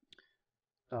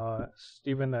 But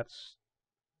Steven, that's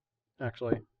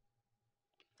actually...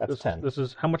 That's 10. This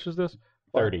is... How much is this?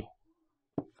 30.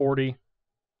 40.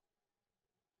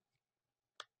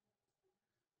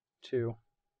 2.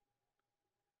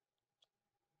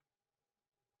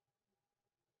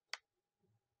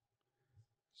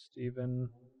 Steven.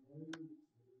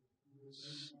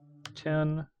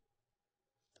 10.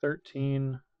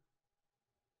 13.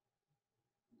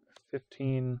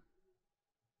 15.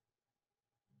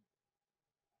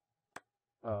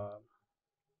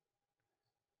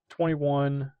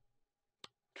 21.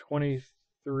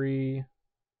 23.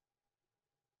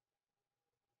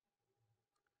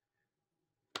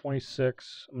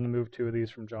 26. I'm going to move 2 of these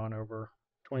from John over.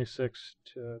 26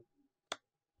 to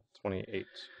 28.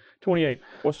 28.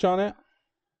 what's John at?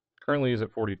 Currently, he's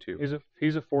at 42.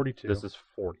 He's at 42. This is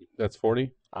 40. That's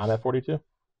 40. I'm at 42.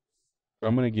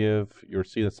 I'm going to give your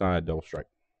Sea the Side double strike.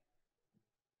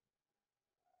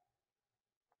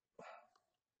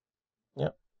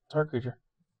 Yep. Target creature.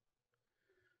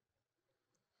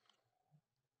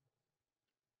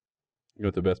 You know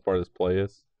what the best part of this play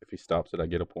is? If he stops it, I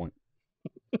get a point.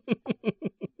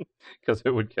 Because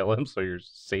it would kill him, so you're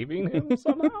saving him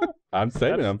somehow? I'm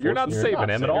saving him. You're not saving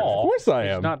him at Of all. course I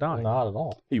He's am. not dying. Not at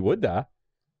all. He would die.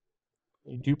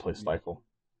 You do play Stifle.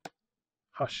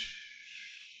 Hush.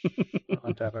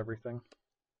 Untap everything.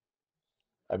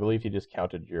 I believe he just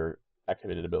counted your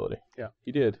activated ability.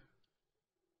 He did.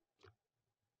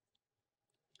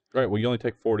 Right, well, you only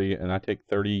take 40, and I take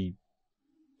 30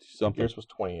 something. Yours was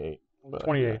 28. But,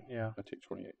 28, yeah. I take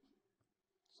 28.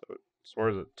 So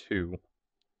Swears at 2.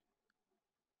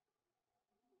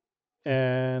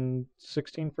 And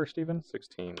 16 for Steven?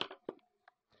 16.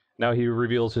 Now he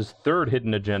reveals his third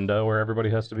hidden agenda where everybody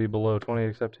has to be below 20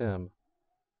 except him.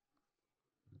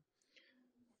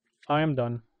 I am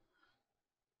done.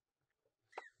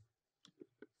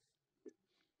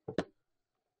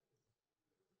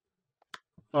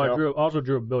 Oh, Yep. I also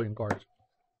drew a billion cards.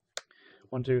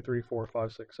 1, 2, 3, 4,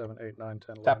 5, 6, 7, 8, 9,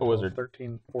 10, 11, Tap a 12, wizard.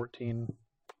 13, 14.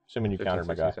 Assuming you 15, countered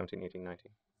my 16, guy. 17, 18,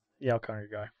 19. Yeah, I'll counter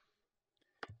your guy.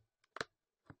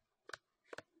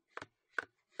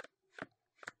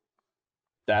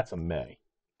 That's a May.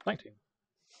 19.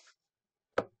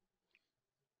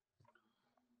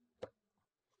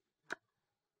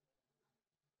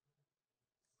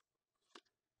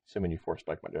 Assuming you force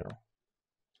spike my general.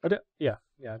 I did. Yeah,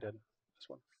 I did. This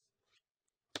one.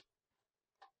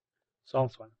 So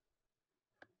that's fine.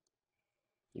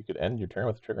 You could end your turn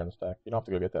with a trigger on the stack. You don't have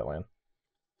to go get that land.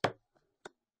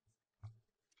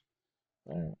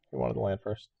 Alright, you wanted the land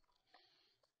first.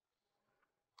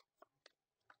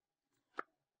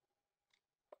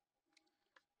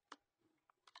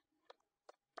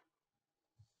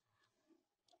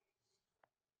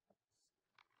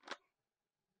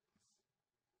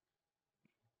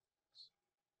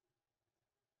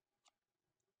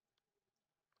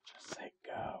 Just say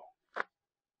go.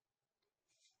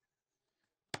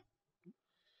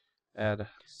 Add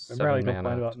Remember how you 7 complained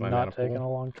mana about to my not mana taking pool.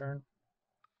 a long turn?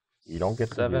 You don't get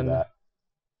to 7. do that.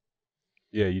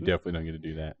 Yeah, you definitely don't get to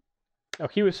do that. Oh,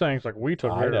 he was saying it's like we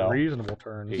took I very know. reasonable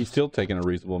turns. He's still taking a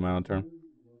reasonable amount of turn.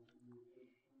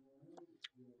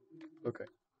 Okay.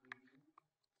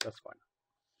 That's fine.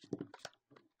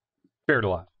 Buried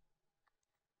alive.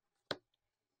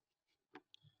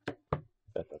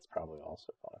 That's probably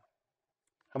also fine.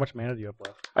 How much mana do you have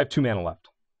left? I have 2 mana left.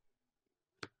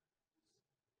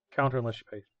 Counter unless you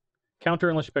pay. Counter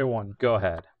unless you pay 1. Go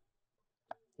ahead.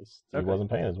 He Okay. wasn't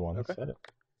paying his one. Okay. He said it.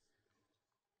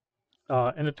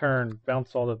 End of turn,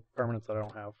 bounce all the permanents that I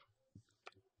don't have.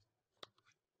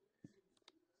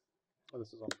 Oh,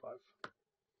 this is on 5.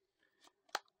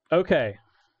 Okay.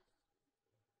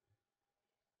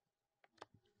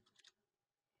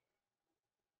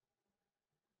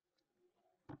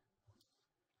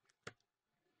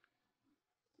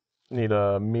 Need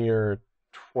a mere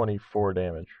 24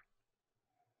 damage.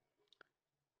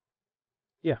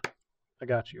 I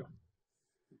got you.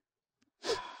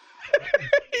 He's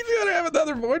gonna have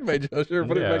another void mage. I sure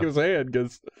put it Yeah. back in his hand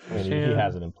because I mean, he Ten.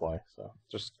 has it in play, so.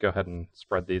 Just go ahead and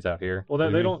spread these out here. Well,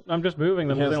 they don't. I'm just moving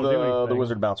them. He so has they don't do anything. the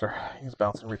wizard bouncer. He's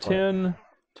bouncing replay.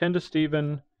 10 to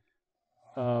Steven.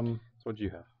 So what'd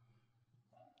you have?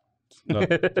 no,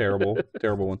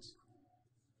 terrible ones.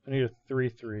 I need a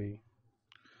 3/3.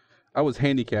 I was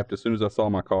handicapped as soon as I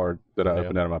saw my card that I Yeah.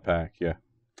 opened out of my pack. Yeah,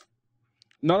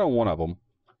 not on one of them.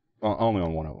 Only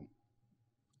on one of them.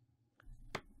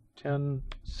 10,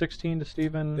 16 to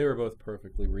Steven. They were both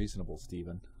perfectly reasonable,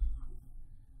 Steven.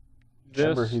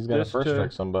 Remember, he's going to first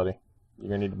strike somebody. You're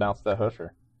going to need to bounce that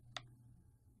husher.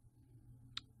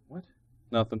 What?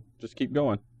 Nothing. Just keep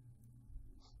going.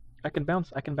 I can bounce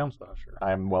the husher.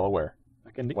 I'm well aware. I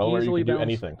can Well aware easily you can bounce. do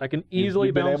anything. I can easily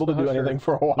You've bounce been able to the do husher. anything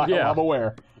for a while. Yeah. I'm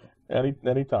aware. Any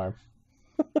time.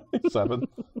 7. All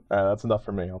right, that's enough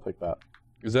for me. I'll take that.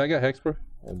 Is that guy Hexper?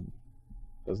 And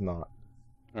does not.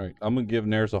 All right, I'm gonna give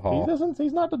Nares a haul. He doesn't.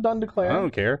 He's not done I declaring.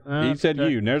 don't care. He said check,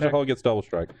 you. Nares a check. haul gets double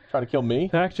strike. Try to kill me.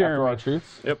 Attack After Jeremy. our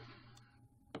truths. Yep.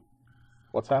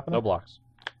 What's happening? No blocks.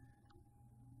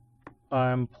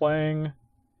 I'm playing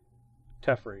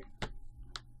Teferi.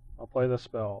 I'll play this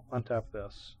spell. Untap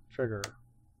this. Trigger.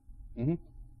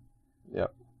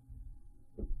 Yep.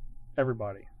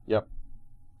 Everybody. Yep.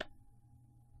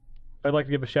 I'd like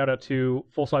to give a shout out to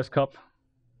Full Size Cup,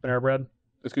 Panera Bread.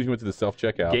 That's because you went to the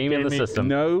self-checkout. Game in the me- system.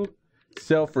 No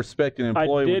self-respecting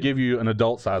employee did- would give you an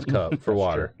adult-sized cup for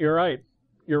water. You're right.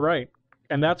 You're right.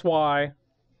 And that's why I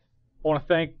want to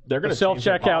thank They're the gonna change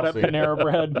their self-checkout at policy. Panera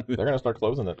Bread. They're going to start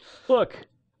closing it. Look,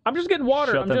 I'm just getting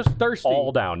water. Shut I'm them just thirsty.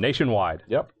 all down nationwide.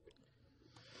 Yep.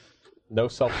 No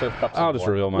self-serve cups I'll just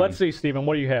anymore. reveal mine. Let's see, Steven.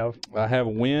 What do you have? I have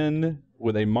wind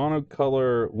with a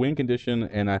monocolor wind condition,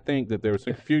 and I think that there was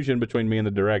some confusion between me and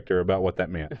the director about what that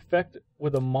meant. Effect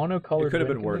with a monocolored. It could have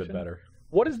wind been worded condition? better.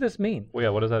 What does this mean? Well, yeah,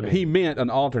 what does that mean? He meant an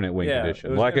alternate wind Yeah, it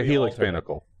condition, was like a gonna be helix alternate.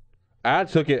 pinnacle. I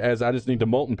took it as I just need to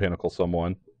molten pinnacle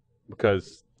someone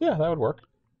because Yeah, that would work.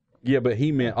 yeah, but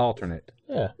he meant alternate.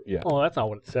 Yeah. Yeah, Oh, that's not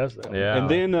what it says though. Yeah. and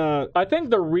then I think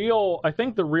the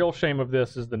real shame of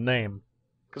this is the name,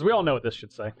 because we all know what this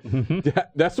should say.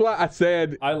 that's why I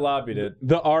said I lobbied it.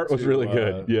 the art was to, really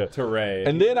good. Yeah, To Ray.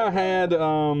 and then I had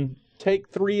take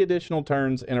 3 additional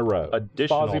turns in a row.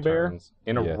 Additional Fozzie Bear? turns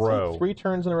in a Yes. row. 3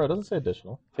 turns in a row. Doesn't say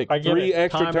additional. Take I get 3 it.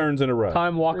 extra Time- turns in a row.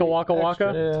 Time waka waka waka.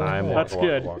 Extra, yeah. Time That's waka,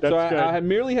 good. waka, waka. That's so good. I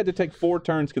merely had to take 4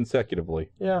 turns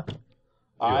consecutively. Yeah.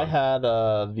 I had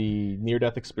the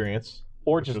near-death experience.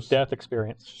 Or which just was death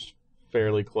experience.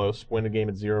 fairly close. Win a game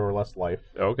at 0 or less life.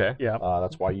 Okay. Yeah.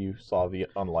 That's why you saw the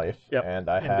unlife. Yep, And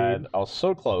I was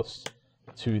so close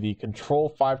to the control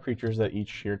 5 creatures that each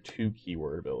share 2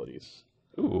 keyword abilities.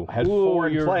 Ooh. I had Ooh, 4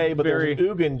 in you're play, but very- there's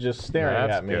an Ugin just staring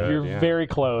That's at me. good. You're yeah. very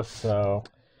close. So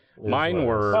it is Mine what it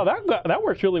were- is. Oh, that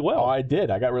works really well. Oh, I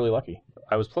did. I got really lucky.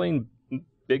 I was playing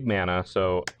big mana,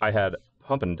 so I had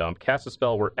pump and dump. Cast a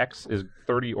spell where X is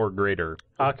 30 or greater.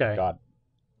 Okay. God,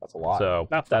 that's a lot. So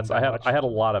That's not that much. I had a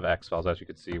lot of X spells, as you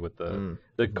could see with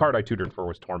the card I tutored for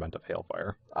was Torment of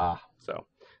Hailfire. So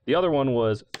the other one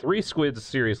was 3 squids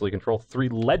seriously control 3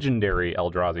 legendary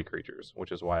Eldrazi creatures,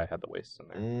 which is why I had the wastes in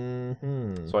there.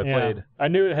 Mm-hmm. So I Yeah. played. I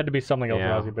knew it had to be something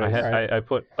Yeah, Eldrazi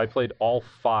based. I played all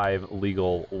 5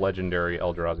 legal legendary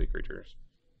Eldrazi creatures.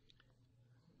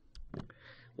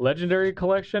 Legendary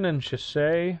collection and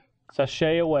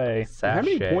sachet away. How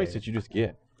many Sachet. points did you just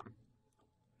get?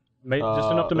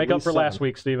 Just enough to At make up least for last 7.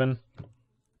 week, Steven.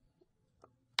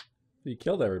 You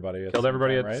killed everybody. Killed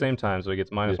everybody at right? the same time, so he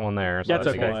gets -1 there. So That's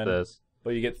that's okay. against this.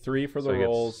 But you get 3 for the So he gets-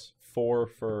 rolls, 4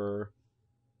 for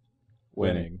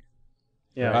winning.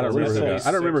 Yeah. I don't remember who At got. least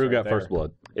I don't remember who 6 got right first there.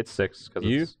 blood. It's 6 because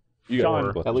You? it's You got John.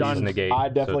 first blood. At least John negate. I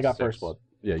so definitely it's got 6. first blood.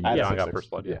 Yeah, you I had John got 6. first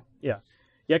blood. Yeah.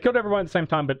 Yeah, I killed everyone at the same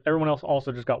time, but everyone else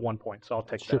also just got 1 point, so I'll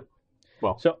take Sure. that.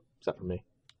 Well, So except for me.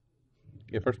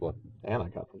 Yeah, first blood. And I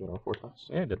got them 4 times.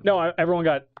 Yeah, it did. no, everyone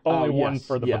got only Oh, one yes,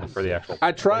 for the yes. For the actual.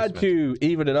 I tried placement. to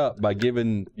even it up by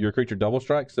giving your creature double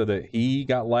strike so that he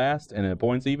got last and the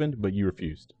points even, but you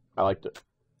refused. I liked it.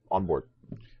 On board.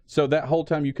 So that whole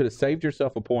time you could have saved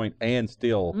yourself a point and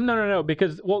still. No,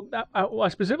 because I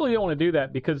specifically don't want to do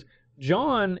that because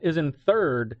John is in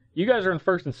 3rd. You guys are in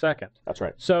 1st and 2nd. That's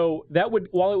right. So that would,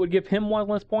 while it would give him 1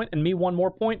 less point and me 1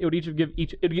 more point, it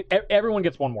would everyone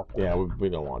gets 1 more point. Yeah, we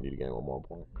don't want you to gain 1 more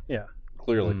point. Yeah.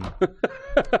 Clearly.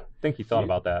 I think he thought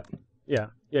about that. Yeah.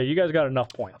 You guys got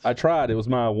enough points. I tried. It was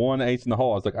my 1 ace in the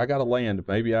hole. I was like, I got to land.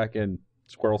 Maybe I can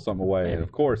squirrel something away. And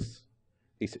of course,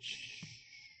 he said, shh.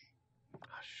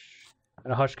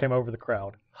 And a hush came over the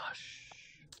crowd. Hush.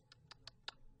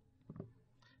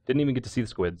 Didn't even get to see the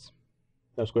squids.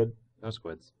 No squid. No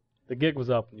squids. The gig was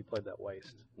up when you played that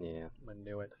waste. Yeah. I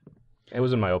knew it. It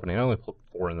was in my opening. I only put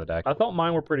 4 in the deck. I thought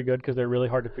mine were pretty good because they're really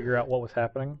hard to figure out what was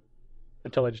happening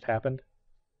until they just happened.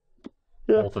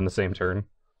 Both in the same turn.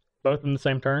 Both in the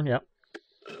same turn, yeah.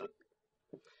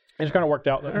 It just kind of worked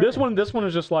out. This one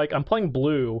is just like I'm playing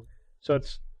blue, so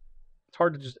it's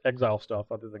hard to just exile stuff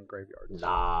other than graveyards.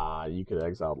 Nah, you could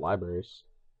exile libraries.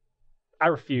 I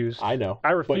refused. I know.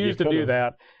 I but you refused to do could've.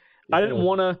 that. You I didn't could've.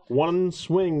 want to. One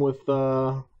swing with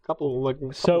a couple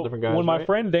So different guys. when my right?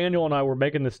 friend Daniel and I were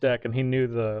making this deck, and he knew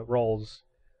the roles,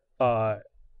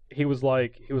 he was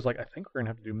like, I think we're gonna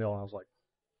have to do mill, and I was like,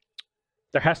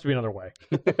 There has to be another way.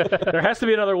 There has to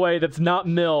be another way that's not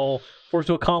mill for us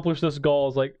to accomplish this goal.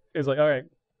 It's like all right,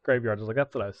 graveyard. I was like,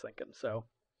 that's what I was thinking. So,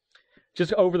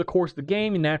 just over the course of the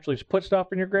game, you naturally just put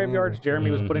stuff in your graveyards.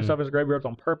 Jeremy was putting stuff in his graveyards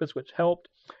on purpose, which helped.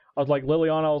 I was like,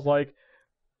 Liliana, I was like,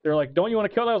 they're like, don't you want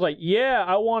to kill that? I was like, yeah,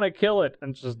 I want to kill it.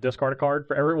 And just discard a card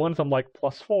for everyone. So I'm like,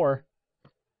 +4.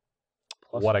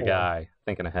 What a guy.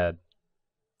 Thinking ahead.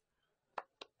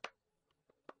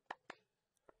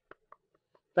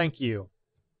 Thank you,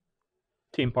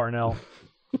 Team Parnell.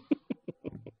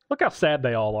 Look how sad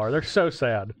they all are. They're so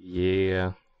sad.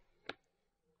 Yeah.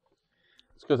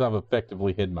 It's because I've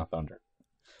effectively hidden my thunder.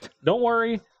 Don't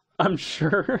worry. I'm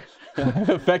sure. I've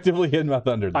effectively hidden my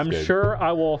thunder. I'm sure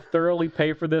I will thoroughly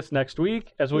pay for this next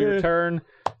week as we return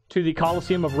to the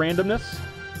Coliseum of Randomness,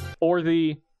 or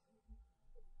the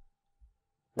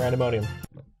Randomonium.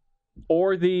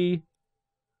 or the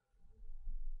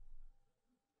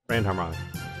Rand Harmonic.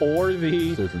 or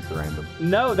the Susan's the random.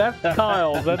 no, that's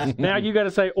Kyle's. That's now you got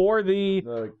to say or the.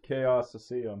 The Chaos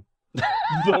Lyceum.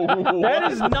 That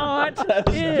is not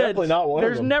That's it. definitely not one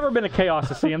There's of them. never been a Chaos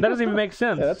Lyceum. That doesn't even make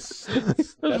sense.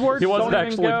 Those words He wasn't don't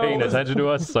even actually go. paying attention to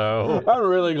us, so. I'm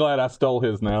really glad I stole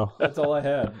his now. That's all I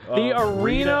had. The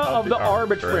Arena of the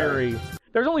Arbitrary. Arbitrary.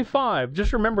 There's only 5.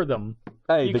 Just remember them.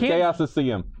 Hey, You the can't- chaos is see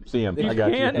him. See him. I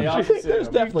got can't- you. I think there's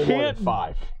definitely more than can't-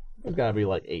 5. There's got to be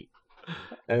like 8.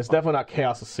 And it's definitely not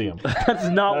Chaos Lyceum. That's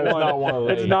not That is one. not one of the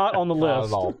It's 8. not on the Not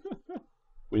list. at all.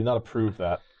 We did not approve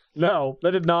that. No,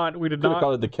 that did not. We did Could have not.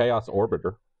 called it the chaos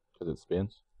orbiter because it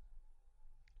spins.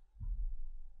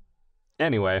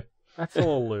 Anyway. That's a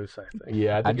little loose, I think.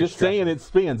 Yeah, I think I'm just saying it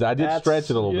spins. I did stretch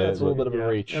it a little bit. It's a little bit of a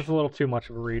reach. That's a little too much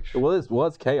of a reach. It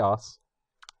was chaos.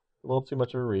 A little too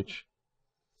much of a reach.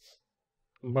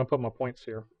 I'm gonna put my points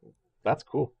here. That's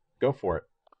cool. Go for it.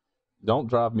 Don't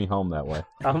drive me home that way.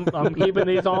 I'm keeping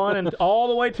these on and all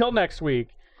the way till next week.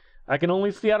 I can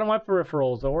only see out of my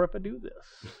peripherals, or if I do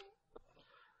this.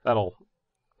 That'll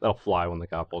fly when the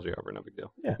cop pulls you over. No big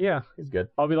deal. Yeah, He's good.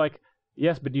 I'll be like,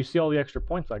 yes, but do you see all the extra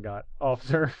points I got,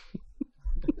 officer?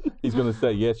 He's going to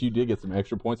say, yes, you did get some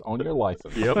extra points on your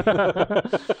license. Yep.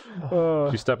 Uh,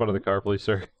 If you step out of the car, please,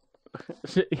 sir.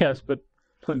 yes, but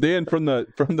Then from the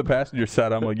passenger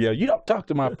side, I'm like, yeah, you don't talk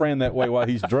to my friend that way while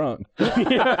he's drunk.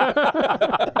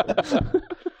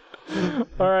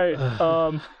 all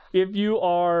right. If you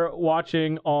are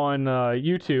watching on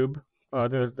YouTube,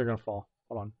 they're gonna fall.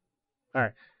 Hold on. All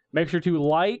right. Make sure to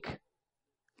like,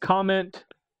 comment,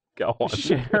 Go on.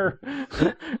 share,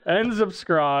 and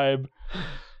subscribe.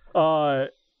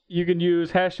 You can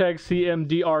use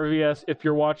 #CMDRVS if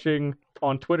you're watching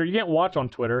on Twitter. You can't watch on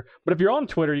Twitter, but if you're on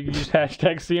Twitter, you can use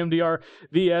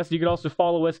 #CMDRVS. You can also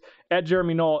follow us at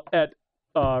Jeremy Knoll, at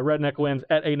Redneck Wins,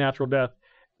 at A Natural Death,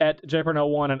 at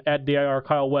JParnell1, and at DIR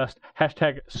Kyle West.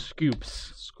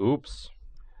 #Scoops. Scoops.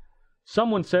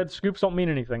 Someone said scoops don't mean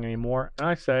anything anymore, and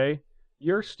I say,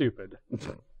 you're stupid.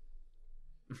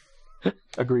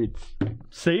 Agreed.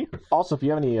 See? Also, if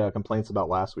you have any complaints about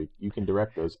last week, you can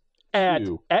direct those At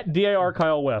to... DIR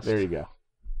Kyle West. There you go.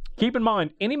 Keep in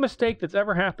mind, any mistake that's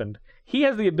ever happened, he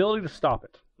has the ability to stop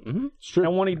it. Mm-hmm. It's true.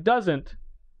 And when he doesn't,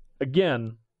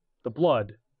 again, the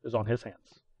blood is on his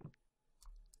hands.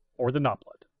 Or the not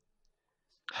blood.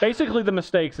 Basically, the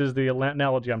mistakes is the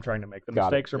analogy I'm trying to make. The Got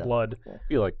it, mistakes are yeah. blood. I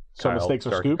feel like So mistakes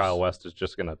are scoops? Kyle West is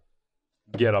just going to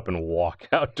get up and walk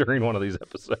out during one of these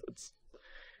episodes.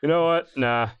 You know what?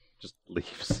 Nah, just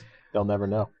leaves. They'll never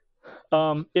know.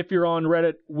 If you're on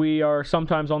Reddit, we are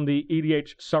sometimes on the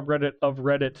EDH subreddit of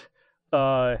Reddit.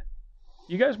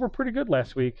 You guys were pretty good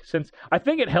last week. Since I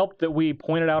think it helped that we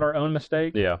pointed out our own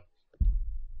mistake. Yeah.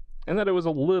 And that it was a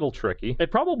little tricky.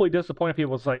 It probably disappointed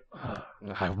people. It's like,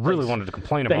 I really wanted to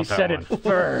complain they about that said one. it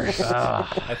first.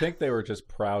 I think they were just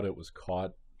proud it was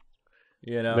caught.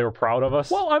 You know? They were proud of us.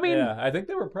 Well, I mean, yeah, I think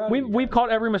they were proud of you we've guys. caught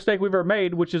every mistake we've ever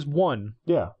made, which is one.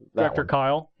 Yeah. Director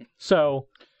Kyle. So,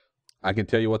 I can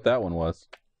tell you what that one was.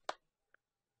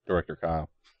 Director Kyle.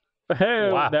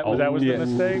 hey, Wow. that was yeah. the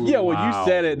mistake. Yeah, well, Wow. you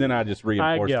said it, and then I just I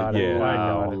reinforced got it. it. Yeah. I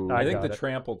got Wow. it. I think got the it.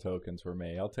 trample tokens were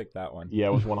me. I'll take that one. Yeah,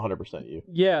 it was 100% you.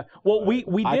 Yeah. Well, we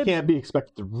I did. can't be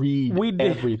expected to read We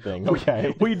did- everything.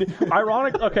 Okay. We did,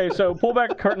 ironic. Okay, so pull back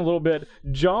the curtain a little bit.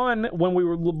 John, when we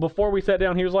were before we sat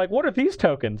down, he was like, "What are these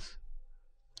tokens?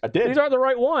 I did. These aren't the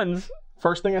right ones."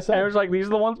 First thing I And said. I was like, "These are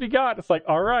the ones we got." It's like,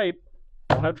 all right,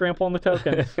 don't have trample on the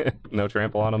tokens. No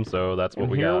trample on them, so that's what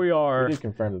And we here got. we are. I did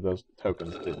confirm that those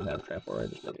tokens didn't have trample, right?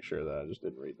 Just making sure that I just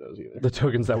didn't read those either. The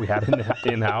tokens that we had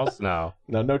in house? No.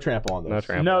 No trample on those. No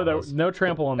trample. No, on there those. no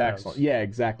trample on those. Excellent. Yeah,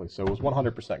 exactly. So it was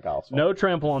 100% Kyle's fault. No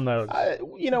trample on those.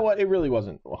 You know what? It really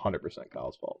wasn't 100%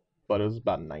 Kyle's fault, but it was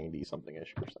about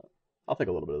 90-something-ish percent. I'll take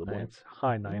a little bit of the blame. It's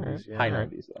high 90s. Yeah. High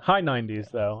 90s, though. High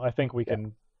 90s, though. I think we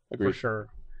can Agreed. for sure.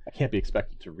 I can't be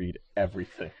expected to read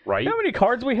everything. Right? How many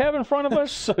cards we have in front of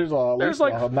us? So there's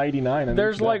like 99. In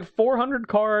There's each like deck. 400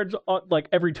 cards. Like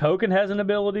every token has an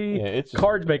ability. Yeah, it's just,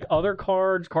 Cards make other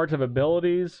cards. Cards have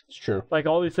abilities. It's true. Like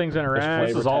all these things interact.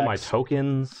 This is all my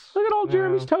tokens. Look at all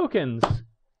Jeremy's tokens.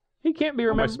 He can't be How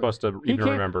am I remembered. supposed to He even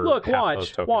can't remember? look. half those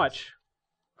Watch. tokens? Watch.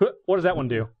 What does that one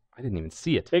do? I didn't even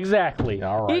see it. Exactly.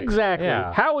 All right. Exactly.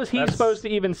 Yeah. How is he That's- supposed to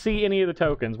even see any of the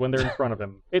tokens when they're in front of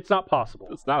him? It's not possible.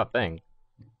 It's not a thing.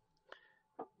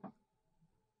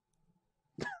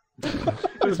 This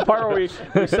is the part where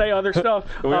we say other stuff.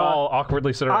 We all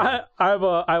awkwardly sit around. I have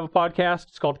a podcast.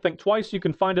 It's called Think Twice. You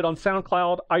can find it on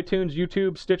SoundCloud, iTunes,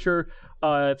 YouTube, Stitcher.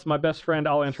 It's my best friend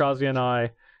Ali Antrazi and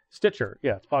I. Stitcher,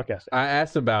 yeah, it's podcasting. I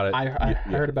asked about it. I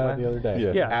heard about it the other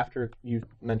day. Yeah. After you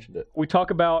mentioned it. We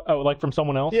talk about like from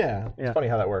someone else. Yeah. It's Yeah. funny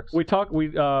how that works. We talk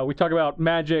about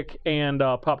magic and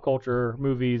pop culture,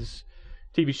 movies,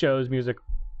 TV shows, music,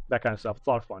 that kind of stuff. It's a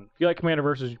lot of fun. If you like Commander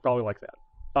Versus, you probably like that.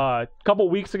 A couple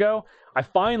weeks ago, I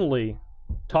finally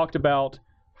talked about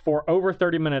for over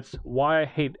 30 minutes why I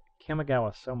hate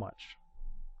Kamigawa so much.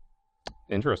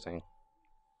 Interesting.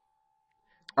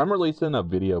 I'm releasing a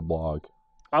video blog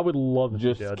I would love if you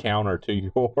just did. counter to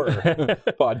your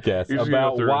podcast You're just gonna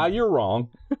about go through why and- you're wrong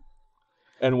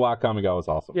and why Kamigawa is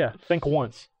awesome. Yeah, think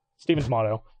once. Steven's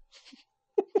motto.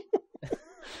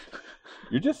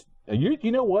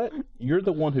 You know what? You're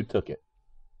the one who took it.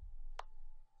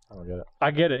 I don't get it.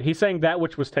 I get it. He's saying that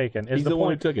which was taken. Is He's the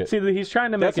one who took it. See, he's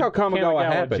trying to make That's how Kamigawa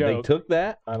happened. joke. They took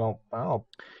that. I don't.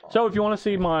 So if you want to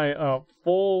see my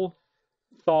full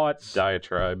thoughts,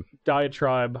 Diatribe,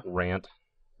 diatribe, rant,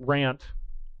 rant,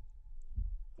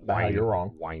 Nah, you're wrong.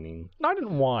 whining. I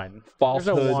didn't whine. There's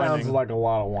Falsehoods. no whining. Sounds like a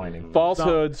lot of whining.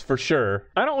 Falsehoods for sure.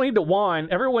 I don't need to whine.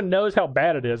 Everyone knows how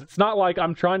bad it is. It's not like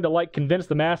I'm trying to like convince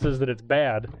the masses that it's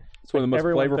bad. It's one of the most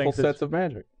Everyone flavorful thinks it's- sets of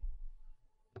Magic.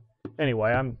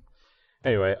 Anyway, I'm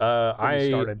Anyway, getting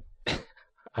started.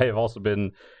 I have also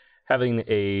been having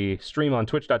a stream on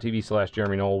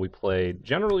twitch.tv/Jeremy Knoll.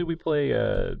 Generally we play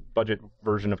a budget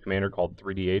version of Commander called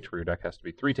 3DH, where your deck has to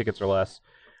be 3 tickets or less.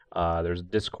 There's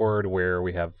Discord where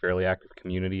we have a fairly active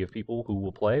community of people who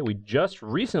will play. We just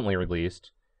recently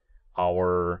released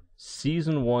our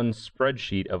Season 1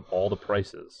 spreadsheet of all the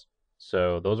prices.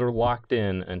 So those are locked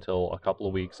in until a couple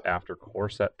of weeks after Core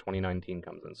Set 2019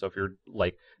 comes in. So if you're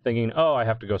like thinking, oh, I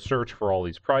have to go search for all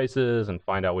these prices and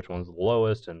find out which one's the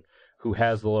lowest and who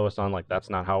has the lowest on, like that's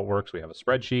not how it works. We have a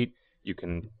spreadsheet. You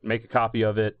can make a copy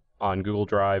of it on Google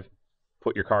Drive,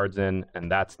 put your cards in,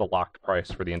 and that's the locked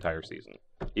price for the entire season,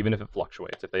 even if it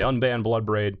fluctuates. If they unban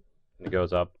Bloodbraid and it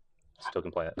goes up, still can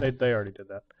play it. They already did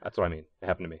that. That's what I mean. It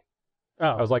happened to me. Oh,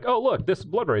 I was like, oh, look, this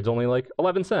Bloodbraid's only like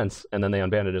 11 cents. And then they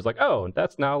unbanned it. It's like, oh,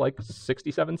 that's now like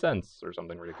 67 cents or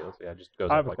something ridiculous. Yeah, it just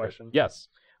goes I up have a like that. question. Yes.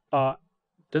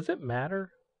 does it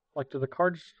matter? Like, do the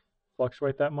cards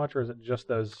fluctuate that much, or is it just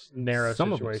those narrow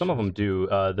situations? Some of them do.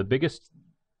 The biggest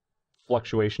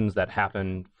fluctuations that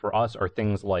happen for us are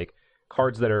things like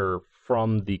cards that are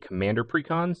from the Commander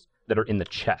precons that are in the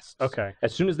chests. Okay.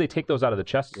 As soon as they take those out of the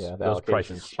chests, Yeah, the those allocations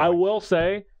prices change. I will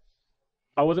say,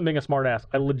 I wasn't being a smart ass.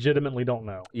 I legitimately don't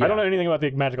know. Yeah. I don't know anything about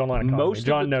the Magic Online economy.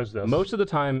 John knows this. Most of the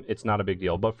time, it's not a big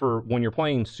deal. But for when you're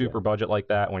playing super budget like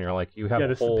that, when you're like, you have yeah, a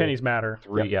this whole pennies matter.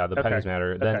 three, yeah, the Okay. pennies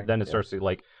matter. Then Okay. then it starts to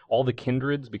like all the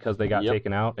kindreds, because they got Yep.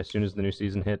 taken out as soon as the new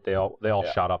season hit. They all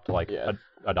Yeah. shot up to like Yeah.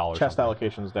 a dollar. Chest something.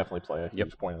 allocations definitely play a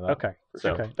huge point in that. Okay.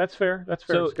 So- Okay. That's fair. That's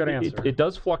fair. So It's a good answer. it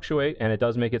does fluctuate, and it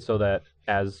does make it so that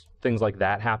as things like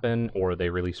that happen, or they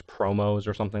release promos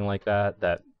or something like that,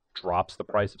 that drops the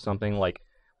price of something. Like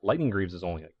Lightning Greaves is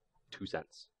only like 2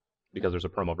 cents because there's a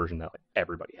promo version that like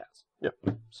everybody has.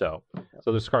 Yep. So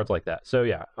there's cards like that. So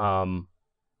yeah,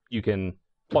 you can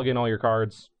plug in all your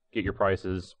cards, get your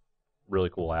prices. Really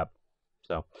cool app.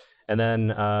 So, and then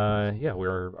yeah,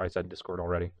 I said Discord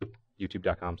already.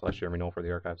 YouTube.com/Jeremy Knoll for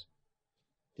the archives.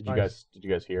 Did you Nice.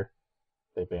 guys hear?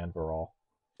 They banned Varol.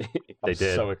 They I'm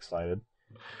did. so excited.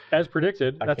 As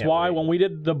predicted. I That's can't why wait. when we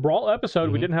did the Brawl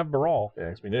episode, we Mhm. didn't have Brawl. Yeah,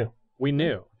 'cause we knew. We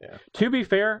knew. Yeah. To be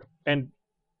fair, and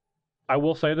I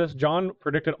will say this, John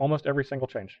predicted almost every single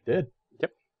change. Did.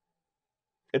 Yep.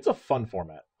 It's a fun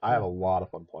format. I have a lot of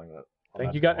fun playing it. I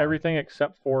think you got everything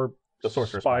except for The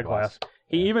Sorcerer's Spyglass.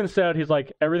 He even said, he's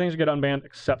like, everything's get unbanned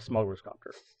except Smuggler's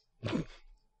Copter.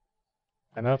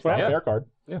 And that's what Not a happened. fair card.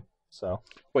 Yeah. So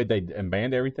Wait, they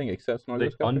banned everything except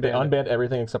Smuggler's Copter? they Unbanned. unbanned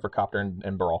everything except for Copter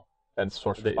and Burl and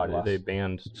Sorcerer's Spyglass. They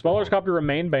banned Smuggler's Copter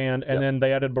remained banned, and Yep. then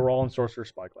they added Baral and Sorcerer's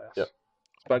Spyglass. Yep.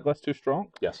 Spyglass too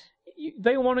strong? Yes.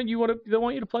 they want you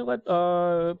to play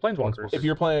Planeswalkers. If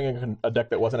you're playing a deck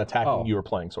that wasn't attacking, you were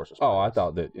playing Sorcerer's Oh, Spyglass. I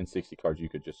thought that in 60 cards you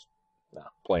could just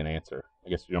play an answer. I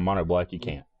guess mono black you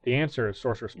can't. The answer is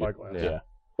Sorcerer's Spyglass. Yeah.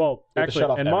 Well, You have to shut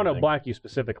actually, off in mono everything. black you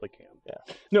specifically can.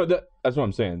 No, that's what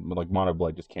I'm saying. Like mono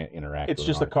black just can't interact. It's with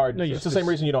just a an card. No, it's the same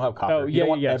reason you don't have copper. Oh, You yeah, don't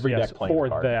want yes, every yes, deck playing for the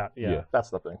card. that. Yeah. Yeah. That's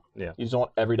the thing. Yeah. You just don't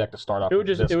want every deck to start off It would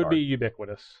with just this it would card. be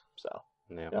ubiquitous, So,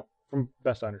 Yeah. Yep. from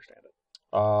best I understand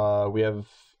it. we have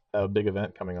a big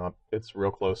event coming up. It's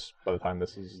real close by the time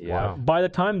this is Yeah. live. By the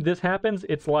time this happens,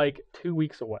 it's like 2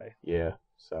 weeks away. Yeah.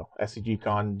 So, SCG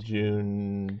Con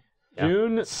June Yeah.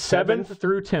 June 7th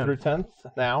through 10th. through 10th.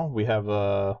 Now we have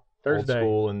Thursday. Old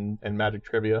School and Magic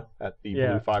Trivia at the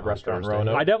Blue 5 restaurant in Thursday.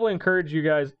 Roanoke. I definitely encourage you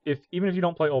guys, even if you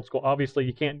don't play old school,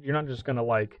 obviously you're not just gonna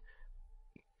like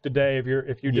today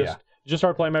if you just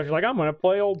start playing Magic, like I'm gonna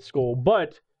play old school,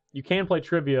 but you can play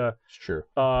trivia. It's true.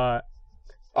 Uh,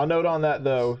 I'll note on that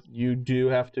though, you do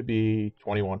have to be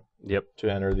 21 Yep. to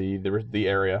enter the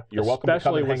area. You're welcome to come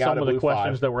especially and with hang out some at of the Blue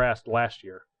questions 5. that were asked last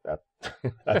year.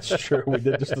 That's true. We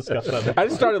did just discuss that. I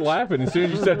just started laughing as soon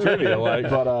as you said trivia. Like,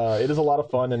 But it is a lot of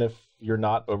fun, and if you're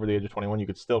not over the age of 21, you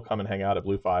could still come and hang out at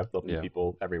Blue 5. There'll be Yeah.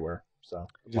 people everywhere. So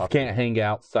you just can't hang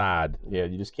outside Yeah,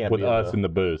 you just can't with be us in the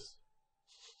booth.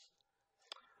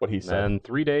 what he said. And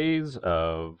 3 days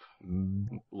of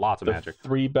lots of The magic.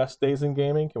 3 best days in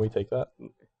gaming. Can we take that?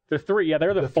 The three, yeah,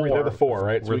 they're the four. They're the 4,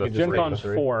 right? We're we the can just Gen rate Con's the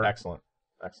 3. 4. Excellent.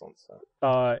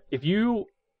 So, If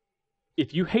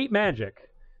you hate Magic,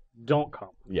 don't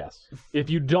come. yes. If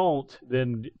you don't,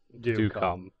 then do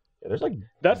come. Yeah, there's like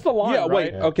That's the line. Yeah,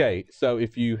 wait. right? Okay, so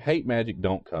if you hate magic,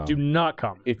 don't come. Do not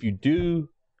come. If you do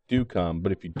come.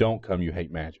 But if you don't come, you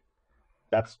hate magic.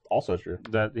 that's also true.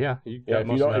 That Yeah, got if you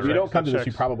most don't of if that you right. don't come to this, you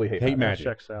Checks. probably hate Hate magic. magic.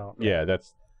 Checks out. Yeah,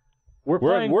 that's We're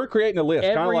playing we're creating a list,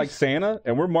 kind of every like Santa,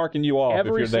 and we're marking you off if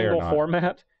every you're there or single not.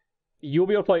 format. You'll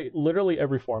be able to play literally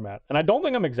every format, and I don't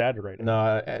think I'm exaggerating. No,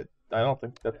 I don't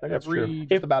think that's true. If,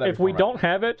 Just about every if we format. don't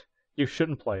have it, you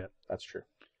shouldn't play it. That's true.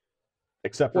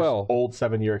 Except for Well, old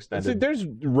 7-year See, extended. there's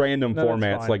random No, that's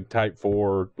formats fine. like Type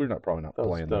 4. We're probably not Those-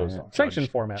 playing those that. aren't.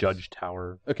 Sanctioned formats. Judge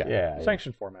Tower. Okay, yeah,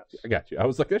 Sanctioned formats. I got you. I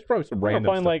was like, there's probably some We're random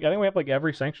gonna find stuff. I think we have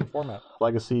every sanctioned format.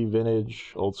 Legacy,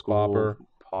 Vintage, Old School,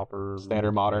 Pauper,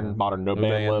 Standard, Modern, Modern, No No Ban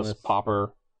ban List, list.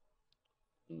 Pauper,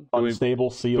 we-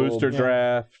 Unstable, Sealed, Booster Yeah.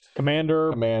 Draft.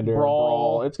 Commander, Commander,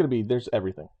 Brawl. It's gonna be there's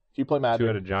everything. If you play Magic,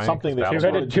 Two-Headed Giant, something that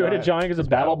Battle Two-headed giant is a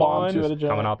battle bond. Two-Headed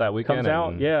Giant. Coming out that weekend. Comes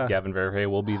out, and yeah. Gavin Verhey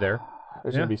will be there.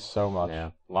 There's Yeah. gonna be so much. Yeah.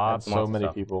 And Lots and so lots of many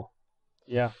stuff. people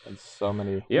Yeah. and so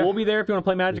many. Yeah. We'll be there if you want to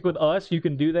play Magic with us. You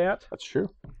can do that. That's true.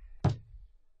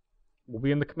 We'll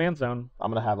be in the command zone. I'm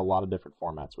gonna have a lot of different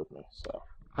formats with me. So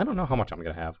I don't know how much I'm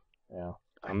gonna have. yeah,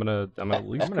 I'm gonna at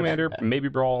least I'm gonna- Commander, maybe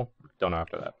Brawl. Don't know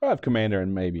after that. I have Commander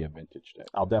and maybe a Vintage deck.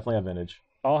 I'll definitely have Vintage.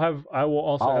 I will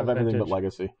also I'll have everything Vintage. but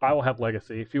Legacy I will have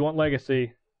Legacy. If you want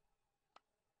Legacy,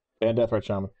 and Death Threat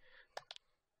Shaman.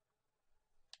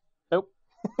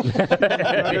 I'm not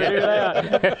gonna do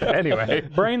that. Anyway,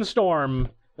 Brainstorm.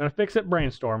 Gonna fix it.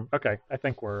 Brainstorm. Okay, I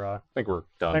think we're I think we're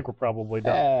done. probably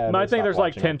done. Yeah, No, I they think stopped there's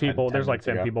like watching 10 it people. 10 There's like minutes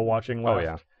 10 ago. people watching Oh left.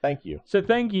 yeah. Thank you. So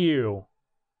thank you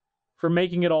for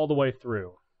making it all the way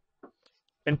through.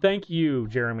 And thank you,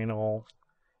 Jeremy Knoll.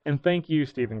 And thank you,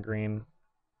 Stephen Green.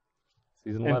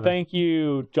 Season And 11. thank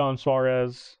you, John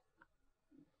Suarez.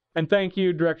 And thank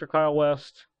you, Director Kyle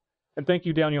West. And thank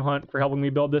you, Daniel Hunt, for helping me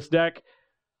build this deck.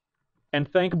 And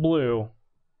thank Blue,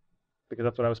 because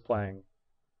that's what I was playing.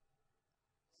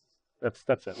 That's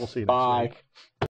it. We'll see you next Bye. week.